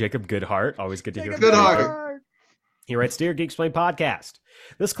good brother Jacob Goodhart. Always good to hear from Goodhart. Jacob. He writes, Dear Geek Explain Podcast,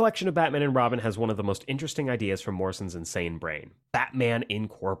 this collection of Batman and Robin has one of the most interesting ideas from Morrison's insane brain. Batman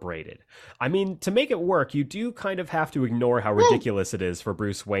Incorporated. I mean, to make it work, you do kind of have to ignore how ridiculous it is for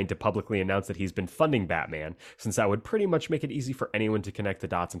Bruce Wayne to publicly announce that he's been funding Batman, since that would pretty much make it easy for anyone to connect the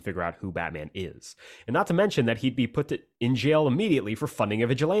dots and figure out who Batman is. And not to mention that he'd be put in jail immediately for funding a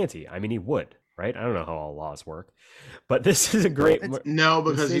vigilante. I mean, he would, right? I don't know how all laws work. But this is a great... No,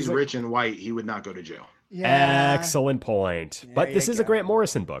 because he's rich and white. He would not go to jail. Yeah. Excellent point. There But this you is a go. Grant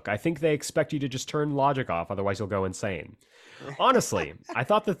Morrison book. I think they expect you to just turn logic off, otherwise you'll go insane. Honestly, I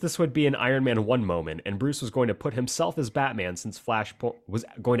thought that this would be an Iron Man 1 moment, and Bruce was going to put himself as Batman since Flashpoint was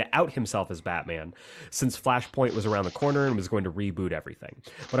going to out himself as Batman since Flashpoint was around the corner and was going to reboot everything.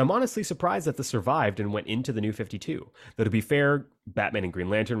 But I'm honestly surprised that this survived and went into the New 52. Though to be fair, Batman and Green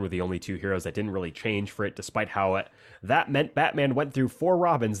Lantern were the only two heroes that didn't really change for it, despite how that meant Batman went through 4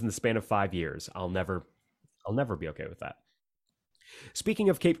 Robins in the span of 5 years. I'll never be okay with that. Speaking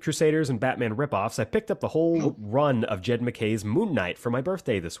of Caped Crusaders and Batman ripoffs, I picked up the whole run of Jed McKay's Moon Knight for my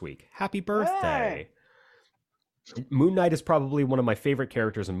birthday this week. Happy birthday. Moon Knight is probably one of my favorite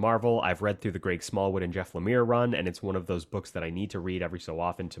characters in Marvel. I've read through the Greg Smallwood and Jeff Lemire run, and it's one of those books that I need to read every so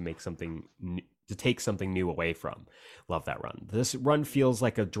often to take something new away from. Love that run. This run feels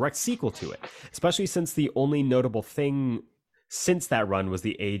like a direct sequel to it, especially since the only notable thing since that run was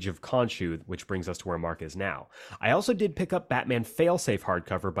the Age of Khonshu, which brings us to where Mark is now. I also did pick up Batman Failsafe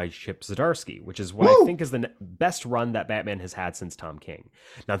hardcover by Chip Zdarsky, which is what I think is the best run that Batman has had since Tom King.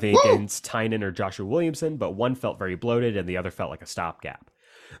 Nothing against Tynan or Joshua Williamson, but one felt very bloated and the other felt like a stopgap.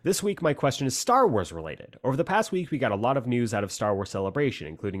 This week, my question is Star Wars related. Over the past week, we got a lot of news out of Star Wars Celebration,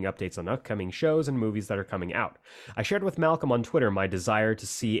 including updates on upcoming shows and movies that are coming out. I shared with Malcolm on Twitter my desire to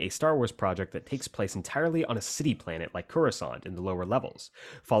see a Star Wars project that takes place entirely on a city planet like Coruscant in the lower levels,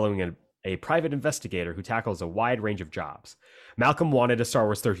 following a private investigator who tackles a wide range of jobs. Malcolm wanted a Star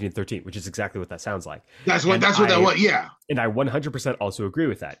Wars 1313, which is exactly what that sounds like. That's what that was. Yeah. And I 100% also agree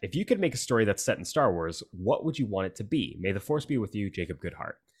with that. If you could make a story that's set in Star Wars, what would you want it to be? May the Force be with you, Jacob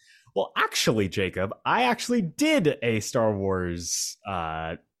Goodhart. Well, actually, Jacob, I actually did a Star Wars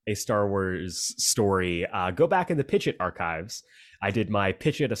story. Go back in the Pitch It archives. I did my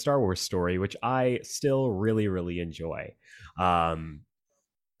Pitch It a Star Wars story, which I still really, really enjoy.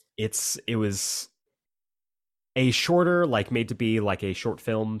 It was a shorter, like made to be like a short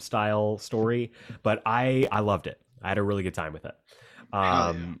film style story, but I loved it. I had a really good time with it.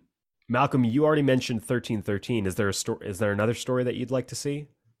 Malcolm, you already mentioned 1313. Is there another story that you'd like to see?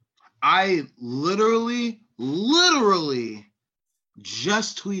 I literally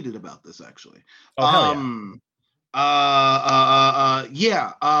just tweeted about this actually. Oh, hell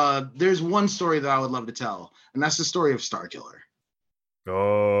yeah. There's one story that I would love to tell, and that's the story of Starkiller.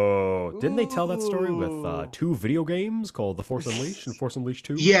 Oh, didn't they tell that story with 2 video games called The Force Unleashed and Force Unleashed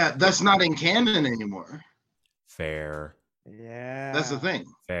 2? Yeah, that's not in canon anymore. Fair. Yeah. That's the thing.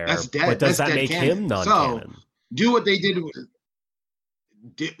 Fair. That's dead. But does that's that dead make canon. him non-canon? So, do what they did.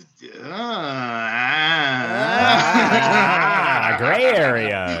 Gray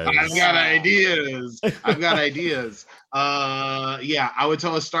areas. I've got ideas. Yeah, I would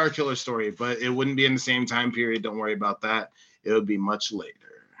tell a Starkiller story, but it wouldn't be in the same time period. Don't worry about that. It would be much later.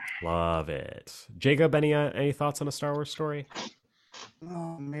 Love it. Jacob, any thoughts on a Star Wars story?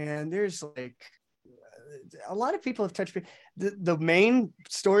 Oh man, there's like a lot of people have touched me. The main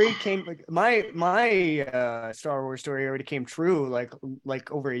story came like my Star Wars story already came true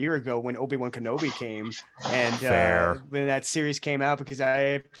like over a year ago when Obi-Wan Kenobi came, and when that series came out, because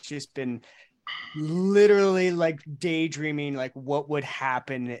I've just been literally like daydreaming like what would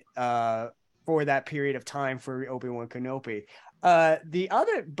happen for that period of time for Obi-Wan Kenobi.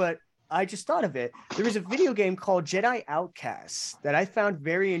 But I just thought of it. There was a video game called Jedi Outcasts that I found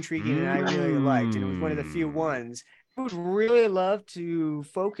very intriguing and I really liked. And it was one of the few ones. I would really love to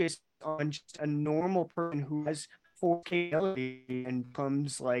focus on just a normal person who has 4K ability and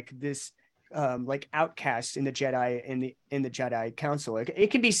becomes like this like outcast in the Jedi in the Jedi Council. It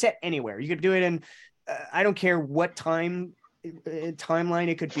can be set anywhere. You could do it in I don't care what timeline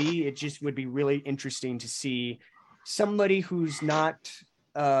it could be. It just would be really interesting to see somebody who's not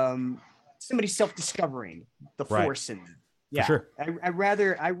somebody self-discovering the force in them. Yeah, sure.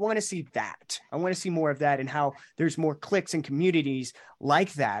 I want to see that. I want to see more of that, and how there's more cliques and communities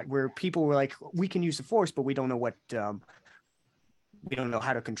like that where people were like, we can use the force, but we don't know what we don't know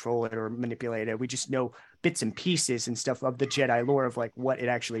how to control it or manipulate it. We just know bits and pieces and stuff of the Jedi lore of like what it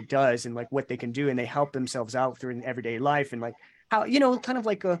actually does and like what they can do, and they help themselves out through an everyday life, and like how, you know, kind of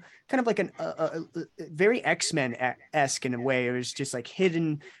like a very X-Men-esque in a way. It was just like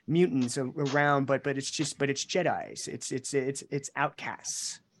hidden mutants around, but it's Jedis. It's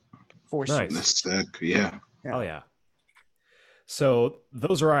outcasts. Forces. Nice. That's sick. Yeah. Oh yeah. So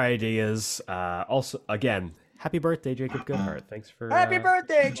those are our ideas. Also, again, happy birthday, Jacob Goodhart. Thanks for happy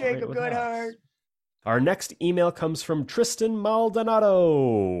birthday, Jacob Goodhart. Our next email comes from Tristan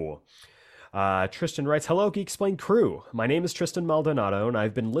Maldonado. Tristan writes, "Hello, Geek Explained crew. My name is Tristan Maldonado, and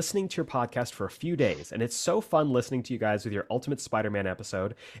I've been listening to your podcast for a few days, and it's so fun listening to you guys with your Ultimate Spider-Man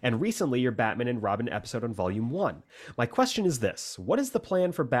episode, and recently your Batman and Robin episode on Volume 1. My question is this: what is the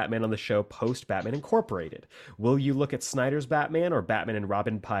plan for Batman on the show post-Batman Incorporated? Will you look at Snyder's Batman or Batman and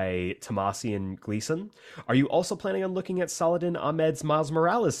Robin by Tomasi and Gleason? Are you also planning on looking at Saladin Ahmed's Miles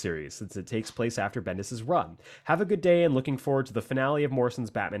Morales series, since it takes place after Bendis' run? Have a good day, and looking forward to the finale of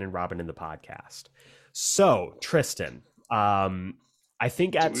Morrison's Batman and Robin in the podcast." So, Tristan, I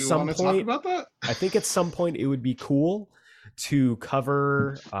think at some point, I think at some point it would be cool to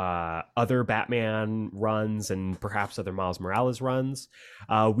cover other Batman runs and perhaps other Miles Morales runs.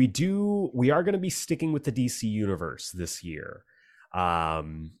 We are going to be sticking with the DC universe this year.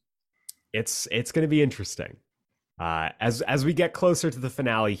 It's going to be interesting. As we get closer to the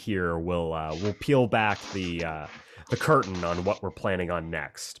finale here, we'll peel back the curtain on what we're planning on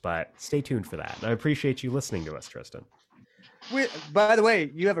next, but stay tuned for that. And I appreciate you listening to us, Tristan. By the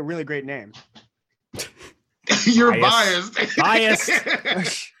way, you have a really great name. You're biased. Biased.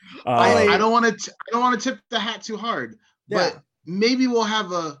 I don't want to tip the hat too hard, but maybe we'll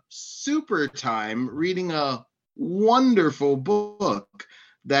have a super time reading a wonderful book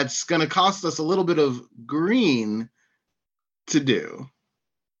that's going to cost us a little bit of green to do.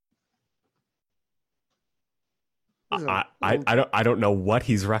 I don't know what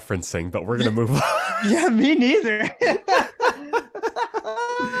he's referencing, but we're gonna move on. Yeah, me neither.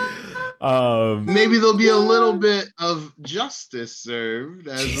 Maybe there'll be a little bit of justice served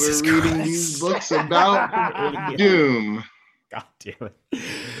as Jesus we're reading Christ. these books about Doom. God damn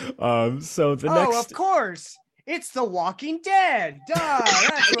it. So the next, of course. It's The Walking Dead. Duh.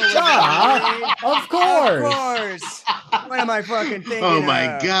 That's what of course. Of course. What am I fucking thinking? Oh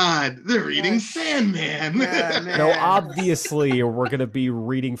my God. They're reading Sandman. Yeah, man. No, obviously we're gonna be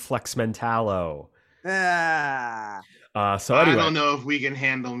reading Flex Mentalo. So anyway, I don't know if we can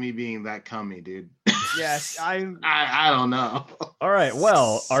handle me being that cummy, dude. Yes, I don't know. All right.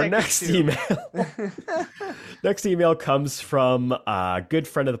 Well, our Second next two. email comes from a good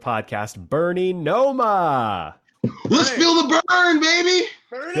friend of the podcast, Bernie Noma. Let's feel the burn, baby.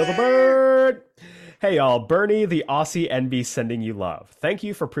 Feel the bird. Hey y'all, Bernie, the Aussie NB, sending you love. Thank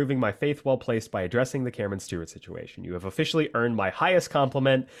you for proving my faith well placed by addressing the Cameron Stewart situation. You have officially earned my highest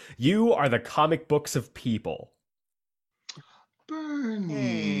compliment. You are the comic books of people.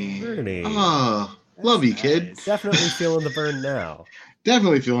 Bernie. Bernie. Oh, love you, kid. Definitely feeling the burn now.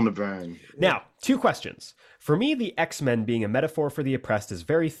 Definitely feeling the burn. Now, 2 questions. For me, the X-Men being a metaphor for the oppressed is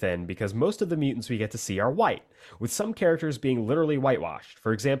very thin because most of the mutants we get to see are white, with some characters being literally whitewashed.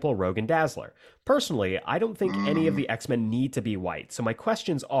 For example, Rogue and Dazzler. Personally, I don't think any of the X-Men need to be white, so my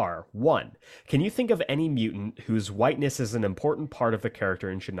questions are, 1, can you think of any mutant whose whiteness is an important part of the character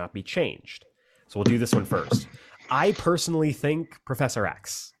and should not be changed? So we'll do this one first. I personally think Professor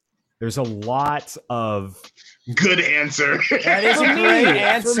X. There's a lot of... Good answer. That is a great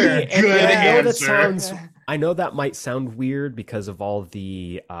answer. Good answer. I know that might sound weird because of all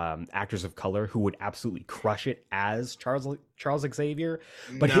the actors of color who would absolutely crush it as Charles Xavier,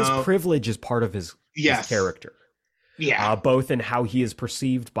 but his privilege is part of his character. Yeah. Both in how he is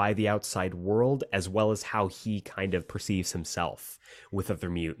perceived by the outside world as well as how he kind of perceives himself with other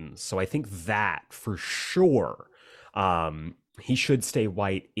mutants. So I think that for sure he should stay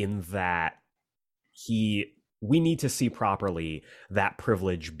white in that we need to see properly that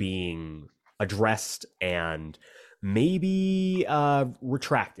privilege being addressed and maybe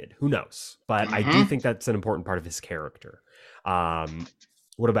retracted. Who knows? But I do think that's an important part of his character.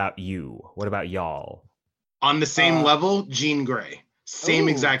 What about you? What about y'all? On the same level, Jean Grey. Same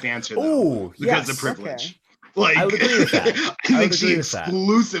exact answer, though. Oh, because of privilege. Okay. Like, I would agree with that. I think she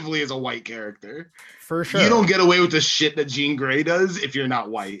exclusively is a white character. For sure. You don't get away with the shit that Jean Grey does if you're not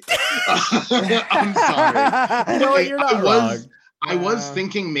white. I'm sorry. You know what? You're not wrong. I was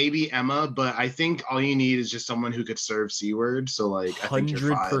thinking maybe Emma, but I think all you need is just someone who could serve C-word. So like, I think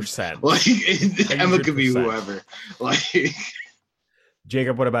you're fine. 100%. Like 100%. Emma could be whoever. Like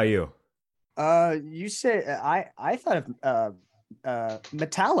Jacob, what about you? You said I thought of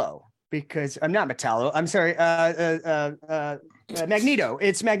Metallo because I'm not Metallo. I'm sorry. Magneto.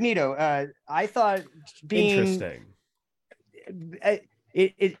 It's Magneto. I thought being interesting.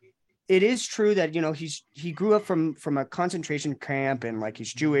 It is true that he grew up from a concentration camp and like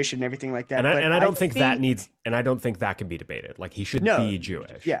he's Jewish and everything like that. And I don't think that can be debated. Like he should be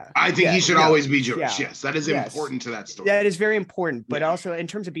Jewish. Yeah, I think he should always be Jewish. Yeah. Yes, that is important to that story. That is very important. But also in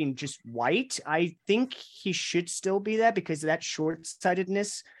terms of being just white, I think he should still be that because that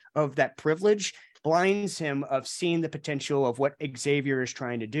short-sightedness of that privilege blinds him of seeing the potential of what Xavier is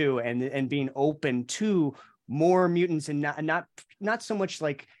trying to do and being open to more mutants and not so much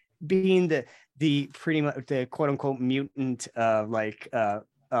like being the pretty much the quote unquote mutant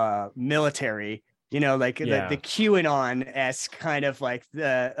military, the QAnon-esque kind of like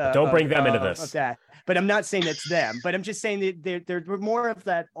the don't bring them into this. Of that. But I'm not saying it's them, but I'm just saying that they're more of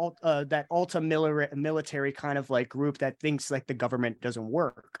that ultra military kind of like group that thinks like the government doesn't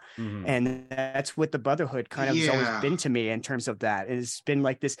work. Mm-hmm. And that's what the Brotherhood kind of has always been to me in terms of that. It's been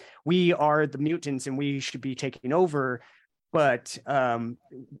like this, we are the mutants and we should be taking over, but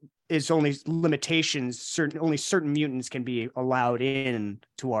is only limitations. Only certain mutants can be allowed in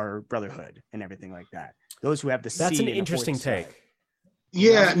to our Brotherhood and everything like that. Those who have the that's an interesting take.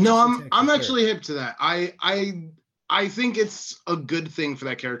 Yeah, no, I'm actually hip to that. I think it's a good thing for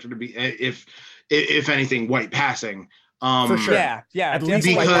that character to be, if anything, white passing. For sure. Yeah. At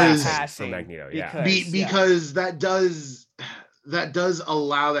least white passing for Magneto. Yeah. Because that does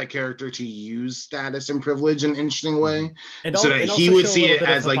allow that character to use status and privilege in an interesting way, and so that he would see it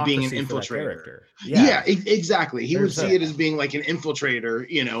as like being an infiltrator. Yeah, exactly. He would see it as being like an infiltrator,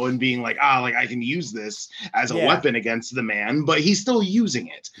 and being like, like I can use this as a weapon against the man, but he's still using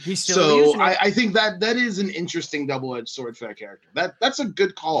it. I think that is an interesting double-edged sword for that character. That's a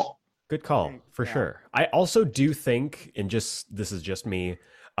good call. Good call, for sure. I also do think, and this is just me,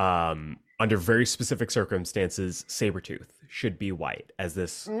 under very specific circumstances, Sabretooth should be white as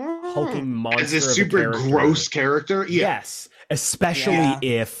this hulking monster. As this super gross character? Yeah. Yes. Especially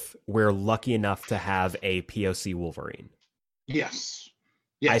if we're lucky enough to have a POC Wolverine. Yes.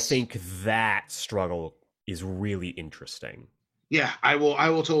 I think that struggle is really interesting. Yeah, I will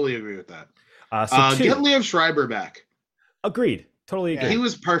totally agree with that. Get Liev Schreiber back. Agreed. Totally agree. He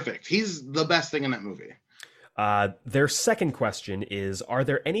was perfect. He's the best thing in that movie. Their second question is, are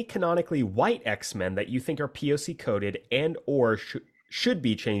there any canonically white X-Men that you think are POC coded and or should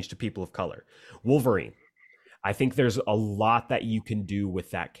be changed to people of color? Wolverine. I think there's a lot that you can do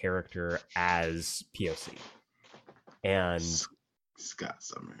with that character as POC. And Scott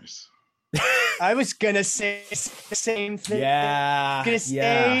Summers. I was gonna say the same thing. Yeah. I was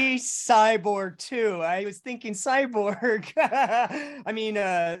gonna say Cyborg too. I was thinking Cyborg. I mean,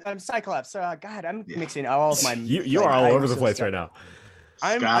 I'm Cyclops. God, I'm mixing all of my. You are all over the place right now.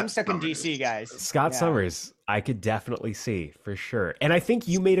 I'm stuck in DC, guys. Scott Summers, I could definitely see for sure, and I think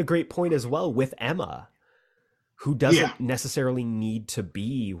you made a great point as well with Emma, who doesn't necessarily need to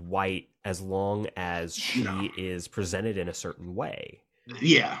be white as long as she is presented in a certain way.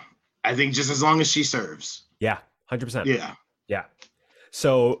 Yeah. I think just as long as she serves. Yeah, 100%. Yeah.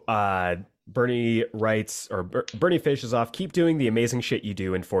 So Bernie writes, or Bernie finishes off, keep doing the amazing shit you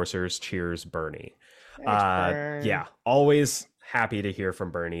do, Enforcers. Cheers, Bernie. Thanks, yeah, always happy to hear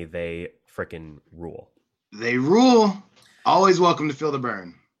from Bernie. They frickin' rule. They rule. Always welcome to feel the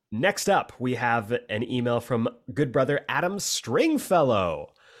burn. Next up, we have an email from good brother Adam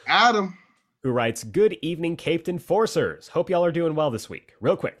Stringfellow. Adam. Who writes, good evening, Caped Enforcers. Hope y'all are doing well this week.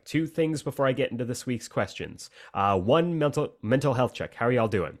 Real quick, 2 things before I get into this week's questions. 1, mental health check. How are y'all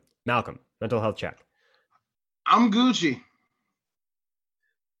doing? Malcolm, mental health check. I'm Gucci.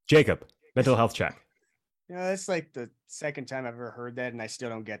 Jacob, mental health check. That's like the second time I've ever heard that, and I still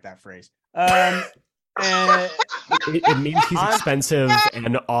don't get that phrase. It means he's expensive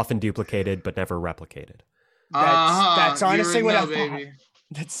and often duplicated, but never replicated. That's honestly what I thought. Baby.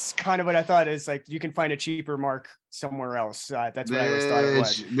 That's kind of what I thought is like you can find a cheaper mark somewhere else. That's what I always thought it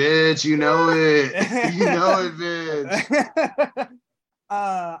was. Bitch, you know it. You know it, bitch.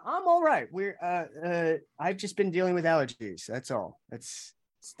 I'm all right. I've just been dealing with allergies. That's all. It's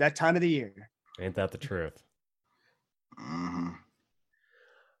that time of the year. Ain't that the truth? Mm-hmm.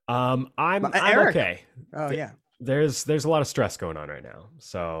 I'm Eric. okay. Oh yeah. There's a lot of stress going on right now,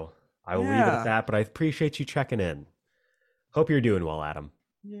 so I will leave it at that. But I appreciate you checking in. Hope you're doing well, Adam.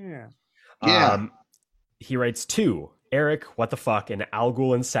 Yeah. Yeah. He writes 2. Eric, what the fuck? An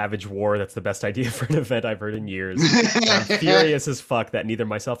Algol and Savage War. That's the best idea for an event I've heard in years. And I'm furious as fuck that neither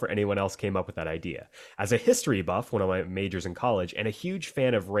myself or anyone else came up with that idea. As a history buff, one of my majors in college, and a huge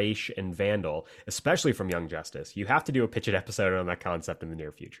fan of Raish and Vandal, especially from Young Justice, you have to do a pitch it episode on that concept in the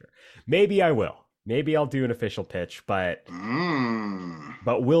near future. Maybe I will. Maybe I'll do an official pitch, but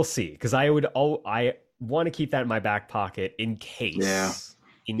we'll see. Because I want to keep that in my back pocket in case.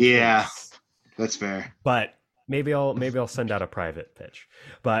 Yeah. That's fair. But maybe I'll send out a private pitch.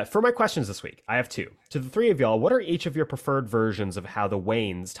 But for my questions this week, I have 2. To the 3 of y'all, what are each of your preferred versions of how the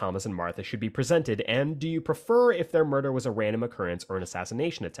Waynes, Thomas and Martha, should be presented? And do you prefer if their murder was a random occurrence or an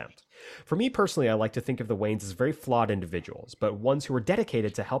assassination attempt? For me personally, I like to think of the Waynes as very flawed individuals, but ones who are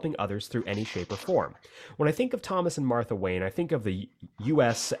dedicated to helping others through any shape or form. When I think of Thomas and Martha Wayne, I think of the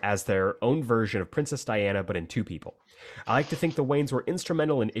U.S. as their own version of Princess Diana, but in 2 people. I like to think the Waynes were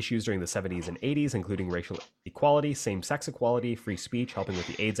instrumental in issues during the 70s and 80s, including racial equality, same-sex equality, free speech, helping with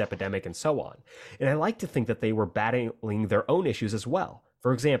the AIDS epidemic, and so on. And I like to think that they were battling their own issues as well.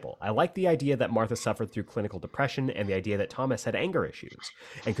 For example, I like the idea that Martha suffered through clinical depression and the idea that Thomas had anger issues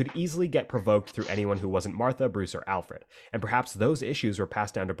and could easily get provoked through anyone who wasn't Martha, Bruce, or Alfred. And perhaps those issues were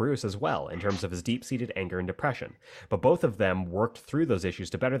passed down to Bruce as well in terms of his deep-seated anger and depression. But both of them worked through those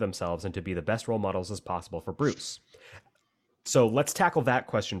issues to better themselves and to be the best role models as possible for Bruce. So let's tackle that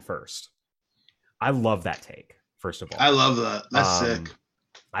question first. I love that take, first of all. I love that. That's sick.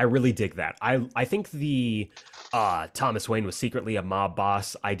 I really dig that. I think the Thomas Wayne was secretly a mob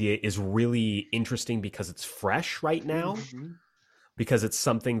boss idea is really interesting because it's fresh right now. Because it's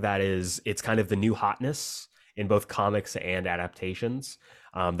something that it's kind of the new hotness in both comics and adaptations.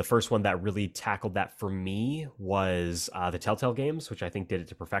 The first one that really tackled that for me was the Telltale games, which I think did it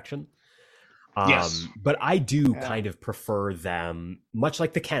to perfection. Yes. But I do kind of prefer them, much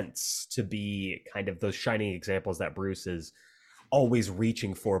like the Kents, to be kind of those shining examples that Bruce is always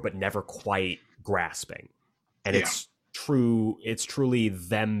reaching for, but never quite grasping. And it's truly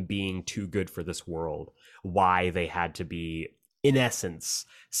them being too good for this world, why they had to be, in essence,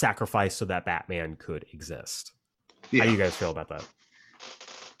 sacrificed so that Batman could exist. How do you guys feel about that?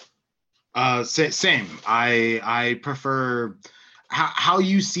 Same. I prefer how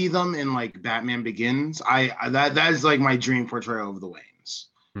you see them in like Batman Begins. That is like my dream portrayal of the Waynes.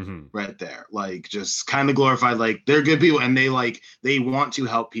 Right there, like just kind of glorified, like they're good people and they want to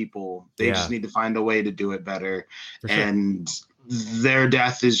help people. They just need to find a way to do it better. And their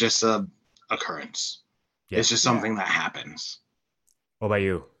death is just a occurrence. It's just something that happens. What about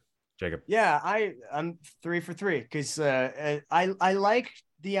you, Jacob? I'm 3 for 3 because I like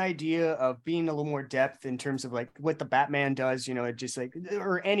the idea of being a little more depth in terms of like what the Batman does, it just like,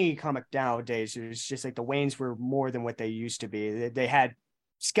 or any comic nowadays, it's just like the Waynes were more than what they used to be. They had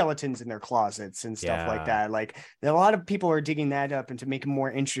skeletons in their closets and stuff like that. Like a lot of people are digging that up and to make it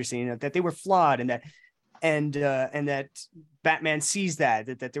more interesting, that they were flawed and that Batman sees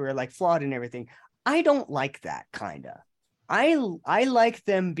that they were like flawed and everything. I don't like that kind of. I like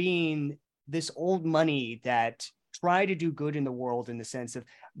them being this old money that try to do good in the world, in the sense of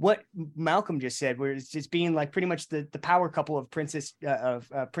what Malcolm just said, where it's just being like pretty much the power couple of Prince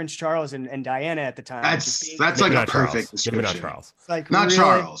Charles and Diana at the time. That's like a perfect description. Not Charles. Like not really,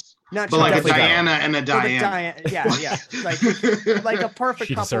 Charles. Not but Charles. like a Diana and a Diane. Yeah. like a perfect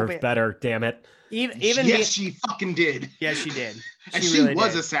she couple. She deserved better, damn it. She fucking did. Yes, she did. And she really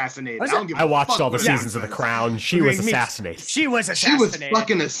was assassinated. I watched all the seasons of The Crown. She was assassinated. She was assassinated. She was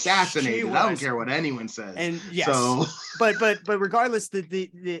fucking assassinated. I don't care what anyone says. And yes. So. but regardless,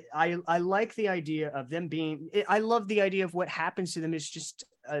 I like the idea of them being. I love the idea of what happens to them is just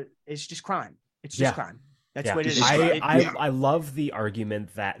crime. It's just crime. That's what it is. I love the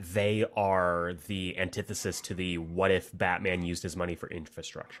argument that they are the antithesis to the what if Batman used his money for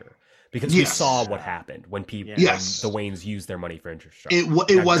infrastructure. Because we saw what happened when people, when the Waynes used their money for infrastructure.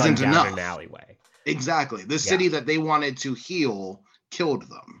 It wasn't enough. In an alleyway. Exactly. The city that they wanted to heal killed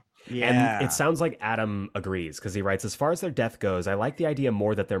them. Yeah. And it sounds like Adam agrees, because he writes, as far as their death goes, I like the idea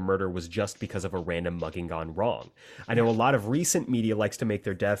more that their murder was just because of a random mugging gone wrong. I know a lot of recent media likes to make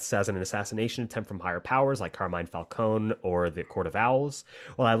their deaths as an assassination attempt from higher powers like Carmine Falcone or the Court of Owls.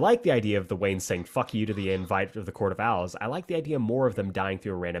 While I like the idea of the Waynes saying fuck you to the invite of the Court of Owls, I like the idea more of them dying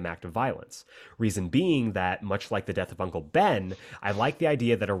through a random act of violence. Reason being that, much like the death of Uncle Ben, I like the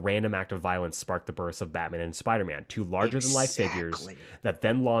idea that a random act of violence sparked the births of Batman and Spider-Man, two larger-than-life figures that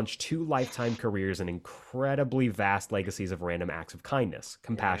then launched 2 lifetime careers and incredibly vast legacies of random acts of kindness,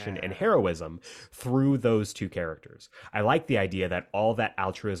 compassion, and heroism through those 2 characters. I like the idea that all that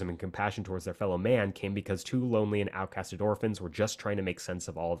altruism and compassion towards their fellow man came because 2 lonely and outcasted orphans were just trying to make sense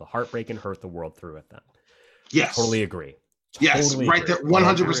of all the heartbreak and hurt the world threw at them. Yes. Totally agree. Yes, Totally right agree. there,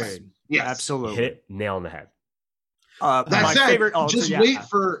 100%. Yes. Absolutely. Hit it nail on the head. That My said, favorite.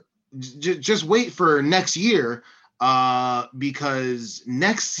 just wait for next year, because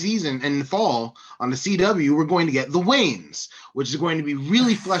next season in the fall on the CW, we're going to get the Waynes, which is going to be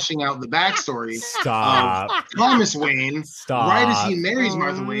really fleshing out the backstory of Thomas Wayne, right as he marries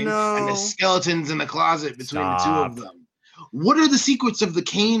Martha Wayne, and the skeletons in the closet between the 2 of them. What are the secrets of the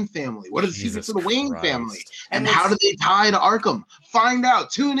Kane family? What are the secrets of the Wayne family? And how do they tie to Arkham? Find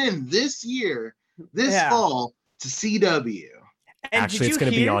out. Tune in this fall to CW. And actually, it's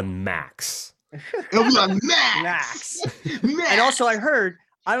going to be on Max. It'll be on Max. And also, I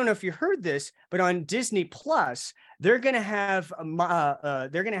don't know if you heard this, but on Disney Plus, they're going to have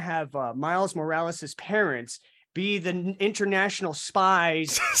Miles Morales' parents be the international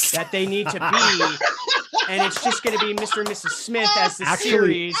spies that they need to be. And it's just going to be Mr. and Mrs. Smith as the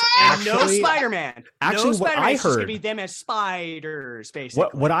series, and no Spider-Man. Actually, what I heard, it's just going to be them as spiders,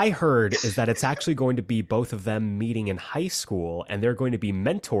 basically. What I heard is that it's actually going to be both of them meeting in high school, and they're going to be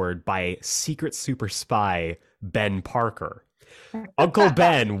mentored by secret super spy Ben Parker. Uncle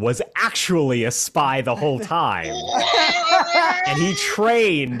Ben was actually a spy the whole time, and he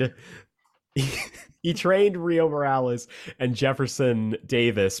trained Rio Morales and Jefferson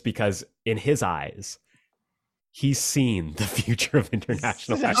Davis because, in his eyes, he's seen the future of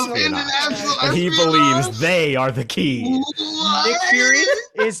international espionage, and he believes they are the key. Nick Fury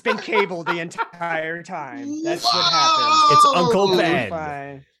has been cabled the entire time. That's what happens. It's Uncle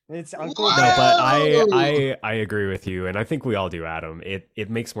Ben. It's Uncle Ben. No, but I agree with you, and I think we all do, Adam. It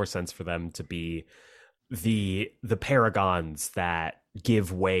makes more sense for them to be the paragons that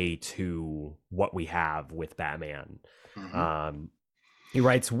give way to what we have with Batman. Mm-hmm. He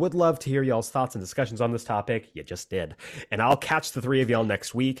writes, would love to hear y'all's thoughts and discussions on this topic. You just did. And I'll catch the 3 of y'all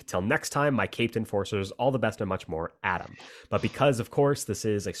next week. Till next time, my caped enforcers, all the best and much more, Adam. But because, of course, this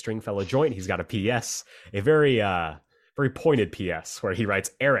is a Stringfellow joint, he's got a PS, a very pointed PS, where he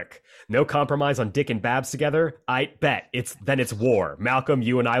writes, Eric, no compromise on Dick and Babs together? I bet. It's war. Malcolm,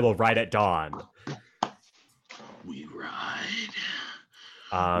 you and I will ride at dawn. We ride.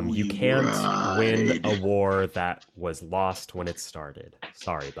 You can't win a war that was lost when it started.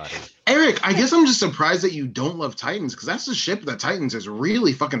 Sorry, buddy. Eric, I guess I'm just surprised that you don't love Titans, because that's the ship that Titans is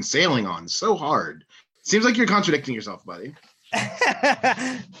really fucking sailing on so hard. Seems like you're contradicting yourself, buddy.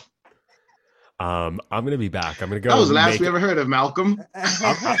 I'm gonna be back. I'm gonna go. That was the last we ever heard of Malcolm.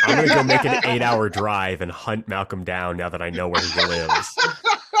 I'm gonna go make an 8-hour drive and hunt Malcolm down now that I know where he lives.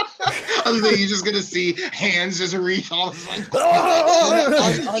 I was like, you're just gonna see hands just reach all of like,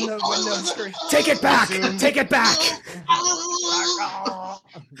 on the window screen. Take it back! Take it back!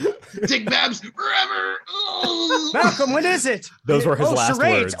 Dick Babs forever. Malcolm, when is it? Those were his last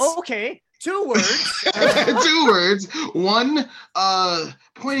charades. words. Okay, 2 words. 2 words. 1,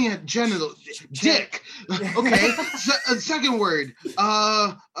 pointing at genital. Dick. Okay. Second word.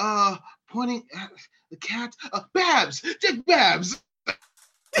 Pointing at the cat. Babs. Dick Babs.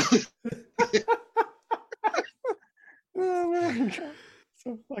 Oh my God.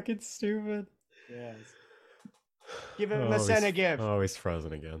 So fucking stupid. Yes. Give him a cent give. Oh, he's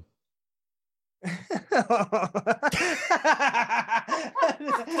frozen again.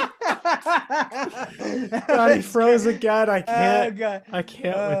 God, he froze again. I can't. I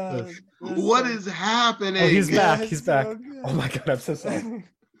can't with this. What is happening? Oh, he's back. He's back. So oh my God, I'm so sorry.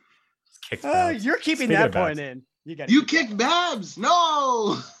 You're keeping that point in. You kicked Babs.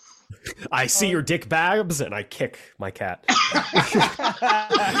 No. I see your Dick Babs, and I kick my cat.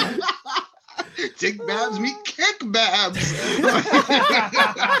 Dick Babs meet Kick Babs.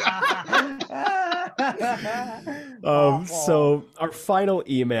 So our final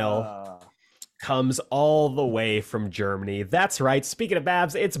email comes all the way from Germany. That's right. Speaking of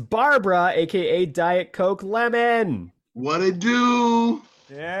Babs, it's Barbara, aka Diet Coke Lemon. What it do?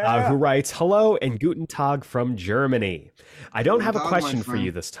 Yeah. Who writes, hello and guten Tag from Germany. I don't have a question for you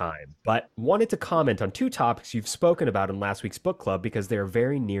this time, but wanted to comment on 2 topics you've spoken about in last week's book club because they are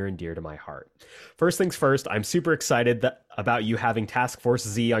very near and dear to my heart. First things first, I'm super excited about you having Task Force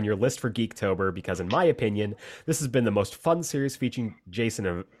Z on your list for Geektober because, in my opinion, this has been the most fun series featuring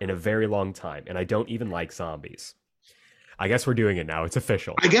Jason in a very long time, and I don't even like zombies. I guess we're doing it now. It's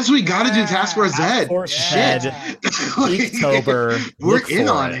official. I guess we got to do Task Force Z. Shit. Geektober. We're in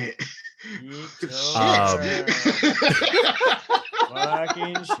on it.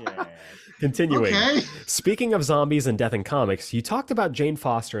 Fucking shit. Continuing. Okay. Speaking of zombies and death in comics, you talked about Jane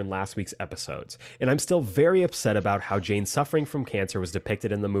Foster in last week's episodes, and I'm still very upset about how Jane suffering from cancer was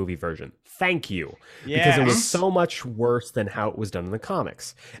depicted in the movie version. Thank you. Because it was Yes. so much worse than how it was done in the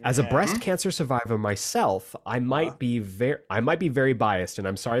comics. As a breast cancer survivor myself, I might be very biased, and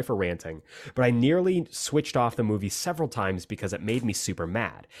I'm sorry for ranting, but I nearly switched off the movie several times because it made me super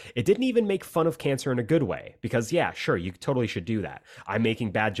mad. It didn't even make fun of cancer in a good way, because yeah, sure, you totally should do that. I'm making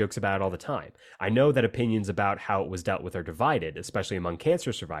bad jokes about it all the time. I know that opinions about how it was dealt with are divided, especially among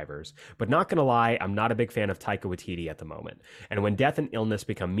cancer survivors, but not gonna lie, I'm not a big fan of Taika Waititi at the moment. And when death and illness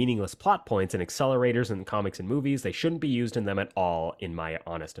become meaningless plot points and accelerators in comics and movies, they shouldn't be used in them at all, in my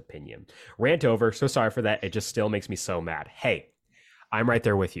honest opinion. Rant over, so sorry for that, it just still makes me so mad. Hey, I'm right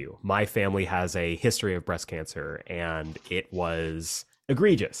there with you. My family has a history of breast cancer, and it was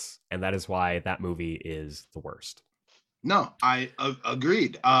egregious, and that is why that movie is the worst. No, I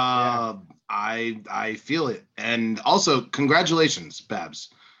agreed. I feel it, and also congratulations, Babs.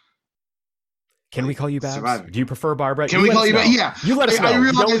 Can we call you Babs? Surviving. Do you prefer Barbara? Can we call you Babs? Yeah, you let us know. I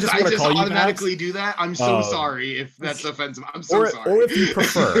realize just I wanna just call you automatically Babs? do that. I'm so sorry if that's offensive. I'm so or, sorry. Or if you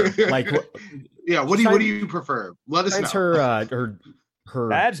prefer, like, yeah. What do you prefer? Let us know. Her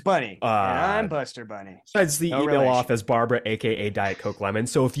Babs Bunny. And I'm Buster Bunny. Sends the No email relation. off as Barbara, aka Diet Coke Lemon.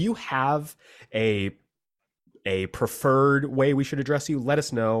 So if you have a preferred way we should address you, let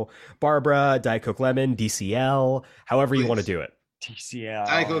us know. Barbara, Diet Coke Lemon, DCL, however you want to do it. TCL.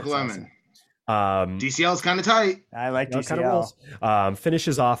 Diet Coke That's Lemon. awesome. DCL is kind of tight. I like That DCL. kind of rules.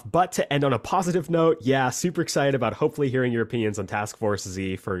 Finishes off, but to end on a positive note, yeah, super excited about hopefully hearing your opinions on Task Force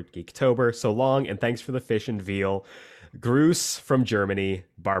Z for Geektober. So long, and thanks for the fish and veal. Gruß from Germany,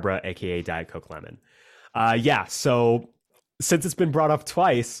 Barbara, aka Diet Coke Lemon. Yeah, so since it's been brought up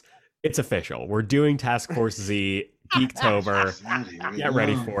twice, it's official. We're doing Task Force Z, Geektober. Get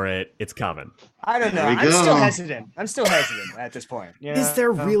ready for it. It's coming. I don't know. There we I'm still go. hesitant. at this point. You Is know?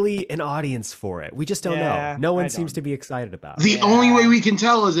 there really an audience for it? We just don't Yeah, know. No one I seems don't. to be excited about it. The only way we can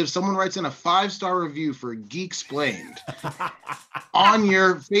tell is if someone writes in a 5-star review for Geeksplained on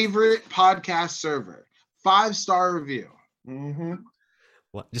your favorite podcast server. 5-star review. Mm-hmm.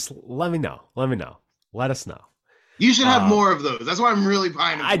 Just let me know. Let us know. You should have more of those. That's why I'm really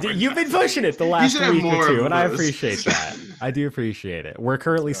pining. You've been pushing it the last should have week more or two, of and I those. appreciate that. I do appreciate it. We're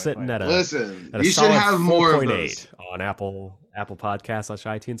currently sitting at a Listen. at a You should solid have more of 4.8 those. on Apple Podcasts /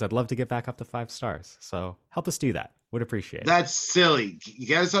 iTunes. I'd love to get back up to 5 stars. So help us do that. Would appreciate it. That's silly.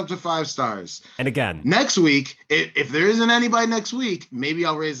 Get us up to 5 stars. And again, Next week, if there isn't anybody next week, maybe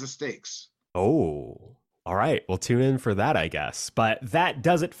I'll raise the stakes. oh, all right. We'll tune in for that, I guess. But that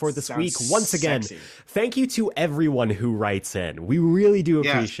does it for this Sounds week. Once again, sexy. thank you to everyone who writes in. We really do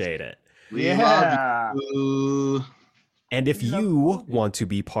Yes. appreciate it. We love you. And if you want to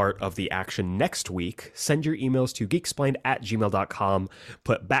be part of the action next week, send your emails to geeksplained@gmail.com,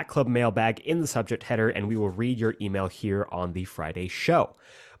 put Bat Club Mailbag in the subject header, and we will read your email here on the Friday show.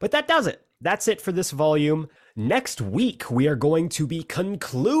 But that does it. That's it for this volume. Next week, we are going to be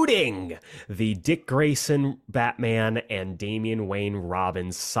concluding the Dick Grayson Batman and Damian Wayne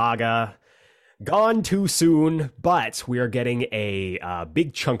Robin saga. Gone too soon, but we are getting a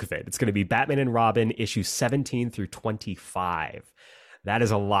big chunk of it. It's going to be Batman and Robin issues 17 through 25. That is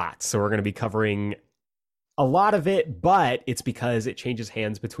a lot. So we're going to be covering a lot of it, but it's because it changes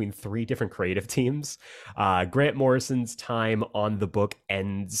hands between 3 different creative teams. Grant Morrison's time on the book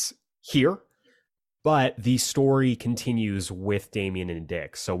ends here, but the story continues with Damian and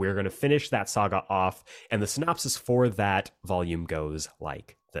Dick. So we're going to finish that saga off, and the synopsis for that volume goes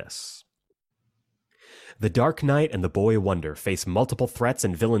like this. The Dark Knight and the Boy Wonder face multiple threats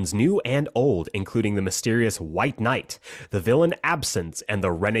and villains new and old, including the mysterious White Knight, the villain Absence, and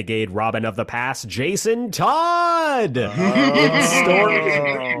the renegade Robin of the past, Jason Todd. It's story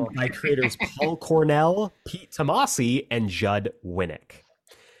written by creators Paul Cornell, Pete Tomasi, and Judd Winnick.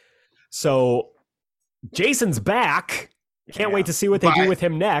 So Jason's back. Can't wait to see what they do with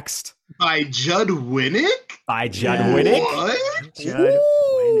him next. By Judd Winnick? By Judd Winnick. What? Judd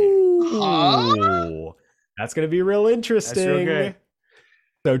Winnick. Ooh. That's going to be real interesting. That's real good.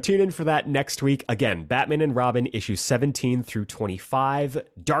 So tune in for that next week. Again, Batman and Robin issue 17 through 25.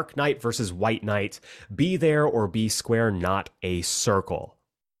 Dark Knight versus White Knight. Be there or be square, not a circle.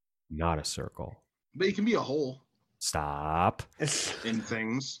 Not a circle. But it can be a hole Stop. in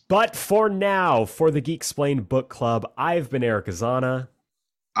things. But for now, for the Geek Explained Book Club, I've been Eric Azana.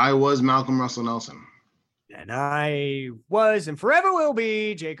 I was Malcolm Russell Nelson. And I was and forever will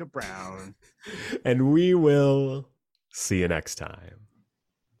be Jacob Brown. And we will see you next time.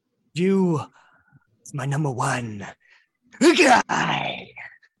 You is my number one. Guy.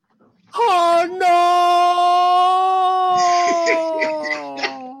 Oh no!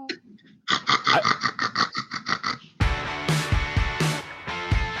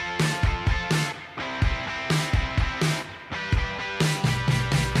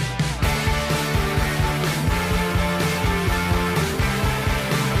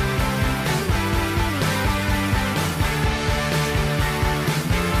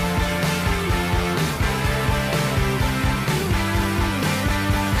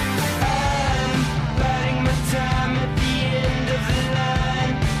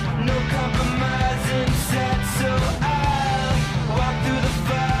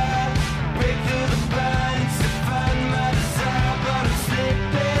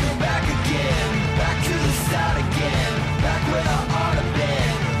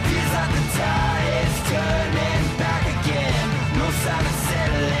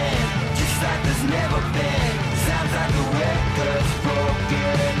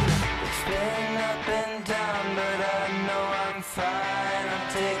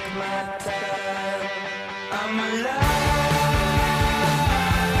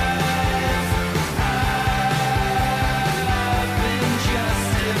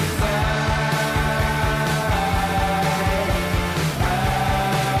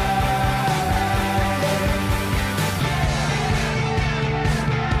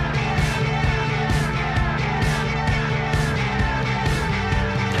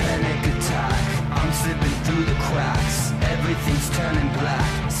 Everything's turning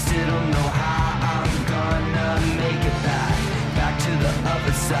black. Still don't know how I'm gonna make it back to the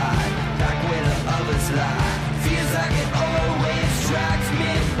other side, back where the others lie. Feels like it always drags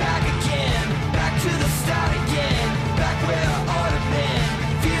me back again, back to the start again, back where I ought to been.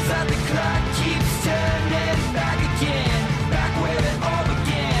 Feels like the clock keeps turning back again, back where it all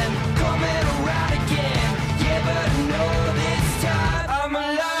began, coming around again. Yeah, but I know this time I'm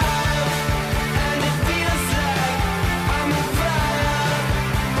alive, and it feels like I'm on fire,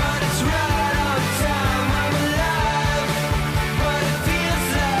 but it's right on time. I'm alive, but it feels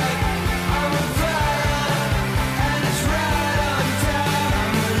like I'm on fire, and it's right on time.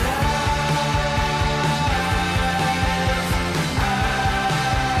 I'm alive.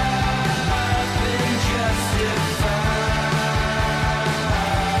 I've been justified.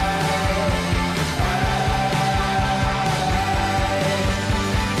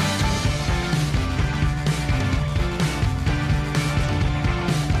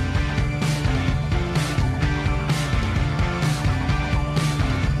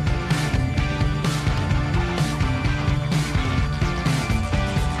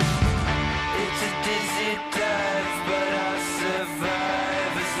 It's a dizzy dive, but I'll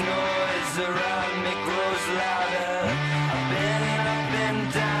survive as noise around me grows louder. I've been up and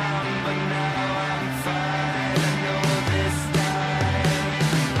down, but now I'm fine. I know this time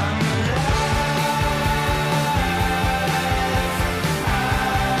I'm alive.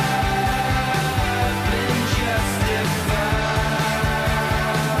 I've been justified.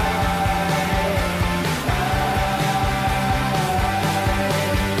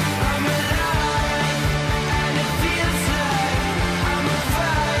 I'm alive, and it feels like I'm on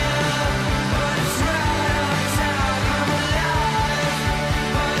fire, but it's right on time. I'm alive,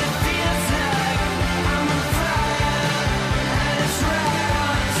 but it feels like I'm on fire, and it's right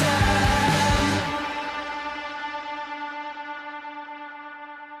on time.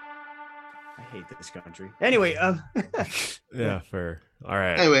 I hate this country. Anyway, Yeah, fair. All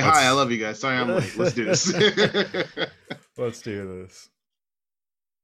right. Anyway, hi, I let's- love you guys. Sorry I'm late. Let's do this. Let's do this.